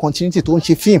tó ń ṣe continuity tó ń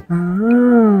ṣe fíìmù.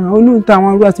 Olóhùn tá àwọn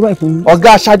arúgbó àti báyìí fún mi.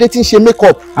 Ọ̀gá Aṣadé tí ń ṣe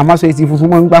make-up. Àmọ́ aṣọ etí funfun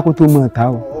máa ń gbá kó tó mọ̀ ta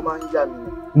o. Ó máa ń yá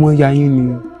mi. Wọ́n ya yín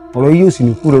ni ọ̀rọ̀ yóò sì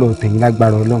ní kúrò lọ́rọ̀ tẹ̀yìn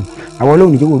lágbára Ọlọ́run àwọn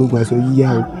Ọlọ́run ìjọba òrùngbà aṣọ yíyá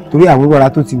o torí àwọn ìwọ́ra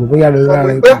tó ti bọ̀ bóyá lọ rárá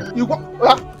rẹ̀ pa.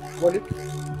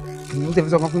 Mo tẹ̀ fi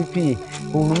sọ fún PA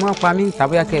òun máa pa mí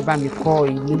tàbí kẹ́ ẹ bá mi kọ́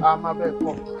ilé. A máa bẹ́ẹ̀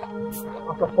kọ́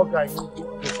ọ̀sọ̀ fọ́gà yín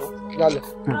lálẹ́.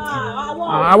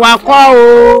 Àwa kọ́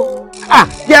o.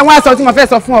 Jẹ́ wọ́n aṣọ tí mo fẹ́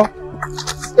sọ fún ọ.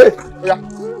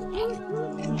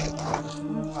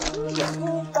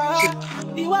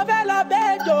 Ìwọ fẹ́ lọ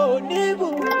bẹ́ẹ̀jọ ní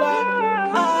bùbá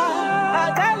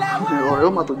àtẹ́lẹwọ́. Ọ̀rẹ́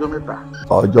ó mà tọjọ́ mẹ́ta.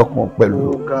 Ọjọ́ kan pẹ̀lú.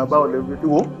 Ọ̀gá báwo lè fi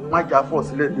wo má jà fọ̀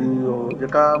sílẹ̀ ní ọ̀rọ̀ jẹ́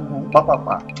ká mú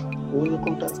pápápá. Òun ní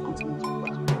contact continue to gbà.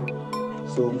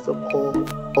 So Mr. Paul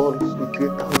all the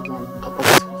 3,000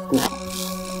 capacity school.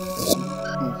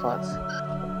 In fact,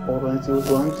 ọ̀rọ̀ ẹni tí ó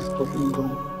sọ àǹtí sọ fún mi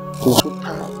gan-an kò tó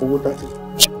ta owó dájú.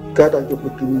 Gádà jọ pé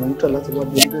kí ni mò ń tà láti wá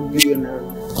bí $100 million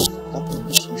láti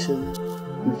fi ṣiṣẹ́ yìí.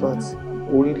 In fact,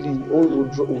 orílẹ̀ ojú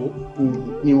owó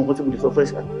ní ìwọ̀n kan tí mo lè sọ fẹ́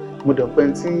ṣá. Mo dẹ̀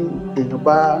pẹ́ tí èèyàn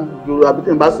bá yọrọ àbí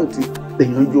tẹ̀yìn bá sùn tí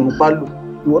èèyàn yorùn bá lò.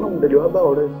 Ìwọ náà mo dẹ̀ lè wá bá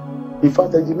ọ̀rẹ́. In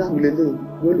fact, ẹnjìnà mi lélẹ̀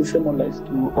yóò lè ṣe mọ́ láìsí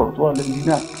ọ̀rọ̀ tó wà lẹ́nu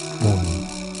ẹnjìnà.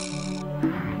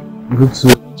 Good to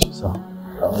meet you, sir.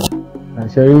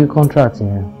 Ṣé rí contract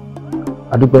yẹn?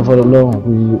 A dúpẹ́ fọ́lọ́run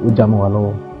pé ó já mọ́ wa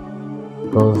lọ́wọ́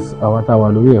because àwa tá a wà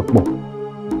lórí ẹ̀ pọ̀.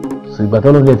 So ìgbà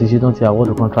tó lóde ti ṣe tán ti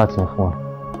award contract yẹn fún wa.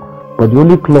 But the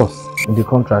only clause in the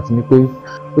contract ni pé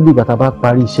ó di ìgbà tá a bá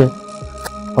parí iṣẹ́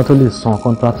wọ́n tó lè san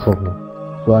contract for me.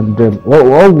 So and then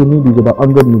all we need is about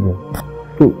 $100 million.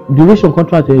 So duration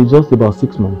contract here is just about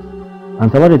 6 months.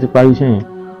 And tá a bá dẹ̀ ti parí iṣẹ́ yẹn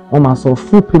wọ́n máa san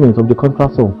full payment of the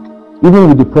contract sum even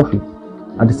with the profit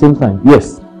at the same time.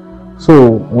 Yes. So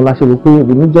wọ́n la ṣe rò pé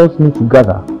we just need to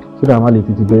gather so that a máa lè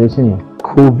tètè bẹ̀rẹ̀ iṣẹ́ yẹn.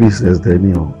 Cool business dẹ̀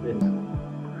ni o.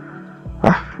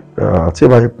 tí ẹ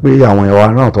bá ṣe pé àwọn ẹwà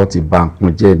náà tó ti bà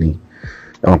nǹkan jẹ́ ni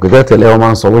ẹ̀wọ̀n pẹ̀lú tẹ́lẹ̀ wọ́n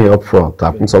máa ń sanwó yẹn up front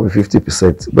tàkùn sọ bí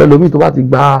 50%. Bẹ́ẹ̀ lómi tó bá ti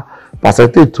gba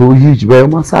percentage tó huge bẹ́ẹ̀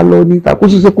wọ́n máa sá lọ ní takú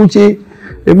ṣiṣẹ́ kú ṣe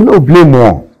èmi náà blame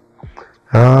wọn.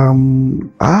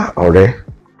 Ọ̀rẹ́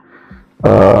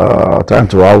time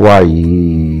tó wá wà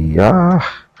yìí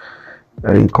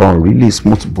nǹkan really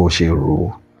smooth bó ṣe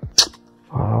rò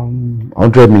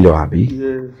 100 million àbí.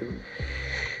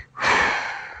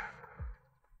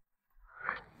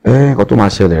 Nǹkan tó máa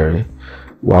ṣẹlẹ̀ rẹ̀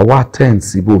wà wá 10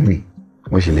 síbòmí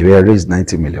mo ṣe lè bẹ́ẹ̀ raise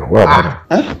 90 million. Wọ́n àbádà.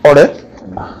 Ọ̀rẹ́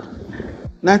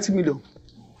 90 million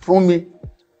fún mi.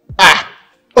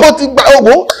 Ó ti gba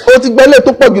owó, ó ti gbẹ́lẹ̀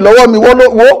tó pọ̀ jù lọ́wọ́ mi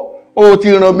ó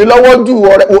ti ràn mí lọ́wọ́ jù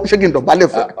ọ̀rẹ́ ṣé kí n dọ̀bálẹ̀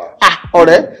fún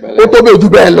ọ̀rẹ́ ó tó bẹ́ẹ̀ jù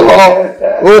bẹ́ẹ̀ lọ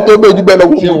ó tó bẹ́ẹ̀ jù bẹ́ẹ̀ lọ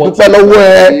mo dúpẹ́ lọ́wọ́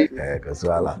ẹ. Kò sí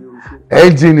wàhálà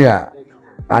ẹnjìnìà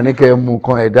àníkẹ́ mú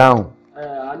kan ẹ̀ dáhùn.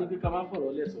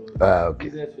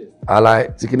 Aláì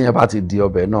tí kí ni ẹ bá ti di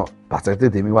ọbẹ̀ náà pàṣẹ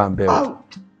tèmi wà ń bẹ̀ o.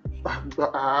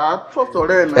 Sọ̀tọ̀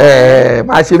rẹ̀ náà.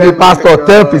 Máa ṣe bí pásítọ̀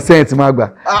 10% máa gbà.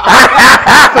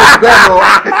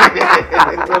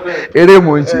 Eré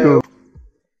mò ń ṣe o.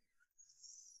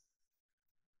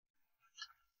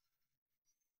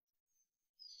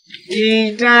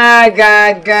 Idán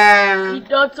gangan.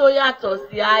 Idán tó yàtọ̀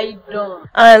sí àìdán.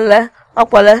 Ẹnlẹ́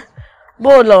ọ̀pọ̀lẹ́ bó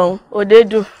o lọ́run òde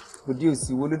dùn. Òde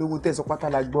òsì wo lólówó tẹ̀sán pátá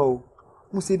la gbọ́ o.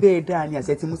 Mo ṣe bẹ́ẹ̀ dáa ni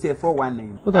àṣẹ tí mo ṣe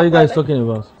 419. What are you guys talking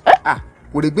about?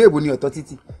 Kò lè gbé èbò ní ọ̀tọ̀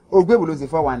títì. O gbé èbò ló ṣe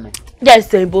 419. Jẹ́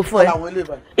ìsọ̀ ìbò fún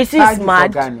ẹ. It is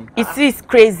mad. It is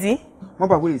crazy. Wọ́n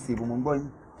bá wọlé ìṣèbò mọ̀ ń gbọ́ yín.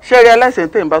 Ṣé rí aláìsàn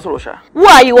tẹ̀ ń bá sọ̀rọ̀ ṣá? Who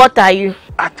are you? What are you?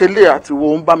 Àtẹ̀lé àti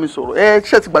wo ń bá mi sọ̀rọ̀.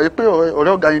 Ṣé ti gbàgbé pé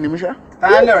ọ̀rẹ́ ọ̀gá yín ni mí ṣá? Tá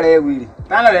lọ̀rẹ́ wèrè,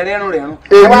 tá lọ̀rẹ́ rẹ́rùn rẹ́rùn.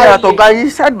 Èmi àtọ̀gá yín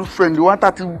side friend wa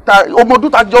ọmọ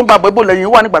ọdún tá jọ ń gbàgbọ́ ìbò lẹ́yìn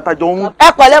wà nígbà tá jọ ń.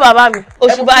 Ẹ pẹ̀lẹ́ bàbá mi,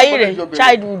 òṣùbà yìí rẹ̀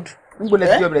childhood. Ń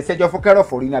gbọ́dọ̀ sí ọbẹ̀rẹ̀ sẹ́jọ́ fún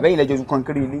kẹ́rọ̀fọ̀ rí ní àbẹ́yìn lẹ́jọ́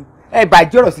kọ́ńkéré ilé. Ẹ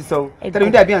bàjẹ́ ọ̀rọ̀ sísọ o. Tẹ̀lé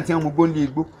mi dàbí àti àwọn ọmọ gbóńlé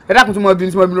igbó. Ẹ dákun tí mo bí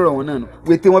lọ́rọ̀ wọn náà nù.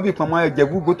 Wètè wọn bí ìpamọ́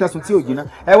ẹ̀jẹ̀bú gbó tẹ́sùn tí ò jiná.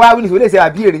 Ẹ wá wí ní ìṣòwò lè ṣe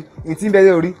àbíyèrè ètí ń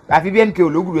bẹ̀rẹ̀ orí àfi bí NK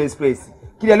ológùrù express.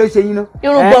 Kí lẹ ló ṣe yín ná?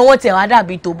 Irúgbọ́n wọn tẹ̀ wá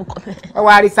dàbí tòbú kan. Ẹ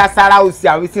wá rí sásárá òsì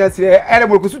àwọn ìsìn ẹsẹ̀ ẹ̀rẹ̀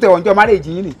mọ̀rùkù sùtẹ̀ wọ́n jọ márèjì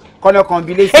yín ni kọ́nà kan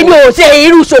bí léṣe. Èmi ò ṣe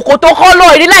irú ṣòkòtò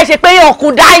kọ́lọ̀ ìdí láì ṣe pé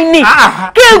ọkùn dáínì.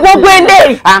 Kí gbogbo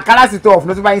eléyìí. Àǹkárá sì tó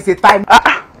ọ̀fun tó bá yín ṣe táìmù.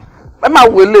 Ẹ máa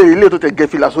wo ilé tó tẹ gẹ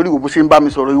fìlà sórí ìwò bó ṣe ń bá mi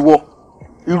sọ̀rọ̀ ìwọ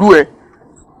irú ẹ.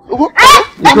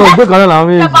 Ìkọ̀ ògbé kan náà làwọn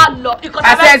méjì.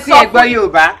 Àṣẹ sí ẹ̀gbọ́n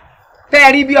Yorùbá. Tẹ́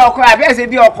ẹ rí bí ọkọ àbí ẹ ṣe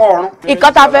bí ọkọ ọ̀run.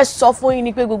 Ìkan tá a fẹ́ sọ fún yín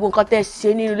ni pé gbogbo nǹkan tẹ́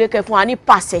ṣe nínú ilé kẹ́ fún wa ní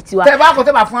pàṣẹ tiwa. Tẹ́ bá kò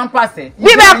tẹ́ bá fún wa ń pàṣẹ.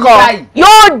 Bí bẹ́ẹ̀ kọ́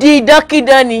yóò di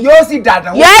ìdánkídán ni. Yóò sì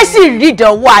dàdánwò. Yóò sì rí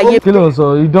ìdánwò ayé. Kí ló ń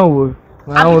sọ ìdánwò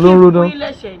àwọn olóró dán?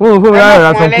 Wọ́n ò fún mi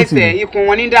rárá sọ kùtì. Ikùn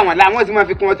wọn ní dà wọ́n láwọn tí wọ́n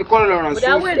fi kún wọn ti kọ́ lọ́rùn sí.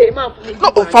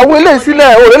 Fàwọn eléyìí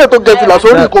sílẹ̀ òrèlè tó gẹ fìlà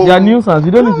sórí ìkó. They are nuisance,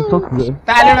 you don't need to talk to them.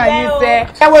 Ta ló ràn yín sẹ́?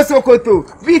 Ẹ wo ṣòkòtò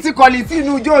bíi ti kọ̀lì tí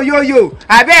inú ijó yóyò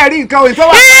àbẹ́ rí nǹkan òyìn tó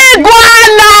wà.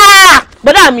 Iguana!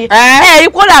 Bọ́dà mi, rí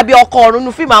kó dàbí ọkọ ọ̀run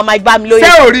nu fíìmù àwọn ìgbà mi lóye.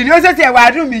 Ṣé òrì ni ó ṣẹ̀ṣẹ̀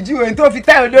wà dùn mí jí òyìn tó fi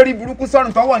tẹ́ olórí burúkú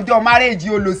sọ́run tọ́wọ́ ń jọ márèèjì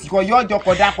olòṣìkọ̀ yọ ọjọ́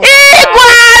kọjá kọjá.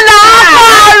 Iguana ọkọ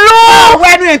ọ̀run! Owó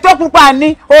ẹnu ètò pupa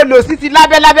ní olòṣì ti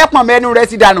lábẹ́lábẹ́ pọ̀n mẹ́nu rẹ̀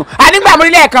ti dànù. Ànígbà mo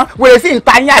rí lẹ́ẹ̀kan wèrè sí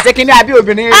ìta yín àṣekínní àbí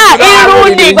obìnrin.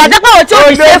 Irú ni ìgbà tó pé òun tí ò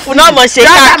ní sẹ́ẹ̀fù náà mọ̀ ṣe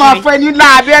káàkiri.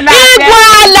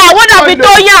 Iguana wọ́n dàbí tó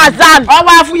yàn Azan.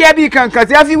 Ọwọ́ afúyẹ́ bíi kànkàn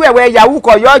tí wọ́n fi wẹ̀wẹ̀ yahoo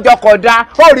kọ̀ yọ ọjọ́ kọ̀dá.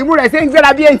 Òrìmú rẹ̀ ṣe ń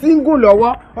gbéra bí ẹni tí ń gùn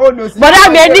lọ́wọ́. Bọ́dà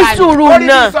mi ẹni sùúrù náà. Orí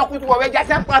mi sọ kútu wọ̀wẹ́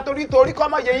jásẹ́ pa torí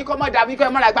kọ́mọ yẹyin kọ́mọ dàbí kọ́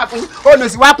ẹ mọ́ra gbá fún yín.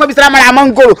 Olùsí wa pọ́n bí sára mọ́ra mọ́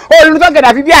ń gòrò. Olùsí tó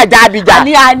gẹ̀dà fi bí àjà àbíjà.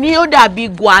 Àní ó dàbí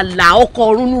Gwala ọkọ̀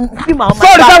ọ̀run nu fíìmù àwọn ọmọ ìgbà.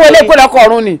 Sọ́ọ̀rì sáwọn ilé ìpínlẹ̀ ọkọ̀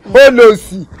ọ̀run ni.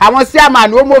 Olùsí àwọn sí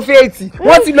àmàlù ó mọ fèètì.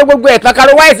 Wọ́n ti lo gbogbo ẹ̀tàn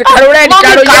karo wáìsì karo rẹ́ẹ̀dì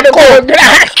karo yẹ́dẹ̀ karo gbéra.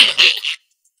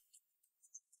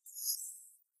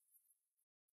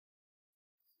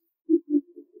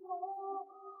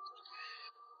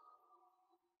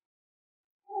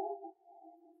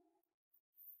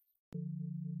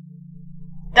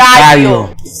 Dayọ̀,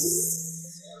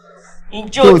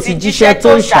 ǹjẹ́ o ti jíṣẹ́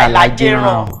tó ṣàlàjé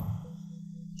ràn?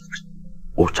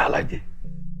 Ó ṣàlàjé.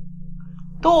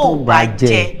 Tó o bá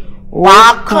jẹ, wàá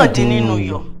kàn dín nínú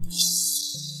yọ̀.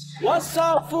 Wọ́n sọ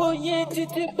fún yín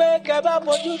títí pé kẹ́ bá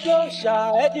fojú dòòṣà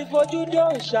ẹ ti fojú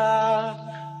dòòṣà.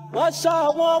 Wọ́n sọ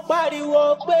wọ́n pariwo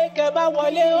pé kẹ́ bá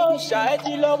wọlé òòṣà ẹ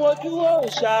ti lọ wojú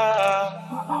òòṣà.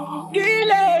 Kí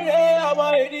lè rè ọmọ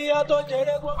ènìyàn tó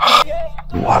jèrè gbogbo yé.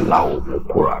 Wàhálà ò mú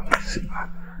kóra mi sí ma.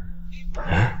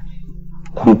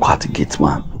 Kúrúkọ àti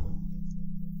gateman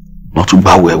náà tún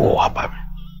bá wẹ̀wọ̀ wá bá mi.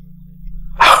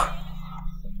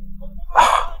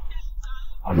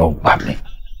 Ọlọ́run gbà mí,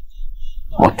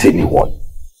 wọ́n tèmi wọ̀ ni.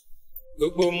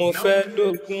 Gbogbo mo fẹ́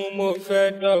dógún mo fẹ́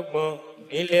dọ́gbọ́n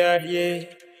nílé ayé.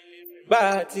 bá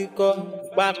ti kọ́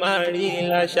bá máa rí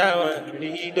láṣáwọn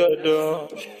rí dandan.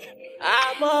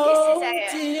 Àmọ́ ohun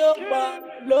tí ó pọ̀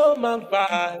ló máa ń fa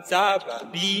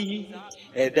sábàbí.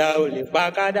 Ẹ̀dá ò lè pa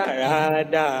kádàrá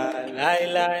dà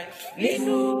láéláé.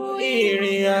 Nínú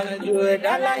ìrìn àjò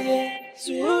ẹ̀dá láyé,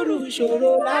 sùúrù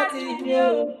ṣòro láti ní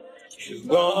o.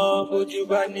 Ṣùgbọ́n bójú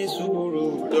bá ní sùúrù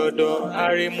dandan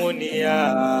arímúnìyà.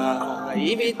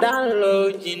 Ibi tá ń lọ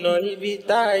jìnnà, ibi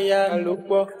tá a yà ló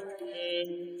pọ̀.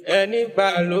 Ẹni bá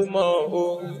ló mọ̀ o,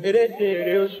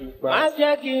 erédèrè òṣùpá. Má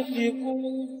jẹ́ kí n fi kú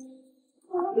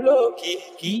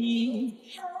lókìkí.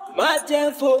 Má jẹ́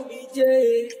fomijé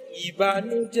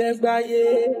ìbànújẹ́ gbáyé.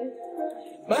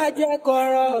 Má jẹ́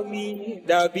kọ́rọ̀ mi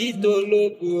dàbí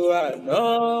tológo àná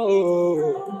o,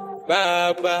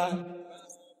 bàbá.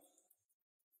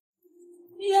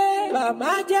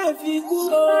 Mama jẹ́ fi kú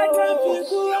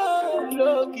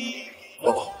lókì.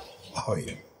 Oh, how are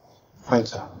you? Fine,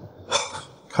 sir.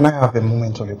 Can I have a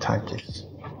moment of your time, please?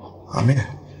 I'm here.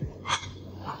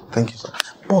 Thank you, sir.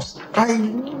 Boss, I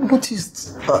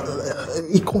noticed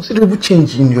a considerable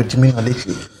change in your demeanor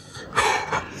lately.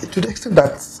 To the extent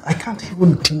that I can't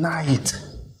even deny it.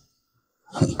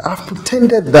 I've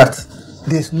pretended that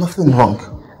there's nothing wrong,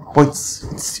 but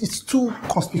it's too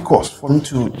conspicuous for me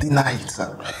to deny it, sir.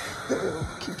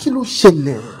 Kilo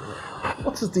Shele,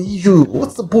 what is the issue?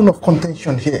 What's the bone of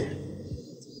contention here?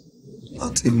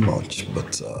 Nothing much,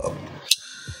 but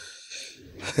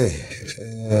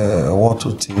what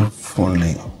would you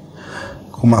funny?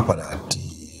 Come up at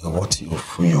what you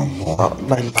feel more.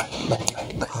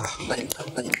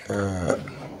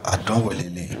 I don't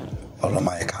really all of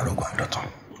my caro guandoton.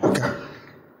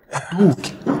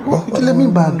 Okay, let me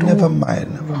back. Never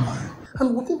mind.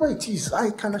 And whatever it is, I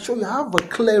can assure you I have a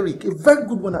cleric, a very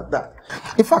good one at that.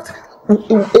 In fact,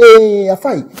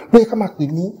 Afai, we come back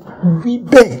with me, we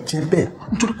beg,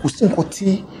 nítorí kò sí nǹkan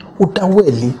tí ó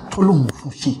dáwọ́lé tọ́lọ́mù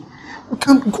fún ṣe. We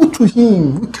can go to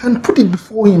him, we can put it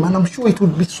before him, and I'm sure it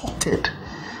would be sorted.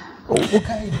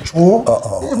 Okay, Joe.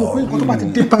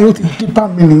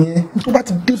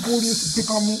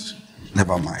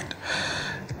 Never mind.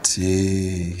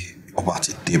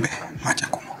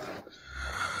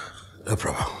 No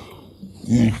problem.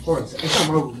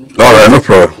 Alright, no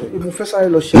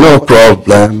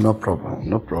problem.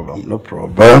 No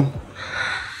problem.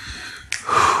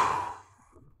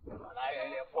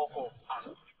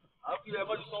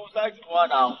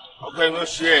 Okay, no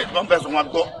shit. Don't pass one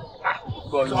go.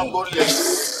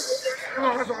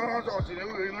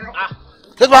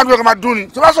 Ṣé tí wàá dúró kí n máa dún ni?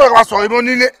 Ṣé wàá sọ̀rọ̀ kí n máa sọ̀rọ̀ ìbọn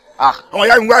nílé? Àwọn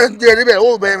ìyá mi wá jẹ́ níbẹ̀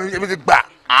ó bẹ̀ ẹ̀mí ti gbà.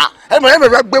 Ẹ̀mí ẹ̀mí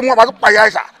fẹ́ gbé wọn àti pàyà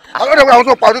ẹ̀sà. Àwọn ọ̀dọ́ àwọn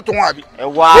tó pa ọdún tó wọn àbí. Ẹ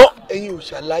wá. Ẹ̀yin ò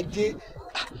ṣàlàyé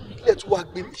ilé tí wàá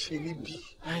gbé mi ṣe níbí.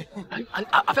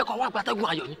 Afẹ́kọ̀ọ́ wà gbàtẹ́gùn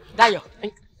ayọ̀ ni.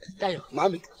 Dayọ̀.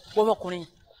 Màmí. Ọmọkùnrin.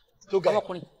 Tó ga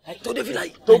ọmọkùnrin. Tó dé fìlà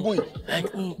yìí. Tó gùn yìí.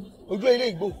 Ojú ilé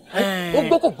ìgbò. Ó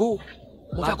gbó kò gbó.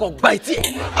 Mo fẹ́ kọ́ gba etí ẹ̀.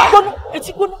 Gbóná,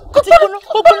 etí gbóná, kó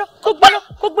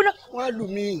gbóná. Wọ́n á lù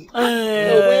mí.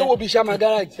 Ọ̀wọ́ ewo bíi ṣáma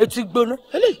gáràjì. Etí gbóná.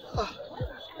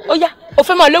 Ó yá, o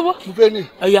fẹ́ máa lówó. Mo fẹ́ ní.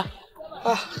 Ó yá.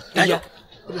 Dayọ̀.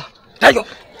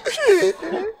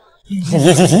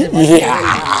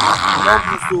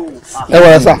 Ẹ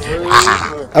wọlé sá.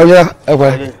 Ẹ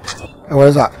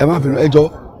wọlé sá. Ẹ má bínú ẹ jọ̀ọ́.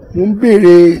 Mo ń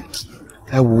béèrè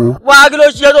ẹ wò. Wá kí ló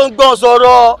ṣe tó ń gbọ́n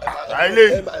sọ̀rọ̀.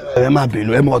 Ẹ má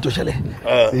bínú ẹ mọ ọtún ṣẹlẹ̀.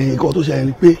 Nǹkan tó ṣẹlẹ̀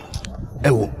ni pé ẹ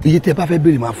wò iye tẹ bá fẹ́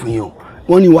béèrè máa fún yín o.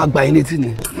 Wọ́n ní wàá gba yín létí ni.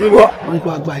 Wọ́n ní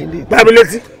wàá gba yín létí. Gbá mi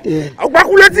létí. Ọgbà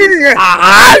kú létí nìyẹn.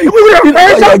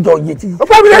 Ọjọ́ iye tí.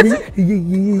 Ọgbà mi létí.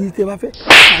 Iye tẹ bá fẹ́.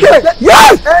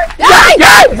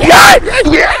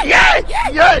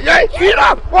 Ìrà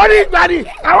orí ìgbà ni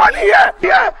àwọn nìyẹn.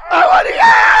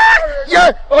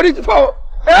 Orí ti fọ́.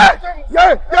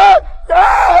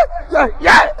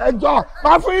 Ẹjọ́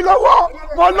máa fún yín lọ́wọ́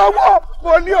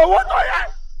mo ní owó tó yẹ.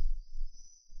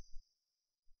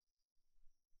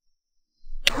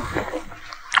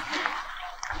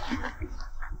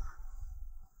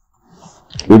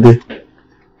 Lóde.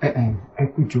 Ẹ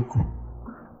kú jókòó.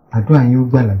 Àdúrà yín ó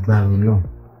gbà lágbára Ọlọ́run.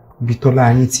 Ibi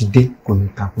tọ́lá yín ti dé kò ní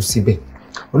takú síbẹ̀.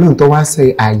 Ọlọ́run tó wá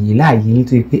ṣe ààyè láàyè yín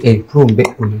tó yẹ pé ẹ kúrò ń bẹ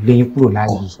kò ní lé yín kúrò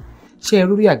láàyè. Ṣé ẹ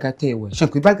lórí àga tẹ ẹ wẹ̀? Ṣé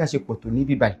pé bága ṣe pọ̀ tó ní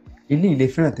bíbáyìí? Ilé ilé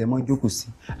fẹ́ràn tẹ́ mọ́ jókòó sí.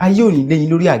 Ayé ò ní lé yín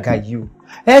lórí àga yìí o.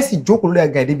 Ẹ sì jókòó lórí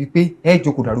àga débi pé ẹ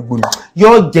jókòó darúgbó ni.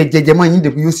 Yóò jẹjẹjẹ mọ́ yín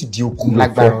débi yóò sì di okun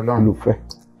lágbára Ọlọ́run.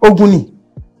 Ogun ni.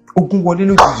 Ogun wọlé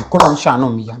lójijì kọ́ ló ń ṣàánú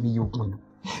mi yá mi yí ogun ni.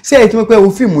 Ṣé ẹ ti mọ̀ pé o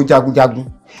fíìmù jagunjagun?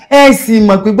 Ẹ sì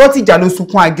mọ̀ pé gbọ́tìjà ló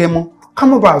sunkún agẹmọ. Ká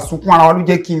mọ̀ bá sunkún ara wa ló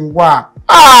jẹ́ kí n wà.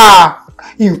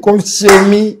 Nǹkan ṣe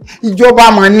mí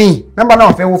ìjọba mọ̀ ní nọ́mbà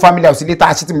náà fẹ́ wo family house ilé tá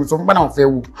a ṣe tí mo sọ fún bá náà fẹ́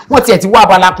wo wọ́n tiẹ̀ ti wá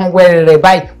abala kan wẹ́rẹ́ rẹ̀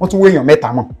báyìí wọ́n tún wé èèyàn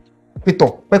mẹ́ta mọ̀ pétọ̀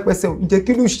pẹ́pẹ́sẹ́ ǹjẹ́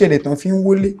kí ló ṣẹlẹ̀ tán fi ń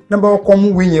wọlé nọ́mbà ọkọ̀ mú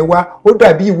ìwé yẹn wá ó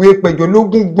dàbí ìwé ìpẹ̀jọ́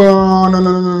lógún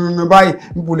gbọ́n báyìí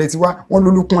níbo lẹ ti wá wọ́n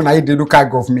lólúkún láyé de local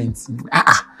government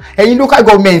ẹ̀yin local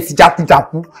government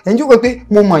jàkújàkú ẹ̀yin jókòó pé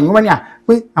mo mọ̀ yín wọ́n ní à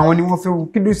pé àwọn ni wọ́n fẹ́ wo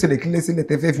kí ló ṣẹlẹ̀ kí lẹ́sẹ̀lẹ̀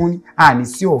tẹ́fẹ́ fún ní àní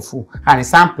sí ọ̀fọ̀ àní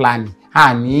samplani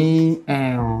àní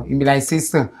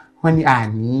immunization wọ́n ní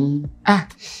àní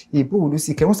ìbò wo ló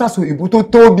sì kẹ́ wọ́n sàṣọ ìbò tó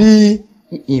tóbi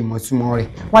ìmọ̀túmọ̀ rẹ̀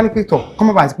wọ́n ní pé tọ̀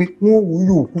kọ́mọ́ bá ti pé wọ́n wò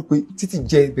yóò kú pé títí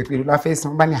jẹ bẹ̀pẹ̀ ló la fẹ́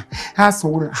san bá ní à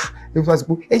sanwó rẹ̀ ẹ̀ fún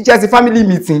àsìkò ẹ jẹ́ àti family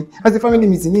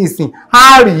meeting ní ìsìn á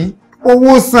rí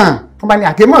owó san wọ́n bá ní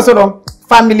àkémọ̀ sọ̀rọ̀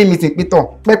family meeting pé tọ̀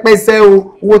pẹ́pẹ́sẹ́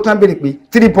owó tó ń béèrè pé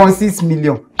 3.6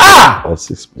 million.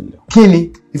 6 million. kí ni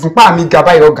ìfúnpá mi ga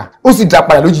báyìí ọ̀gá ó sì dá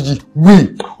padà lójijì wí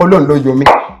ọlọ́run ló yọ mí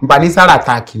nbà ní sára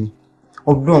àtàkì ni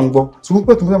ọdún gbọ́ ṣùgbọ́n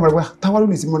pé tó mọ́ ẹ̀mọ́ táwa ló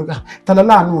lè sí mọ́ríkà tàlá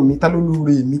láàánú mi tàlá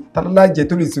lóore mi tàlá láàjẹ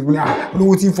tó lè sí fún ní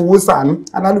olówó tí ń fowó sàánú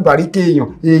alálùbáríkè èèyàn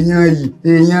yìí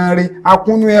èèyàn rẹ̀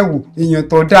akúnú ẹ̀wù èèyàn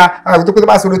tó dáa àwọn tó pé tó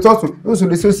bá sọ̀rọ̀ tọ́sùn yóò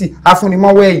sọ̀rọ̀ sósì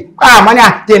afúnimọ́wẹ́ yìí àmọ́ ní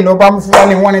àjẹ́ ìnáwó bá mú fún wọn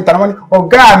ní wọ́n ní tàlá wọn ní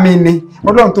ọ̀gá mi ni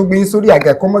ọlọ́run tó gbé yín sórí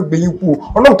àga ẹ̀kọ́ mọ́ gbé yín kú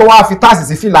ọlọ́run tó wá fi táàsì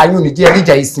sí fìlà yín ò ní jẹ́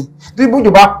ẹ̀ríjà ìsìn tó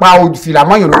ibùdó bá pa fìlà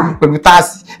mọ́yàn lórí pẹ̀lú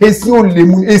táàsì èsì ò lè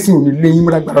mú èsì ò ní lé yín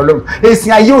múra gbàrọ̀ lọ́rùn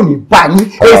èsì ayé ò ní bá yín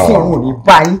èsì ọ̀run ò ní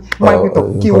bá yín wọ́n pẹ̀tọ̀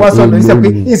kí wọ́n sọ lórí sẹ́ pé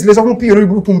ìsìlẹ̀ sọ fún pí orí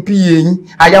burúkú pí eyín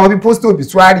àyà wọn bí post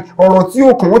obituary ọ̀rọ̀ tí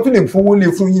ó kàn wọ́n tún lè fowó lé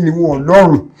fún yín ni wọn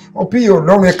ọlọ́run ọpí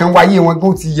ọlọ́run ẹ̀kan wáyé wọn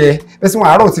gbọ́n ti yẹ ẹsẹ̀ wọn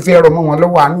àárọ̀ ti fẹ́ rọ mọ́ wọn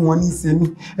lọ́wọ́ àánú wọn ní í ṣe ní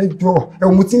ẹjọ́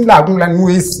ẹ̀wọ̀n tí ń làágùn lánàá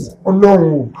èsì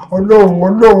ọlọ́run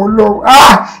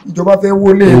ìjọba fẹ́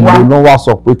wọlé wa. èlò náà wá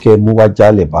sọ pé kẹ́ ẹ mú wá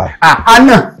jálẹ̀ báyìí.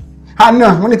 àná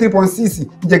wọ́n ní 3.6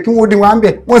 ǹjẹ́ kí wọ́n dín wọn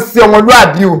bẹ̀ wọ́n ṣe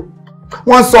ọmọlúàbí o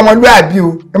wọ́n sọ ọmọlúàbí o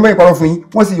ẹ mọ́ ìpàrọ̀ fún yín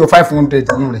wọ́n sì yọ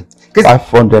 500 nínú rẹ̀.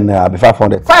 500 naira àbí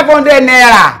 500. 500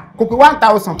 naira kò pé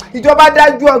 1000 ìjọba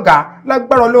dájú ọ̀gá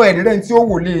lágbára ọlọ́wọ́ ẹ̀rí rẹ̀ tí ó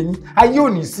wò lé yín ayé ò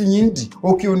ní sí yín dì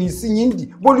òkè ò ní sí yín dì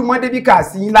bólúmọ́dé bí kà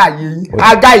sí yín láàyè yín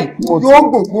àga yìí yóò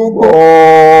gbogbo.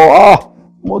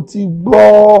 mo ti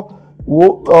gbọ́ wo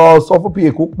sọ fún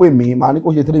pa kó pè mí màá ní kó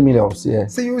ṣe 3 million sí ẹ.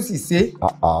 ṣé yóò sì ṣe.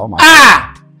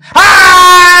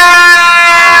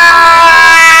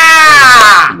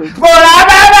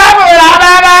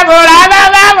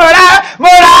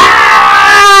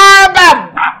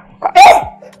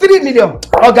 $3 million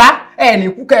ọ̀gá ẹni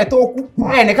kú kẹ́ tó kú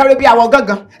ẹni káwé bí awọ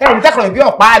gángan ẹni tẹ́kọ̀ọ́ bí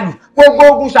ọ̀pá àlù gbogbo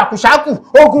ogun ṣàkùṣàkù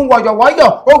ogun wọ̀yọ̀wọ̀yọ̀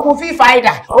ogun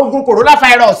fífàìdà ogun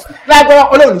coronavirus lágbára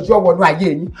ọlọ́run ìjọ wọnú ayé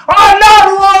yín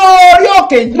ọlọ́run orí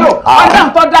òkè yìí o ọlọ́run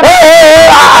tó dábẹ́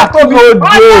tóbi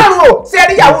ọlọ́run o sí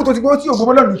ẹrí ìyàwó tó ti gbé tí ògbó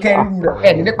ọlọ́run kẹrin rẹ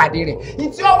ẹni nípàdé rẹ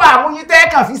ìtí ó wà àmúyín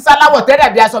tẹ́ẹ̀kàn fi sáláwọ̀ tẹ́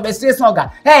dàbí aṣọ bẹ́ẹ̀ sílẹ̀ sọ̀gà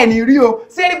ẹni rí o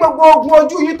sí ẹrí gbogbo ogun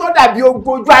ojú yín tó dàbí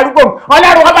ogun ojú arúgbó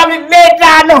ọlọ́run ọba mi lé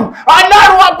dáná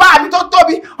ọlọ́run ọba mi tó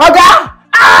tóbi ọ̀gá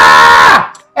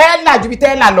ẹ là ju bí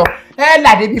tẹ́ là lọ ẹ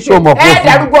là débi pé ẹ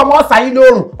darúgbó ọmọ sáyín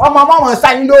lórùn ọmọ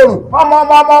sáyín lórùn ọmọ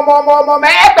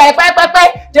pẹ́pẹ́pẹ́pẹ́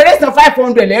jẹrẹsàn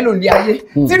 500 lẹ́nu ní ayé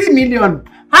 3 million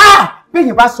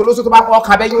bẹ́yìn bá sọ lóṣù tó bá kọ́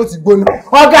ọkàn abẹ́ yóò ti gbóná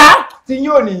ọ̀gá tí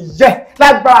yóò ní yẹ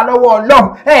lágbára lọ́wọ́ ọlọ́run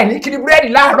ẹ ní kiri búrẹ́dì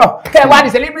láàárọ̀ kẹ́ wá ní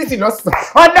celebrity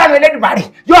lọ́sàn-án ọlọ́run Elédùmarè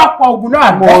yóò pọ̀ ògùn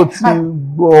náà. mo ti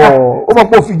gbọ́ ó mọ̀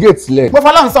pé ó fi géètì lẹ̀. mo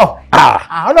fọlọ́run sọ.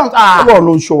 ọlọ́run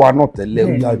ló ń ṣọ́ wa náà tẹ́lẹ̀ ó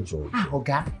yàjọ.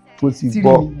 ọ̀gá mo ti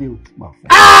gbọ́.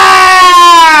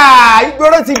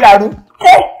 ìgboro ti dàrú.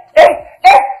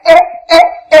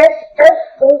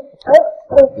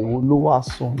 èwo ló wá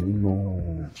sọ nínú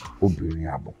obìnrin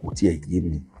àbùkù tí ẹ yé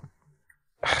mi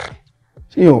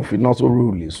ṣé yóò fi náà sórí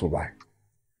òrùlé sùn báyìí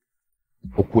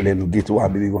òkú lẹ́nu géètì wà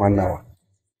bíbí wọn náà.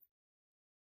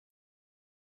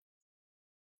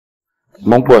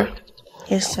 mo ń pọ̀ ẹ́.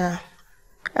 Yes, sir.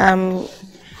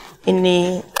 In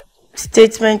a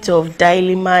statement of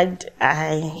dilemma,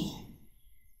 I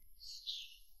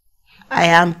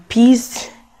am peace,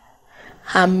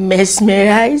 I'm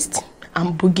mesmerized,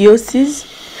 I'm bugiosis,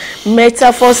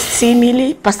 metaphor,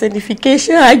 simile,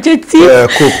 personification, adjective.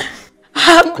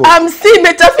 I'm seeing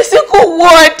metaphysical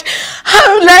word.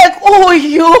 I'm like, oh,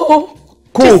 yo.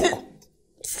 Cook.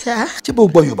 Sir? Ṣé bó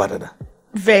gbọ́ Yorùbá dáadáa?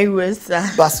 Very well, sir.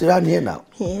 Basira ni ẹ now.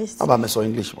 Yes. How about me so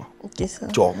English mo? Okay, sir.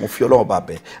 Jọ̀ọ́ mo fi Ọlọ́run bá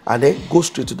bẹ̀ and then go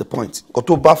straight to the point. Kó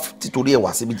tó bá títorí ẹ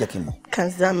wá síbí jẹ́ kí n mọ̀.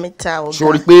 Kanzameta oga.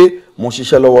 Sori pé mo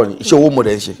ṣiṣẹ́ lọ́wọ́ ni iṣẹ́ owó mo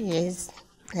dẹ̀ ń ṣe. Yes.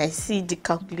 I see the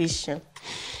calculation.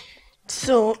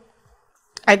 So,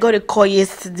 I got a call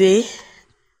yesterday.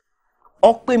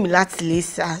 Ó pè mí láti ilé,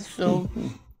 sir. So,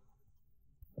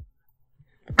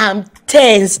 I'm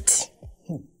tensed.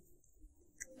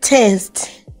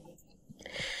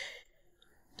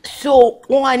 So,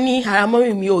 wọ́n wá ní ara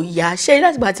mọ́mì mi ò yá. Ṣé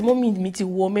láti gbà tí mọ́mì mi ti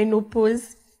wọ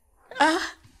menopause?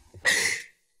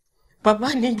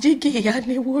 Bàbá ní jígì ìyá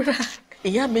ní wúrà.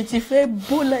 ìyá mi ti fẹ́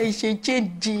bọ́lá ìṣe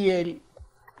change GL.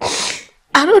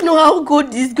 I don't know how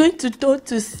God is going to turn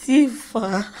to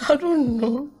silver. I don't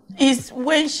know. It's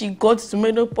when she got to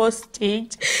menopause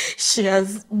stage, she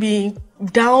has been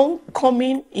down,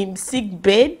 coming in sick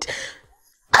bed.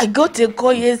 I got a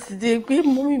call yesterday.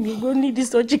 Mommy, we go need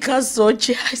this surgical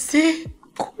surgery. I say,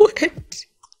 go ahead.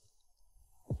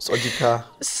 Surgical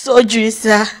surgery,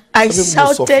 sir. I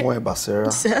shouted.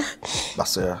 Sir.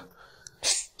 Basera.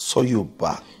 So you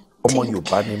back. Ọmọ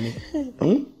Yorùbá ni mí.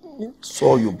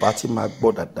 So you bati ma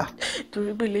gbọ́ dáadáa. To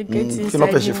really get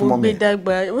inside you will be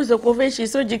dagba. What's the confession?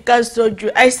 Surgical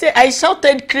surgery. I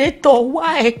shouted, Creator,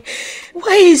 why?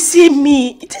 Why you see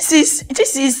me?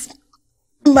 This is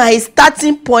my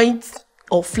starting point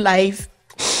of life.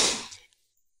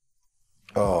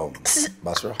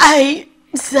 Basra.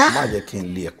 Sir. Má jẹ́ kí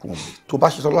n lé ẹkún mi. Tó bá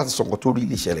ṣe sọ láti sọ nǹkan tó rí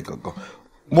ilé ìṣẹ̀lẹ̀ gangan.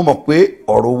 Mo mọ̀ pé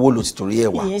ọ̀rọ̀ owó ló ti torí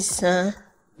ẹ̀ wá. Yes, sir.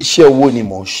 Iṣẹ́ owó ni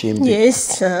mò ń ṣe mi. Yes,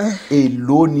 sir.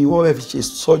 Èló ni wọ́n fẹ́ fi ṣe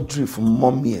surgery fún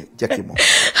mọ́mí ẹ̀ jẹ́ kí n mọ̀.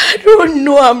 I don't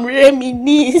know. I'm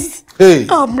reminisce. Hey.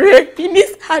 I'm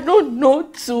reminisce. I don't know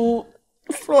to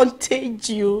frontage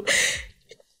you.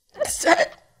 Sir,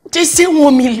 they say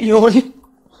 1 million.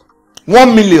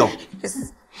 1 million?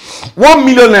 Yes. 1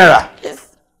 million naira? Yes.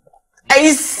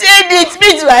 I said it,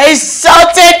 means I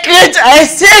shouted it. I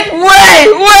said, why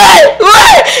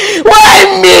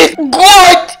me?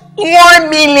 God, 1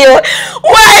 million.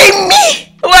 Why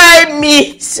me? Why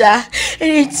me, sir?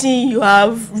 Anything you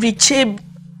have reached,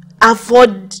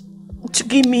 afford to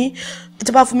give me, it's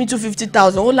about for me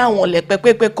 250,000. All I want, like,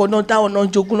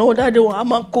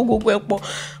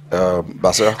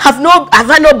 Basra. Have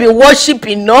I not been worshipped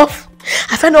enough?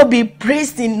 Have I not been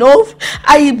praised enough?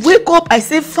 I wake up, I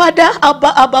say, Father,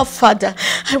 Abba, Father.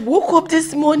 I woke up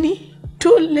this morning.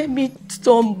 Don't let me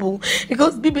stumble.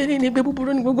 Because I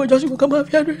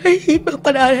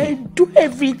do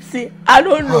everything. I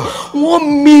don't know.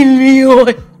 1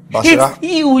 million. Basra, it's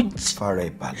huge.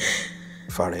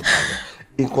 Fare.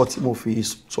 Nǹkan tí mo fi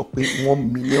sọ pé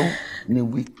 1 million ni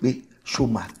wípé ṣó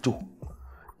máa tó.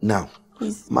 Now,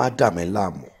 má dà mí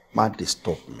láàmú, má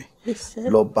disturb me.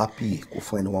 Lọ bá PA kó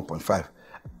fún ẹni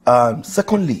 1.5.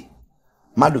 Secondly,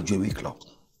 má lójú ewé club.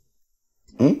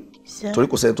 Torí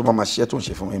kò sẹ́ni tó máa ṣiṣẹ́ tó ń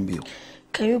ṣe fún MBO.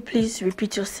 Can you please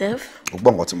repeat yourself? O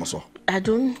gbọ́ nǹkan tí mo sọ. I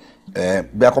don't.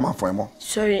 Bí a kọ́ máa fún ẹ mọ́.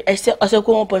 Sorry, I said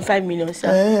 1.5 million, sir.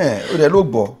 Ó dẹ̀ ló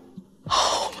gbọ́.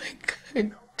 Oh my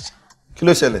God. Kí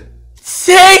ló ṣẹlẹ̀?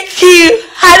 Thank you.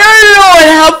 I don't know what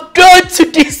I've done to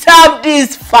deserve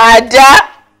this, Father.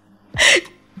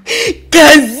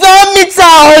 Kazamita,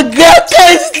 oh girl,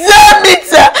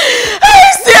 Kazamita. I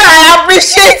say I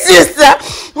appreciate you, sir.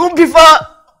 Before,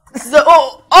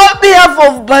 on behalf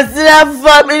of Basira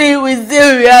family, we say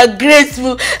we are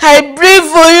grateful. I pray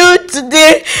for you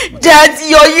today that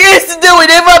your yesterday will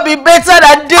never be better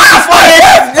than day before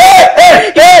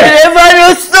yesterday. You will never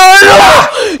know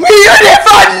sorrow. May you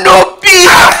never know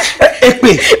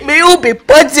peace. May you be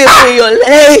positive in your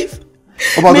life.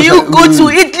 May you go to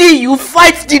Italy, you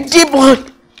fight the demon.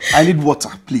 I need water,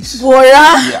 please. Water?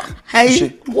 Yeah.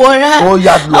 Water? Oh,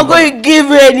 yeah, I'm going to give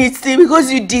you anything because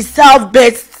you deserve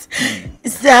best.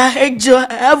 Sir, I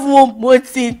have one more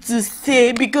thing to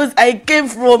say because I came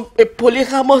from a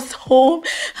polygamous home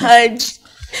and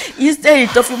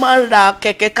instead of human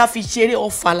keke kafichere or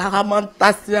falaraman,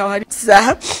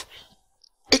 sir,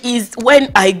 is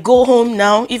when I go home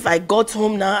now, if I got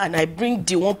home now and I bring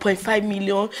the 1.5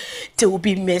 million, they will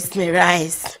be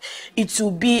mesmerized. It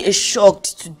will be a shock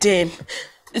to them.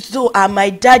 So, my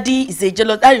daddy is a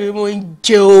jealous. That means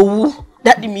Jehu.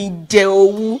 That means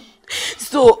Jehu.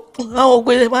 So, how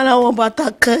go the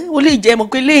bata kan? Only jemo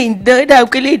kele inda da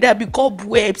kele da be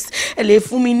cobwebs. Ele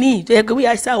fún mi ni. Tó yẹ pé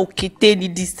I say òkété ni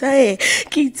design.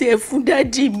 Kí tí ẹ fún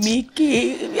daddy mi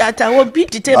kí àtàwọn bí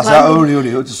tite ba. Asa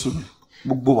ore ó ti sú mi.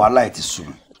 Gbogbo wàhálà ẹ ti sú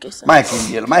mi.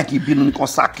 Mike bínú ní kan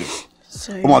sack.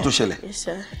 Ó mọ tó ṣẹlẹ̀. Yes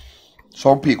sir.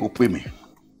 So pay kó pè mí.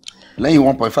 Lẹ́yìn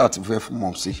 1.5 tí fẹ́ fún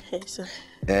mom sí. Yes sir.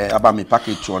 About me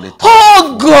package 200.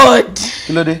 Oh God!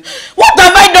 What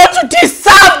have I done to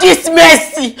deserve this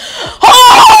mercy?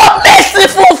 Oh,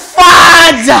 merciful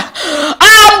Father!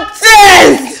 I'm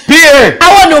tense! I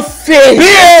want to fail.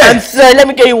 I'm sorry, let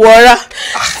me get you water.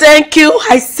 Thank you.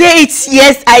 I say it,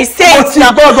 yes, I say it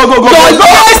now. Go. Your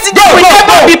yesterday will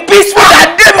never be peaceful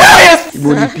and never.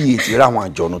 Ibo ni PA ti ra àwọn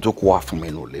àjọ̀nù tó kó wá fún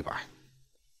mi no le báyìí.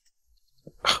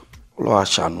 Ọlọ́run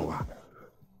ṣàánú wa.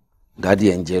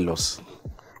 Daddy and jealous.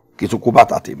 Kí tó kó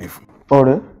bàtà tèmi fún.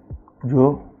 Ọ̀rẹ́,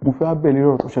 jọ̀ọ́, mo fẹ́ abẹ́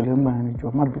lérò tó ṣẹlẹ̀ ńgbà yẹn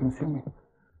jọ̀ọ́ má bínú sí mi.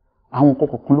 Àwọn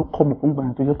kọ̀ọ̀kan ló kọ́ mi fún gbà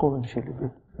yẹn tó jẹ́ kọ́rọ̀ ìṣẹ̀lẹ̀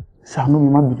bẹ́ẹ̀. Ṣàánú mi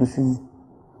má bínú sí mi.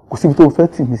 Kò síbi tó fẹ́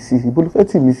tì mí sí, ibo ló fẹ́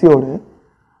tì mí sí ọ̀rẹ́.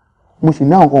 mo sì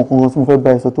ní àwọn kankan tí mo fẹ́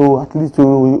bá ẹ sọ tó at least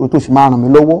o tó sì máa ràn mí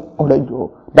lọ́wọ́ ọ̀rẹ́ jọ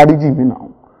dáríjì mi náà.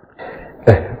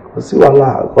 Kò sí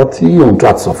wàhálà ọtí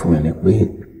contract sọ fún mi ni pé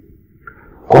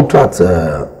contract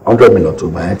 100 million tó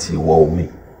bá yẹn ti wọ omi.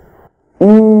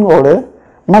 Ọ̀rẹ́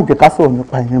má jẹ́ ká sọ̀rọ̀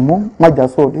nípa ìyẹn mọ́ má jà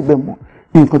sọ̀rọ̀ níbẹ̀ mọ́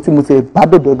nǹkan tí mo ti bá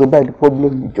dọ̀dọ̀ báyìí ní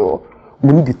problem ìjọ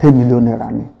mo ní di 10 million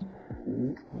naira ni.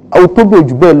 àwọn tó bẹ̀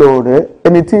jù bẹ́ẹ̀ lọ ọ̀rẹ́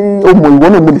ẹni tí ó mọ ìwọ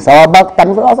náà mo lè sáwá bá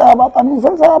tani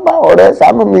fẹ́ sáwá bá ọ̀rẹ́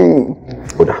ṣàánú mi.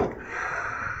 Kódà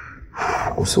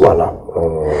kò sí wàhálà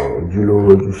ojú ló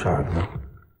rojú ṣàánú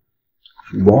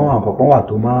ṣùgbọ́n àkọ́kọ́ wà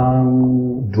tó máa ń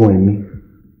dùn èmi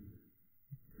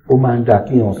ó máa ń dà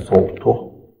kí èèyàn sọ òótọ́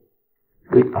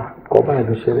pé kọ́ báyìí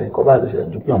ló ṣẹlẹ̀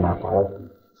ju kí èèyàn máa parọ́.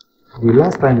 The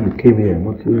last time you came here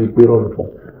mo ti rí pé rọ́ọ̀lù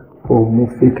fún mo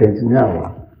fake engineer wa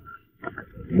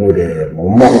mo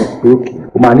mọ̀ pé òkè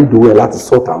ó máa ní ìdòwò ẹ̀ láti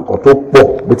sọ̀tà nǹkan tó pọ̀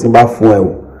bí tí n bá fún ẹ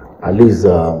o at least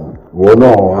ìwọ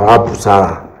náà á bù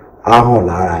sára á hàn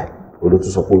lára ẹ̀ olótú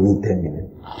sọ pé ó ní 10 million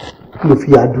kí ló fi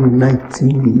adúrú 90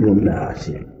 million naira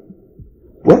ṣe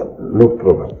well no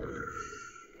problem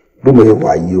bí mo yẹ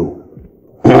wà yìí o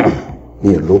ní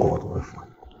ìlú kan tó fẹ́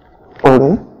fún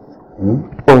ẹ.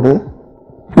 ọ̀rẹ́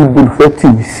ìgbòlùfẹ́ tì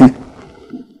mí sí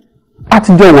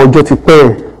àtijọ́ ìwọ ọjọ́ ti pẹ́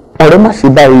ẹ̀ ọ̀rẹ́ má ṣe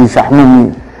báyìí ṣàánú mi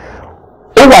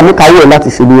ó wà ní káwọ́ ẹ̀ láti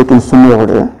ṣe bí ó tó ń súnmọ́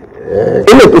ọ̀rẹ́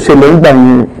ilé tó ṣẹlẹ̀ ń gbà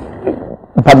yẹn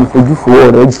bá mi fojú fo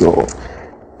ọ̀rẹ́ jọ.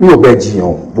 mi ò bẹ́ẹ̀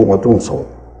jiyàn bó wọn tó ń sọ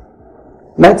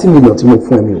 90 million tí mo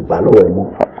fún ẹ mi ò gbà lọ́wọ́ ẹ mọ́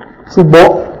ṣùgbọ́n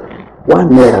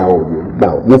 1 naira ò lè gbà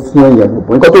ó mo fún ẹyẹ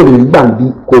gbogbo nǹkan tó lè gbà ń bí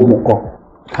kó mú kan.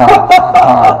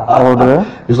 ọ̀rẹ́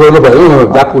ìṣòro ló bẹ̀rẹ̀ yóò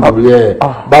hàn jákò lórí ẹ̀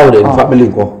báwo lè ní fámìlì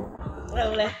nǹkan.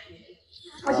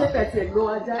 wọ́n ṣe tẹ̀sí ẹ̀ ló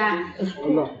wá jáde.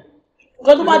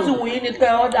 nǹkan tó bá ti wù yín ni pé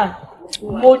ọ́dà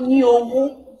mo ní owó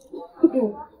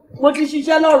mo ti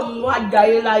ṣiṣẹ́ lọ́rùn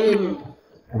àjàyè láyé mi.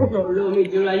 olórí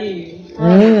ìdúró ayé yìí.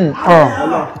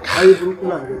 ayé burúkú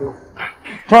náà lè lọ.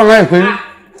 fọ́ọ̀rọ̀ ẹ̀ pé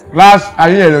last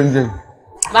ayé ẹ̀ ló ń jẹ.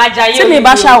 tí mi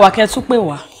bá ṣàwà kẹ́ tún pè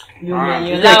wá.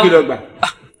 kí ló gbà.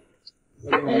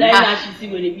 ẹlẹ́yìn àṣìṣe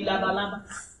wèrè bíi labalábá.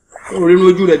 orí inú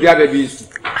ojú rẹ̀ bí abẹ́bí èsì.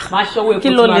 máa ṣọwọ́ èkó kí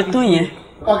ló lè tó yẹn.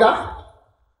 ọ̀gá.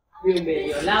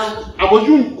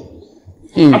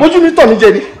 àbójú mi tọ̀ mí jẹ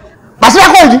ni. màsíwá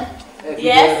kọ́ yìí.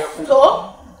 yes so.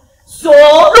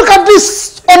 Look at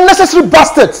this unnecessary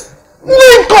bastard.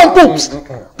 Nincompoop.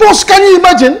 Boss, can you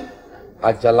imagine?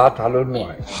 Àjàlá ta ló nù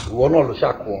ẹ ìwọ náà ló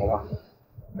ṣàkóhàn wa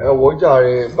ẹ wò ó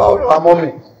jàre báwo ni àmọ́ mi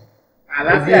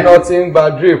ibi iná ti ń gba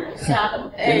drip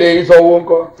ilé ìsanwó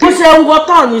ńkọ́. ó ṣe ń wọ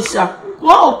táwọn ní ṣá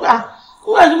wọn ò gbà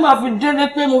nígbà tí màá fi délé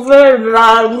pé mo fẹ́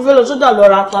lọ sódà lọ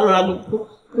ra ata lọ ra gbogbo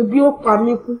ebi ó pa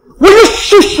mí kú. Will you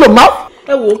shush your mouth?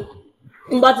 ẹ wo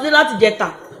ìgbà tí dé láti jẹta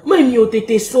mọ èmi ò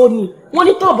tètè so ni wọn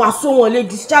ní tọ́ọ̀bà so wọn lè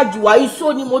discharge wa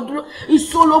iṣó ni mo dúró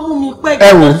iṣó ló mú mi pẹ́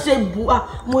kí wọ́n ṣe bù á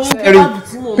mo ń gbé báàgì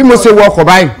tí mo ń bọ̀. bí mo ṣe wọ ọkọ̀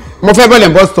báyìí mo fẹ́ bọ́lẹ̀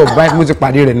bus stop báyìí mo ti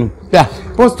pàdé rẹ̀ nù bíà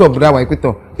bus stop dá wà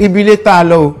pẹ́tọ̀ ibi ilé tá a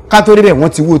lọ o ká tó rí bẹ̀ wọ́n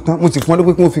ti wó tán mo ti fún ọ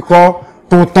lópin kí wọ́n fi kọ́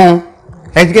tuntun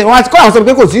ẹ̀dínkẹ́ wọ́n ti kọ́ àwọn sọ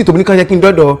pé kò sí ìtòmí nìkan jẹ́ kí n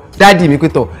dọ́dọ̀ dáàdì mi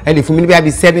pẹ́tọ̀ ẹ lè fún mi ní bí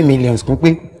i 7 million kún pé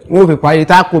wọ́n fi parí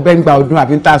tá a kó bẹ́ẹ̀ gba ọdún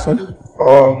àbí tá a sọ.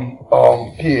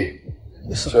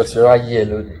 ṣọtira yí ẹ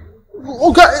lóde.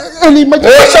 Okay, Eli,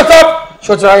 shut up!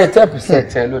 Ṣọtira yẹ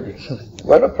 10% ẹ lóde.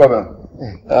 Well, no problem.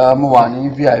 Mo wà ní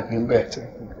VIP ń bẹ̀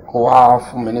kó wá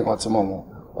fún mi nìkan tí mo mọ̀.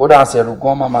 Ó dà sí ẹrù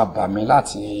gan máa bà mí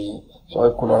láti sọ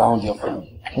kó lọ ra oúnjẹ fún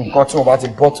mi. Nǹkan tí mo bá ti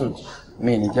bottled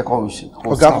mi ní jẹ́ kó o ṣe.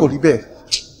 Ọ̀gá kò rí bẹ́ẹ̀.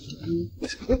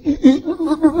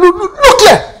 Look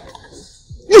here!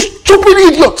 You stupid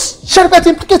idiots! Ṣé ẹni pẹ́ ti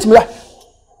implicate mi rà?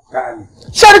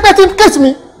 Ṣé ẹni pẹ́ ti implicate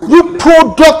mi? You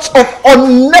product of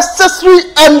unnecessary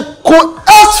and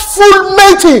coerceful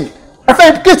mating. I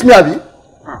find implicate me, Abi.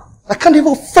 I can't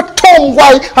even fathom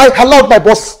why I allowed my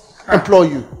boss employ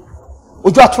you.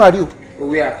 Ojú àtúnra rí o.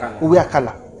 Òwe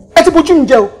àkàlà. Ẹ ti bójú mi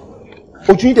jẹ́ o.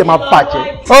 Ojú yín dẹ̀ máa bàjẹ́.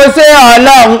 Ó ṣe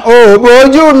Ọlọ́run ò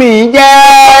bójú mi jẹ́.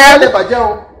 Ẹ lè bàjẹ́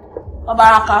o.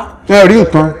 Ọbaraka. Ẹ rí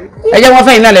nǹkan. Ẹ jẹ́ wọ́n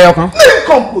fẹ́ iná lẹ́yọ kan.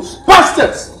 Nincompoop,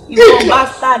 bastards. Ìwọ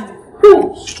bastard.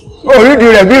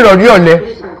 Orídìí rẹ̀ bí ìrọ̀lẹ́ ọ̀lẹ́.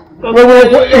 Gbogbo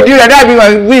ìdí rẹ̀ dàbí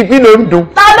bí ló ń dùn.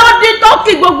 Ta ló dín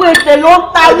tọ́kì gbogbo ètè ló ń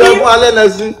ta mí? Ọjọ́ fún alẹ́ náà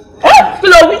sí. Kí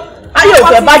ló wí? Ayé ò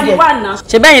fẹ́ bàjẹ́.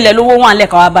 ṣe bẹ́ẹ̀ ilẹ̀ lówó wọn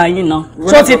lẹ́ka wá bá yín náà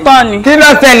tó ti tán ni. kí ló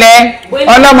ṣẹlẹ̀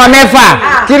ọlọ́mọ mẹ́fà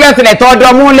kí ló ṣẹlẹ̀ tó ọdọ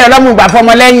múlẹ̀ ọlọ́mù gbà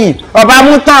fọmọ lẹ́yìn ọba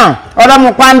mú tán ọlọ́mù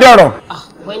pàǹdọ̀rọ̀.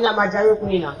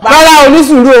 rárá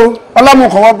onísùúrù ọlọ́mù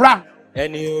kọ̀wọ́ bra.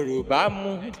 ẹni Yorùbá mú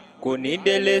kò ní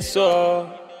délé sọ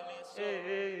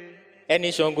ẹni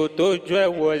Ṣàngó tó ju ẹ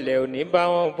wọlé ò ní bá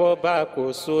wọn bọ́ bá kò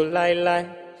so láéláé.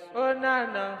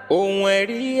 ohun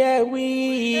ẹ̀rí ẹ wí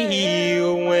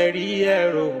ohun ẹ̀rí ẹ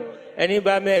rò ẹni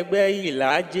bá mẹ́gbẹ́ yìí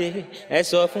lájẹ ẹ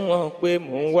sọ fún wọn pé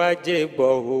mò ń wájẹ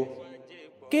bọ̀ o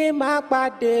kí má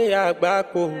pàdé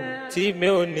àgbákò tí mi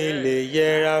ò ní lè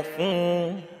yẹra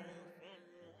fún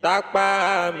tápá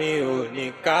mi ò ní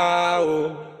ká o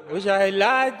òrìṣà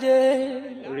ìlàjẹ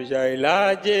òrìṣà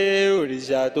ìlàjẹ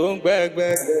òrìṣà tó ń gbẹgbẹ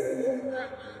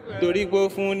torí pé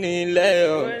fún ní ilẹ̀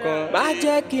ọ̀kan má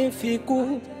jẹ́ kí n fi kú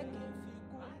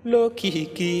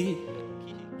lókìkí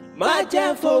má jẹ́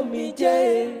fomi jẹ́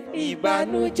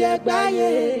ìbànújẹ́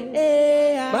gbáyé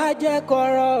má jẹ́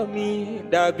kọ́rọ̀ mi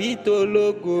dàbí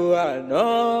tológo àná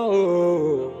o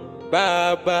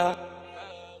bàbá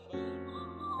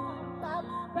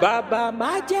bàbá má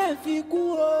jẹ́ fi kú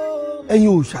o.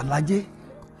 ẹ̀yin ò ṣàlàyé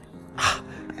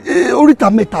oríta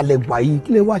mẹ́ta lẹ wà yìí kí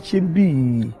lẹ wá ṣe ń bí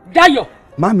i. Dayọ̀.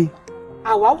 Mami.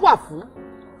 àwa wà fún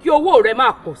kí owó rẹ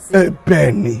máa pọ̀ sí.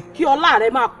 bẹ́ẹ̀ ni. kí ọlá rẹ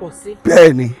máa pọ̀ sí.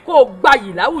 bẹ́ẹ̀ ni. kó o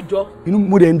gbayì láwùjọ. inú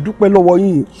mo dẹ̀ ń dúpẹ́ lọ́wọ́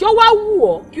yín. ṣó wá wù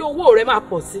ọ́ kí owó rẹ máa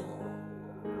pọ̀ sí.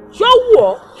 ṣó wù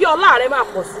ọ́ kí ọlá rẹ máa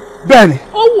pọ̀ sí. bẹ́ẹ̀ ni.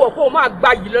 ó wù ọ́ kó o máa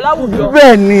gbayì lọ láwùjọ.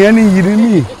 bẹ́ẹ̀ ni ẹni yìí ni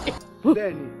mí.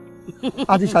 bẹ́ẹ̀ ni.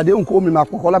 a ti ṣàdéhùn kó mi máa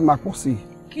pọ̀ kọ́lá mi máa pọ̀ sí i.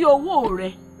 kí owó rẹ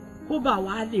kó bá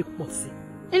wa lè pọ̀ sí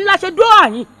i. ńlá ṣe dúró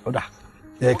àyìn. ọ̀dà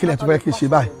kí lẹ tún fẹ́ kí n ṣe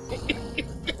báyìí.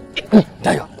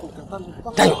 Dayọ̀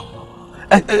Dayọ̀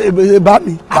bá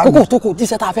mi. àkókò tó kù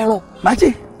jíṣẹ́ tá a fẹ́ rán. má ṣe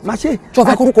má ṣe. tí o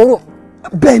fẹ́ kórúkọ rò.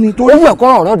 bẹ́ẹ̀ ni tó. ó wù ẹ̀kọ́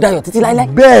ọ̀rọ̀ Dayọ̀ títí láíláí.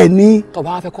 bẹ́ẹ̀ ni. tó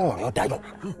bá wá fẹ́ kọ́ ọ̀rọ̀ Dayọ̀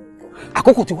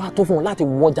àkókò tí wàá tó fún ọ láti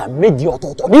wọjà méjì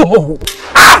ọ̀tọ̀ọ̀tọ̀ ní ìhòòhò.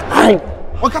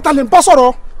 ọ̀gá ta lè ń bọ́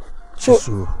sọ̀rọ̀.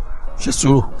 ṣe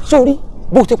sùúrù. sórí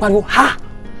bó o ti pariwo ha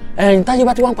ẹ̀yìn táyé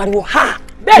bá ti wá ń pariwo ha.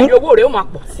 bẹ́ẹ̀ ni owó rẹ̀ ó máa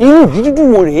pọ̀ sí. irú dídúdú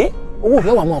wo rèé owó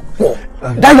rẹ̀ wà máa pọ̀.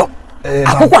 Dayọ̀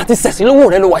àkókò àti sẹ̀sìn lówó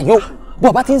rẹ̀ ló wà yìí o bó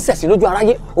o bá ti ń sẹ̀sìn lójú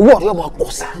aráyé owó rẹ̀ máa pọ̀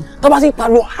sí. tó bá ti ń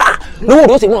pariwo ha lówó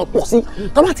rẹ̀ ó sì máa pọ̀ sí.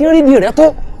 tó bá ti ń rí bí rẹ̀ tó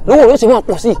lówó rẹ̀ ó sì máa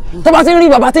pọ̀ sí. tó bá ti ń rí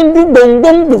bàbá tí ń dún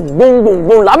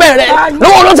gbòǹgbòǹgbòǹgbòǹ lábẹ́ rẹ̀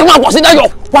lówó rẹ̀ ó sì máa pọ̀ sí. Dayọ̀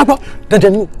wá gbọ́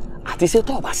dandan ni àti ṣe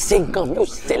tó o bá ṣe nǹkan mi ò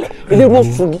ṣẹlẹ̀ eléyìí ó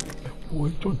sùn. wo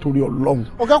ẹjọ́ torí Ọlọ́run.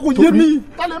 ọ̀gá kò yé mi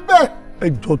tálẹ̀ ń bẹ̀.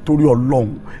 ẹjọ́ torí Ọlọ́run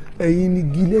ẹ̀yin ni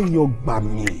igi lẹ́yìn ọgbà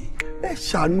mi ẹ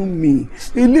ṣàánú mi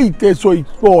eléyìí tẹsọ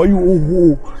ìpọ ìhòòhò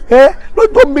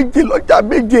lọ́jọ́ méje lọ́jà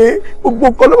méje gbogbo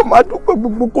nǹkan ló máa dúpẹ́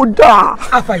gbogbo kó dáa.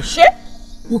 àfàìṣe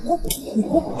ikú ikú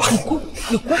ikú ikú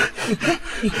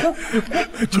ikú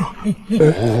ikú.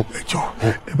 ẹjọ́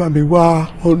ẹ bá mi wá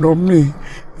ọ̀nà mi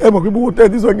ẹ mọ̀ pé gbogbo tẹ́ ẹ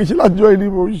ti sọ kì í ṣe lájọ́ ẹni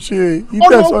mo ń ṣe.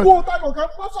 ọ̀nà owó táwọn kan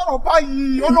fọ́ sọ̀rọ̀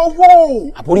báyìí ọ̀nà owó.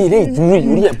 àbórí ilé ìdúró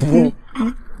lórí ẹ̀ burú ni.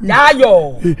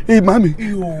 Dayọ̀. Màmí.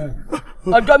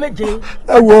 ọjọ́ méje.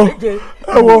 ẹ wo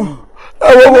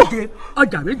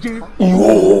ọjà méje.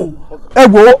 ẹ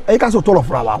wo ẹ ká sọ tọrọ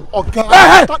fúnra wa. ọ̀gá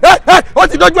ó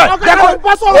ti dọjú ẹ jẹ́kọ̀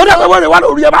ó dẹ̀ wọ́n rẹ̀ wá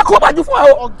lórí ẹ máa kó bájú fún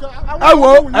ẹ o.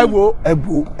 ẹ wo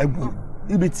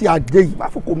ibi tí a dé yìí máa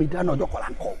fọkọ mi dáná ọjọ́ kọlá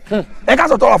nǹkan ẹ ká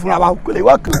sọ tọrọ fúnra wa kò lè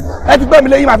wọ́ọ̀kì ẹ ti gbẹ́ mi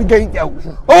lẹ́yìn máa fi gẹ̀yìn jẹ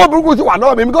o owó burúkú ti wà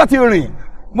lọ́wọ́ mi kò ti rìn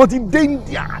mo ti dé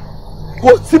India kò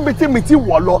síbi tí mi ti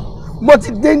wọ̀ lọ mo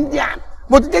ti dé India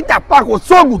mo ti dé Japan kò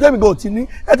sóògùn tẹ́mi gan ti ní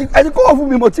ẹ ti kọ́ fún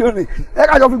mi mo ti rìn ẹ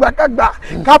ká jọ fi gbà ká gbà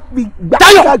ká fi gbà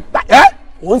ká gbà ẹ.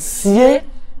 ó ń ṣe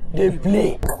dey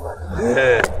play.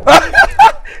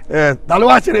 ta ló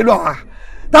wá ṣeré lọ wa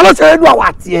ta ló ṣeré lọ wa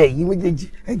àti ẹ̀yin méjèèjì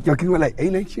ẹ jọ kí wọn lẹ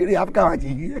ẹ̀yin lẹ ń ṣeré Áfíríkà wà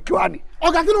jẹ kí wàá ní.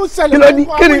 ọ̀gá kí ló ń ṣẹlẹ̀ kí ló ní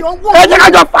kí ni ẹ jẹ́ ká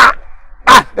jọ fà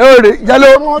á ẹ rè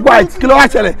yellow white kí ló wá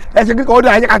ṣẹlẹ̀ ẹ ṣe kíkọ́ ó dé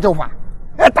ẹ jẹ́ ká jọ fà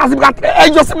ẹ ta síbi ká ẹ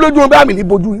jọ síbi lójú ọbẹ̀ àmì ní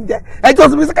bojú ń jẹ ẹ jọ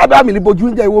síbi síkà bẹ́ àmì ní bojú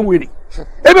ń jẹ ìwọ wèrè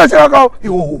ebi ò ṣe kọ́kọ́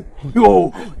ìhòòhò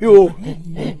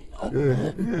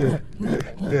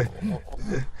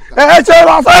ẹ ṣe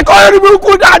lọ sọ ẹ̀kọ́ orí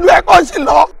burúkú dànù ẹ̀kọ́ sí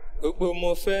lọ. gbogbo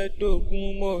mo fẹ́ dógún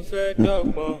mo fẹ́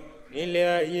dọ́gbọ́n nílé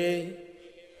ayé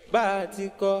bá a ti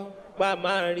kọ́ pa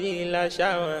máa rí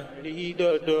láṣáwọn rí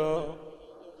dandan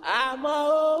àmọ́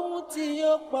ohun tí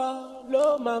ó pọ̀ ló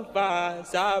máa ń fa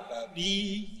sábàbí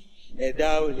ẹ̀dá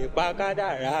ò lè pa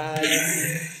kádàrá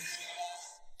yìí.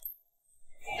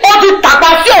 ó ti tàpá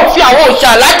sí òfin àwọn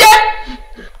òṣà lájẹ́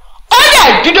ó yẹ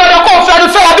dídọ́dọ́ kó o fẹ́nu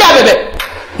fẹ́ra bí àbẹ̀bẹ̀.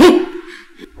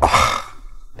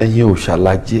 ẹ̀yin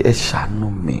òṣàlàjẹ ẹ ṣàánú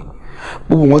mi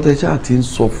gbogbo wọn tẹ ṣáà ti ń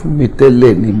sọ fún mi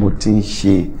tẹ́lẹ̀ ni mo ti ń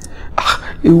ṣe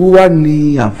ewu wá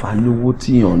ní àǹfààní owó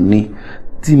tíyàn ní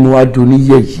tí mo wá do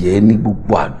níyẹ̀yẹ́ ní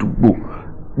gbogbo àdúgbò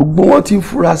gbogbo wọn ti ń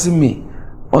fura sí mi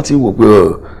wọn ti ń wò pé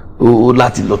ó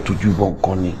láti lọ tójú bọ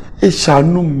nǹkan ni ẹ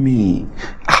ṣàánú mi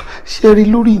ṣe rí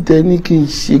lórí ìtẹ́ ní kí n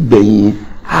ṣe gbẹ̀yìn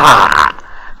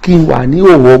kí n wà ní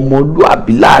òwò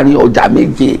ọmọlúàbí láàrin ọjà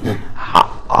méje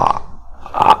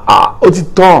ó ti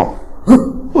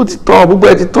tán gbogbo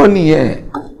ẹ ti tán nìyẹn.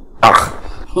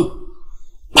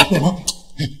 pàpẹ mọ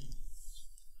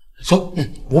sọ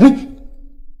wò mí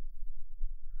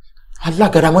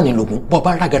alágara mọ́ ní lògùn bọ́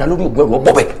bá rágara lórí ògùn ẹ̀rọ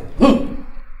bọ́bẹ̀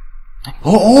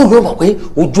ó ló mọ̀ pé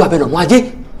ojú abẹ lọ́nà ajé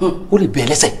ó lè bẹ̀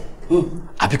lẹ́sẹ̀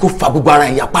àbí kó fa gbogbo ara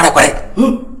ìyá párẹ́pẹ́rẹ́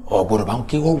ọ̀gbọ̀dọ̀ bá ń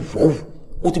ké wọ́wọ́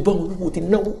ó ti bọ́ wọn ó ti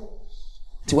náwó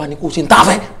tí wàá ní kó ṣe ń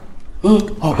tàfẹ́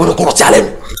ọ̀gbọ̀dọ̀ kọ̀rọ̀ sí alẹ́ nu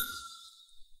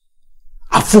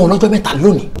àfún ọlọ́jọ́ mẹ́ta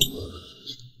lónìí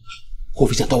kó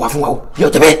fi ṣètò wá fún wa ó bí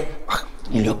ọjọ́ bẹ́ẹ̀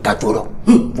ilé ọ̀gá jù lọ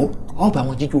ọba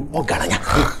àwọn jíjú ọ̀gàrànyà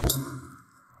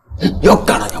yọ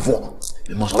ọ̀gàrànyà fún ọ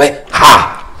ìmọ̀ sọ bẹ́ẹ̀ ha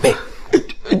bẹ́ẹ̀.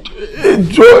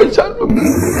 ẹjọ́ ìṣàlọ́ mi.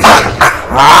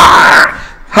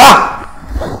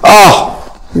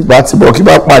 ìgbà tí bọ̀ kí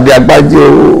bá pàdé àgbájé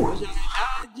o.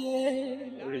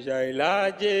 òrìṣà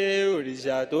ìlàjẹ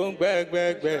òrìṣà tó ń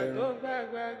gbẹgbẹgbẹ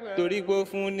torí gbó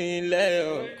fún ní ilé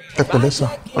ọ. ẹ pẹ̀lẹ́ sà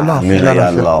Ọlọ́run fi lára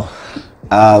fẹ́.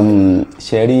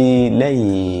 ṣe rí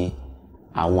lẹ́yìn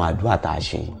àwọn àdúrà tá a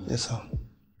ṣe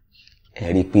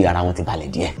ẹ rí i pé ara wọn ti balẹ̀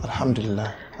díẹ̀.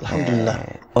 alhamdulilayi alhamdulilayi.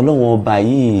 ọlọ́run ọba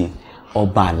yìí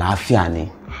ọba àlàáfíà ni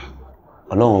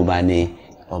ọlọ́run ọba ni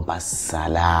ọba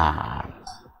sàlám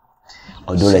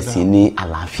ọ̀dọ̀ rẹ̀ sì ní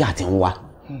àlàáfíà tí ń wá.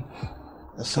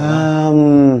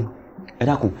 ẹ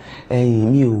dákun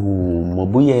mi ò mọ̀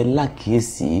bóyá ẹ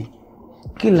lákìíyèsí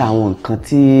kí làwọn nǹkan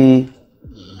tí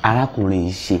arákùnrin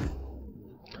yìí ṣe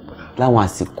láwọn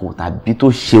àsìkò tàbí tó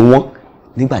ṣe wọ́n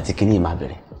nígbà tí kinní máa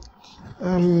bẹ̀rẹ̀.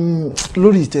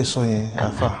 lórí ìtẹ̀sán yẹn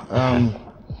àfà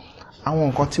àwọn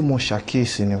nǹkan tí mo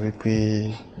ṣàkíyèsí ni wípé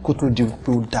kó tó di wípé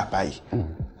ó dà báyìí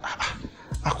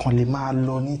a kàn lè máa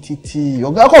lọ ní títí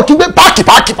ọ̀gá kò kí gbé páàkì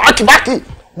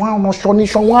wọ́n á rán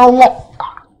ṣọ́níṣọ́ wọ́n á rán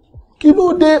kí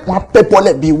ló dé wọ́n á pẹ́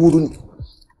bọ́lẹ̀ bíi ewúro ni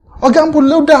ọ̀gá ń bo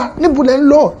ló dà níbo lẹ́ ń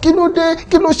lọ kí ló dé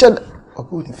kí ló ṣẹlẹ̀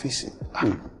ọ̀gá ò ní fèsì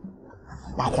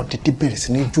máa kàn tètè bẹ̀rẹ̀ sí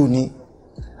ní jó ní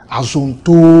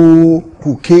azonto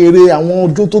kùkéré àwọn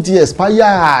ọjọ́ tó ti expire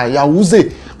yahooze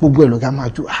gbogbo ẹ̀ lọ́gá máa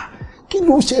jó kí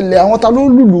ló ṣẹlẹ̀ àwọn ta ló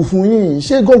lùlù fún yín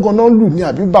ṣé gángan náà lù ní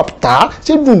àbí bàtà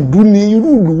ṣé dùndún ni irú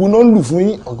ìlú wo náà lù fún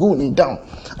yín ọ̀gá ò ní dáhùn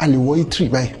a lè wọ itri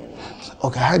báyìí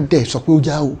ọ̀gá á dẹ̀ sọ pé ó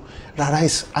já o ra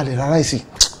rice a lè ra rice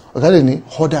ọ̀gá lè ní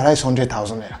order rice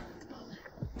 100,000 naira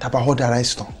tàbá order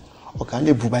rice tán ọ̀gá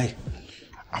lè bu báyìí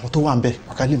àwọn tó wà ń bẹ̀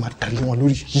ọ̀gá lè máa tẹ̀lé wọn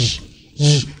lórí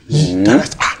yìí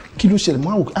kí ló ṣẹlẹ̀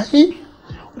máa wò ayé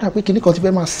ó dà pé kinní kan ti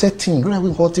fẹ́ máa setting ló dà pé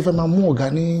nǹkan ti fẹ́ máa mú ọ̀gá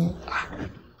ní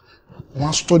wọ́n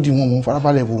á study wọn mọ̀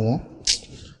farabalẹ̀ wò wọ́n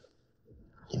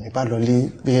èmi bá lọlé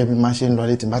bí ẹbí máa ṣe ń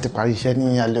lọlé tí n bá ti parí iṣẹ́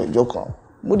ní alẹ́ ọjọ́ kan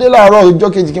mo dé láàárọ̀ ọjọ́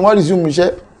kejì kí n wá resume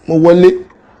iṣẹ́ mo wọlé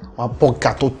wọn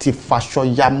bọ́gà tó ti faṣọ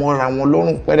ya mọ́ra wọn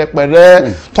lọ́rùn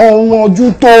pẹ́rẹ́pẹ́rẹ́ tó ń ranjú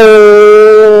tó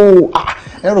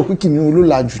ẹ rò pé kìnìún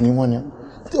olólàjù ni wọ́n ni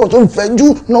tí wọ́n tó ń fẹ́ jú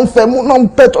náà ń fẹ́ mú náà ń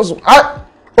pẹ́ tọ́sùn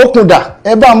ó kùn dà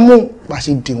ẹ bá mú bá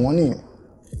ṣe dè wọ́n nìyẹn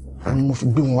ni mo fi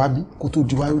gbé wọn wá bí kó tó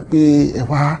di wá wípé ẹ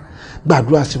wá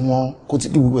gbàdúrà sí wọn kó ti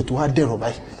di gbogbo ẹ̀ tó wá dẹ̀rọ̀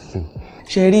báyìí.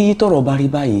 ṣe rí tọ́rọ̀ bá rí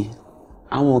báyìí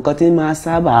àwọn nǹkan tí máa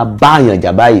sábà báyàn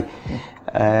jà báyìí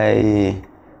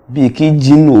bíi kí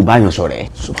jínù báyàn ṣọ̀rẹ́.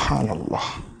 subhanallah.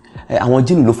 àwọn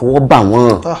jínù ló fọwọ́ bà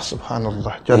wọ́n.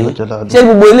 subhanallah jalla jalla. ṣé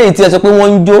gbogbo eléyìí tí ẹ sọ pé wọ́n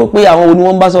ń jó pé àwọn wo ni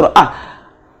wọ́n bá sọ̀rọ̀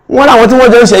wọ́n láwọn tí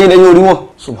wọ́n jọ ń ṣe ilẹ̀ orí wọn.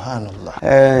 subhanallah.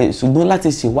 ṣùgbọ́n láti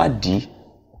ṣèwádìí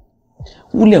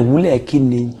wúlẹ̀wúlẹ̀ kí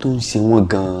ni tó ń ṣe wọ́n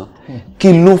gan-an kí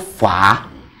ló fà á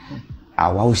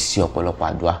àwa ó ṣe ọ̀pọ̀lọpọ̀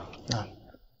àdúrà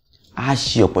á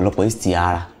ṣe ọ̀pọ̀lọpọ̀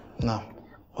istihara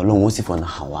ọlọ́run ó sì fọ̀nà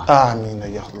hàn wá. àmín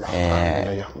ya Allah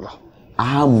àmín ya Allah.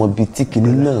 a mọ ibi tí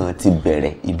kinní náà ti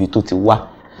bẹ̀rẹ̀ ibi tó ti wá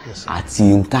àti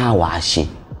n tá a wà á ṣe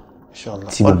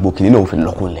tí gbogbo kinní náà fi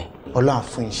lọ́kùnlẹ̀. ọlọ́run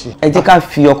fún iṣẹ́. ẹ jẹ́ ká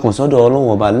fi ọkàn sọ́dọ̀ ọlọ́run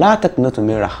ọba la taqnatu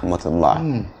min rahmatillah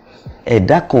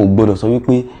ẹ̀dá kan ò gbọ́dọ̀ sọ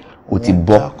wípé o ti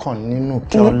bọ́. ẹ̀dá kan nínú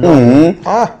kí ọlọ́run.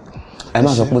 ẹ má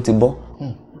sọ pé o ti bọ́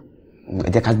ẹ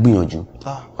jẹ́ ká gbìyànjú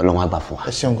ọlọ́run á gbà fún wa.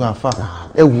 ẹ ṣeun gan afa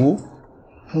ẹ wo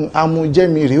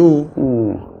amújẹ́mi rèé o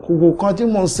kòkò kan tí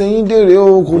mo ń ṣe yín dèrè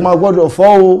o kò máa gbọ́dọ̀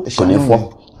fọ́ o. kò ní fọ́.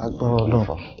 agbára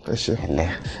ọlọ́run ẹ ṣe.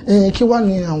 kí wàá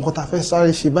ní àwọn kan tá a fẹ́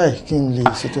sáré ṣe báyìí kí n lè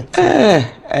ṣètò.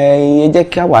 ẹ jẹ́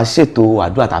kí a wá ṣètò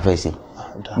àdúrà tá a fẹ́ ṣe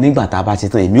nígbà tá a bá ṣe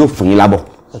tán èmi ò fún yín lábọ̀.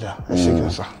 ẹ ṣe kí n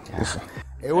sà.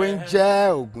 ewé ń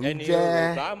jẹ́ ògùn ń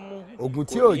jẹ́ ògùn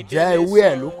tí ò jẹ́ ewé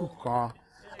ẹ̀ lókù kan.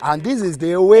 And this is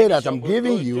the way that I'm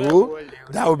giving you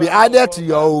that will be added to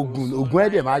your ogun. Ogun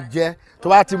ẹ̀dẹ̀ máa jẹ́ tó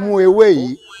bá ti mú ewé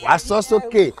yìí wàá sọ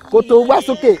sókè kó tó wá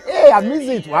sókè I miss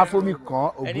it wàá fomi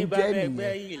kan ogun jẹ́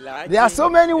nìyẹn. There are so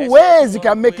many ways you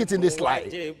can make it in this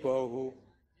life.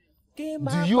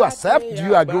 Do you accept? Do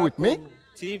you agree with me?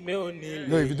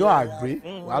 No, if you don't agree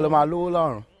wàá lọ máa lówó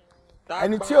lọ́rùn.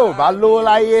 Ẹni tí ò bá lówó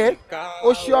láyé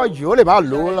ó ṣọ́ọ̀jù ó lè má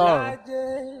lówó lọ́rùn.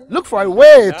 look for a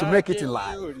way to make it in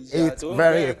life. It's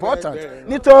very important.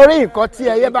 Nítorí nǹkan tí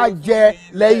ẹyẹ bá jẹ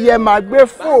lẹyẹ máa gbé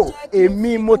fò.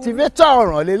 Èmi motivator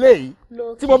ọ̀ràn lélẹ́yìí.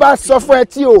 Tí mo bá sọ fún ẹ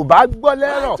tí o bá gbọ́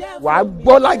lẹ́rọ̀, wàá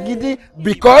gbọ́ lágídí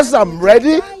because I'm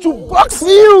ready to box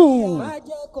you.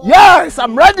 Yes,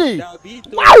 I'm ready.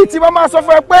 Why tí mo máa sọ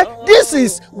fún ẹ pé this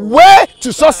is way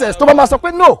to success tó bá máa sọ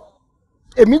pé no.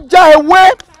 Èmi já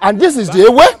ewé and this is the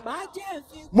ewé.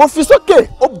 Mo fi sókè,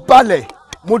 ó balẹ̀,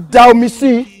 mo da omi sí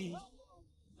i.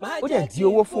 Ó dẹ̀ di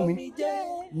owó fún mi.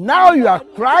 Now you are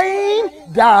crying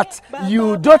that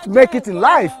you don't make it in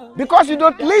life because you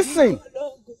don't listen.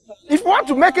 If you want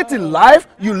to make it in life,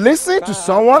 you listen to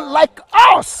someone like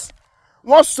us.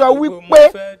 Wọ́n sọ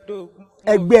wípé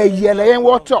ẹgbẹ́ ìyẹlẹyẹ ń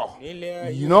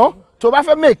wọ́tọ̀. You know? Tó bá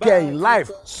fẹ́ make it in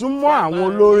life, súnmọ́ àwọn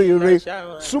olóríire,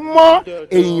 súnmọ́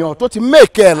èèyàn tó ti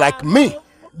make it like me.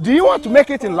 Do you want to make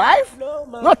it in life?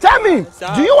 No, tell me.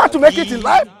 Do you want to make it in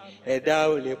life? Ẹ̀dá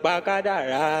ò lè pa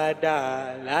kádàrá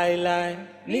dà láíláí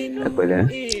nínú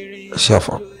ìrìn.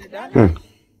 Ṣẹ́fọ̀.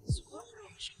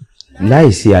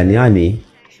 Láìsí àní-àní,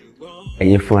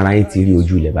 ẹ̀yin fún ara yín ti rí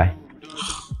ojú ilẹ̀ báyìí.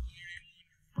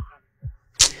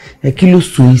 Ẹ kí ló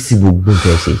so yín sí gbogbo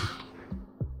nǹkan ṣe?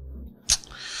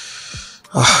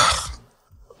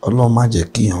 Ọlọ́run má jẹ́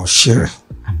kí èèyàn ṣẹ̀rẹ̀.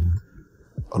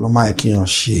 Ọlọ́run má jẹ́ kí èèyàn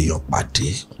ṣe èèyàn pàdé.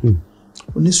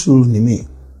 Onísùúrù ni mí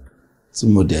tí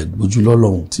mo dẹ̀ gbójú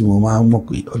lọ́lọ́run tí mo máa ń mọ̀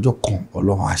pé ọjọ́ kan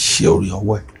Ọlọ́run á ṣe orí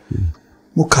ọwọ́ ẹ̀.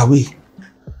 Mo kàwé,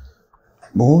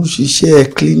 mo ń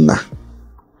ṣiṣẹ́ cleaner,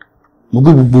 mo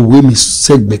gbé gbogbo ìwé mi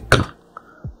sẹ́gbẹ̀ẹ́ kan,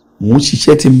 mo ń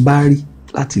ṣiṣẹ́ tí n bá rí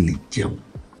láti lè jẹun.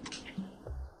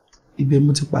 Ibẹ̀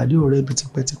mo ti pàdé ọ̀rẹ́ mi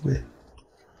tipẹ́tipẹ́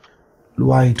ló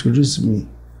wá introduce mi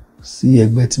sí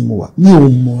ẹgbẹ́ tí mo wà. Mi ò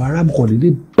mọ̀ ara mi kàn dédé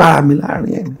bára mi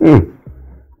láàrin ẹ̀.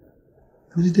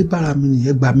 Mo dédé bára mi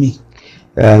nìyẹn gbà mí.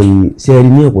 Ṣé ẹ rí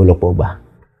ní ọ̀pọ̀lọpọ̀ gbà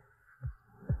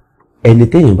ẹni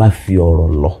téèyàn bá fi ọ̀rọ̀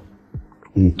lọ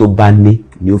ní tó bá ní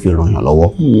ni ó fi ràn yàn lọ́wọ́.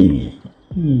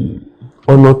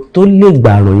 Ọ̀nà tó lè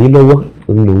gbà ràn yín lọ́wọ́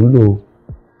lòun lò ó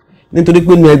nítorí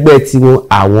pé ní ẹgbẹ́ tiwọn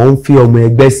àwọn ń fi ọmọ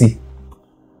ẹgbẹ́ sí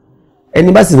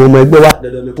ẹni bá sì mọ ọmọ ẹgbẹ́ wá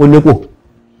dandan ni kó nípò.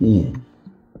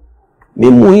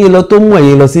 Mímú yín lọ tó mú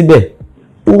ẹ̀yin lọ síbẹ̀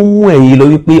ó mú ẹ̀yin lọ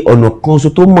wípé ọ̀nà kan ṣo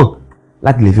tó mọ̀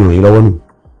láti lè fi ràn yín lọ́wọ́ nù.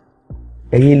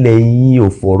 Ẹ̀yin lẹ́yìn ò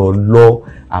fọ̀rọ̀ lọ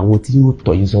àwọn tí yóò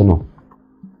tọ́ yín sọ́nà.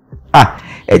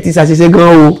 Ẹ ti ṣàṣeṣe gan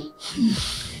o.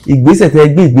 Ìgbésẹ̀ tẹ́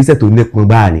gbé ìgbésẹ̀ tó nípọn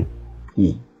báà ni.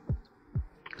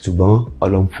 Ṣùgbọ́n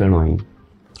Ọlọ́run fẹ́ràn yín.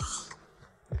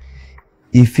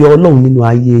 Ìfẹ́ Ọlọ́run nínú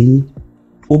ayé yín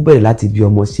ó bẹ̀rẹ̀ láti bí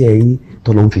ọmọọṣẹ́ yín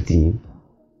tọ́lọ́run fi tì yín.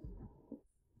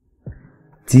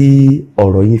 Tí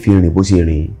ọ̀rọ̀ yín fi rìn bó ṣe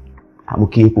rìn àmú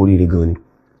kí ipò rere gan ni.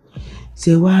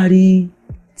 Ṣé wá rí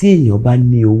tí èèyàn bá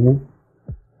ní owó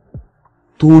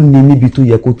tó ní níbi tó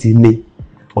yẹ kó ti ní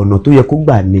ọ̀nà tó yẹ kó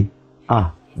gbà ní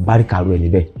báríkà ru ẹ̀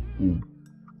níbẹ̀.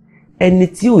 Ẹni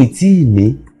tí ò tí ì ní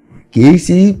kìí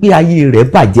ṣe pé ayé rẹ̀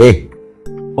bàjẹ́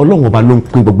Ọlọ́run ọba ló ń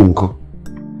pín gbogbo nǹkan.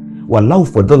 Wallahu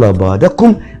faddala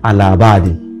ba'dakum ala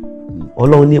ba'din.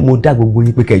 Ọlọ́run ní mo dá gbogbo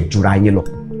yín pé kẹ́ jura yín lọ.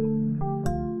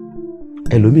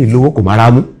 Ẹlòmíì lówó kò máa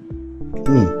rá mú.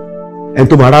 Ẹni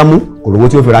tó máa rá mú kò lówó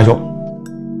tí ó fi raṣọ.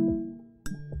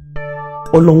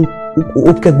 Ọlọ́run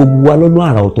ó kẹ́ gbogbo wa lọ́nà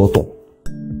àrà ọ̀tọ̀ọ̀tọ̀.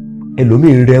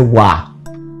 Ẹlòmíì rẹwà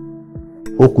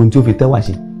okùn tí ó fi tẹ́wà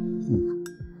ṣe.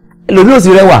 Ẹlòmíì ò sì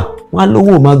rẹwà wọn á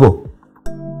lówó magọ̀.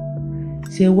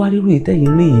 Ṣé wá rírú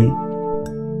ìtẹ́yìn rí yìí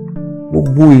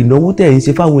gbogbo ìnáwó tẹ̀ ń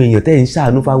ṣe fáwọn èèyàn tẹ̀ ń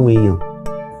ṣàánú fáwọn èèyàn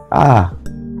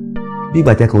bí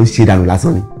ìgbà tẹ́ kàn ń ṣe dànù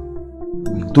lásán ni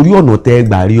torí ọ̀nà tẹ́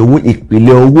gbà rí owó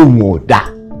ìpìlẹ̀ owó wọn ò dáa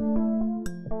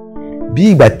bí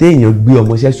ìgbà téèyàn gbé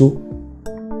ọmọṣẹ́ só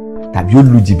tàbí ó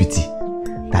lu jìbìtì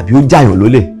tàbí ó jàyàn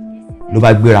lólè ló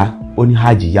bá gbéra ó ní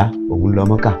hajj yá òun lọ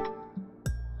Mọ́kà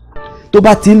tó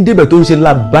bá ti ń débẹ̀ tó ń ṣe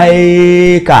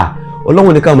làbáyéka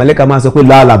Ọlọ́run nìkan màlẹ́ka máa sọ pé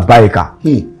làbáyéka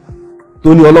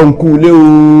tó ní Ọlọ́run kú ilé o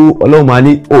Ọlọ́run máa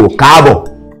ní o káàbọ̀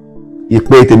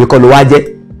ìpè tèmi kọ́ ló wá jẹ́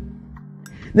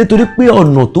nítorí pé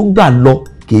ọ̀nà tó gbà lọ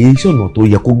kìí ṣọ̀nà tó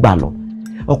yẹ kó gbà lọ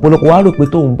ọ̀pọ̀lọpọ̀ wá rò pé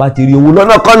tóun bá ti rí owó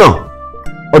lọ́nà kọ́nà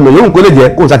ọ̀nà yóò kó lè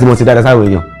jẹ́ kóun sátìmọ̀ sí dáadáa sáwọn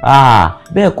èèyàn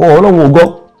bẹ́ẹ̀ kọ́ Ọlọ́run ò gọ́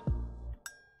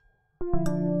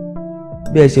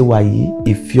bẹ́ẹ̀ ṣe wà yìí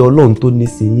ìfẹ́ Ọlọ́run tó ní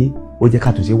sí yín ó jẹ́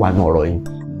kàtúnṣe wà ní ọ̀rọ̀ yín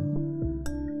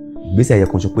ìgbésẹ̀ ẹ̀yẹ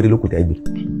kan ṣe péré lókùtà ẹgbẹ́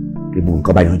gbogbo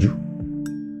nǹkan bá yanjú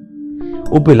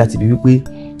ó bẹ̀rẹ̀ láti bí wípé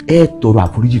ẹ tọrọ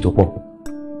àforíjì tó pọ̀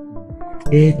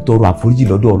ẹ tọrọ àforíjì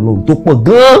lọ́dọ̀ Ọlọ́run tó pọ̀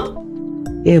gan-an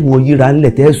ẹ mọ yíra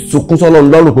ńlẹ̀ tẹ́ sunkún sọ́lọ́run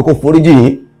lọ́rùn pé kó foríjì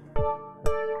yín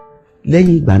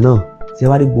lẹ́yìn ìgbà náà ṣe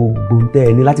wá rí gbogbo ń tẹ́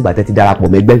ẹ ní látìgbà tẹ́ ti darapọ̀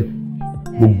mẹ́gbẹ́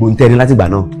gbogbo ń tẹ́ ẹ ní látìgbà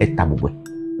náà ẹ ta gbogbo ẹ̀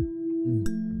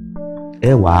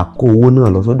ẹ wàá kó owó náà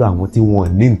lọ sọ́dọ̀ àwọn tí wọ́n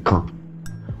ní nǹkan,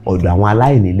 ọ̀dọ̀ àwọn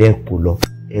aláìní lẹ́ẹ̀kọ́ lọ,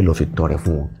 ẹ lọ fi tọrẹ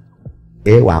fún wọn,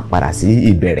 ẹ wàá padà sí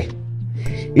ìbẹ̀rẹ̀.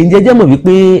 Ǹjẹ́ jẹ́ mọ̀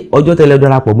wípé ọjọ́ tẹ́lẹ̀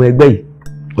darapọ̀ mọ́ ẹgbẹ́ yìí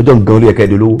ọjọ́ nǹkan ló yẹ kẹ́ ẹ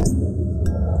dolówó.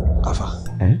 Àfà.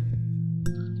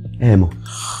 Ẹ mọ̀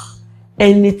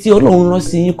ẹni tí Ọlọ́run rán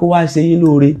sí yín kó wá ṣe yín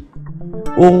lóore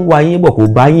ó ń wá yín bọ̀ kó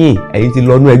bá yín, ẹ̀yin ti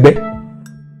lọ́nú ẹgbẹ́.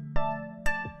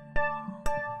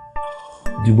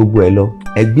 Ju gbogbo ẹ lọ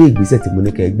ẹgbẹ́ ìgbésẹ̀ tí mo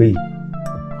ní kẹ́ ẹgbẹ́ yìí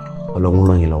Ọlọ́run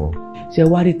ràn yín lọ́wọ́. Ṣé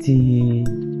wá rí ti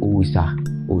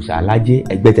òòṣà alájẹ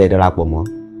ẹgbẹ́ tẹ́ ẹ darapọ̀ mọ́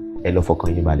ẹ lọ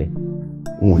fọkàn yín balẹ̀,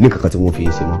 wọn ò ní kankan tí wọ́n fi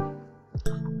ṣe mọ́.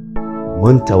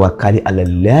 Man tawakkala ala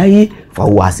Allahi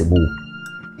fahuwa hasbuh.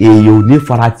 Èèyàn ò ní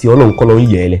fara ti Ọlọ́run kọ́ lọ́run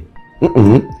yẹ̀ ẹ́ lẹ̀.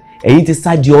 Ẹ̀yin ti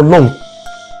sáájú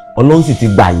Ọlọ́run sì ti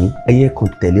gbà yín, ẹ̀yẹ kan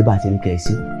tẹ̀lé bá a ṣe ní kẹ́ ẹ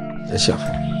sí. Ẹ ṣe àfọ.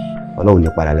 Ọlọ́run ní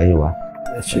padà lẹ́yìn wa.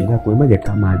 Ṣùgbọ́n kò má jẹ́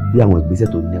ká máa gbé àwọn ìgbésẹ̀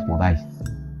tó nípọn báyìí.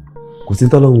 Kò sí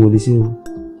tọ́lọ́run ò lè ṣe o.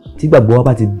 Tí gbàgbọ́ wa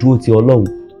bá ti dúró ti Ọlọ́run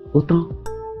ó tán,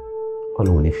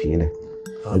 Ọlọ́run ní fi yín lẹ̀.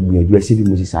 Ẹ gbìyànjú ẹ ṣe bí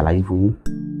mo ṣe ṣàlàyé fún yín,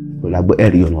 olùgbọ́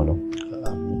ẹ̀rí ọ̀nà ọ̀nà.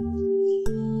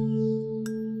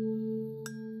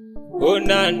 Oh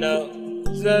nana,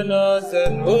 zeno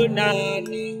zeno, oh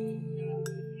nani.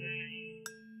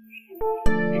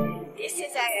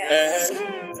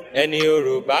 Ẹni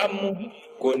Yorùbá mú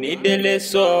kò ní délé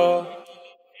sọ.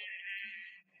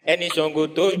 Ẹni Ṣàngó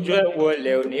tó jọ ẹ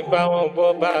wọlé ò ní bá wọn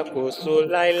bọ́ bá kò so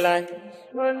láéláé.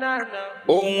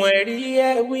 Ohun ẹ̀rí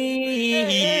ẹ wí,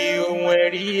 ohun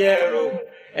ẹ̀rí ẹ rò.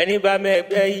 Ẹni bá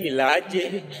mẹ́gbẹ́ yìí lájẹ,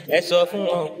 ẹ sọ fún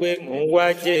wọn pé mò ń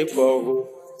wájẹ bọ̀ o.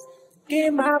 Kí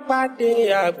má pàdé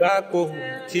àgbákò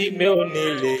tí mi ò ní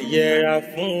lè yẹra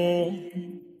fún.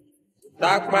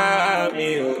 Tápá mi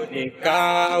ò ní ká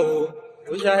o.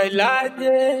 Òrìṣà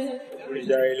ìlàjẹ,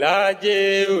 òrìṣà ìlàjẹ,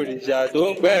 òrìṣà tó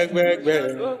ń gbẹ́gbẹ́gbẹ́.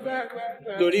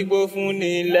 Torí pé ó fún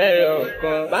ni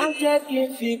lẹ́ọ̀kan. Má jẹ́ kí n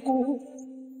fi kú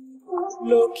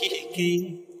lókìkí.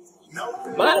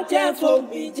 Má jẹ́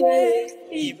fomi jẹ́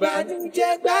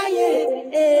ìbànújẹ́ gbáyé.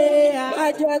 Má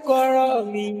jẹ́ kọ́rọ̀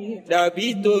mi dàbí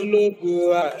tológo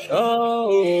àná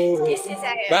o.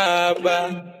 Bàbá.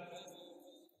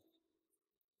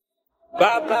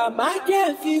 Bàbá má jẹ́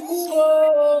fi kú o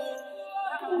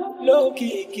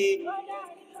lókìkí.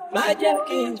 Má jẹ́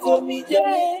kí n fomi jẹ́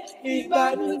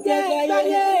ìbànújẹ́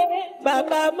gbáyé.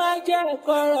 Bàbá má jẹ́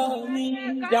kọ́rọ̀ mi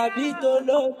dàbí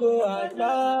tológo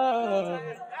àná.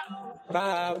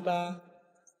 Baba.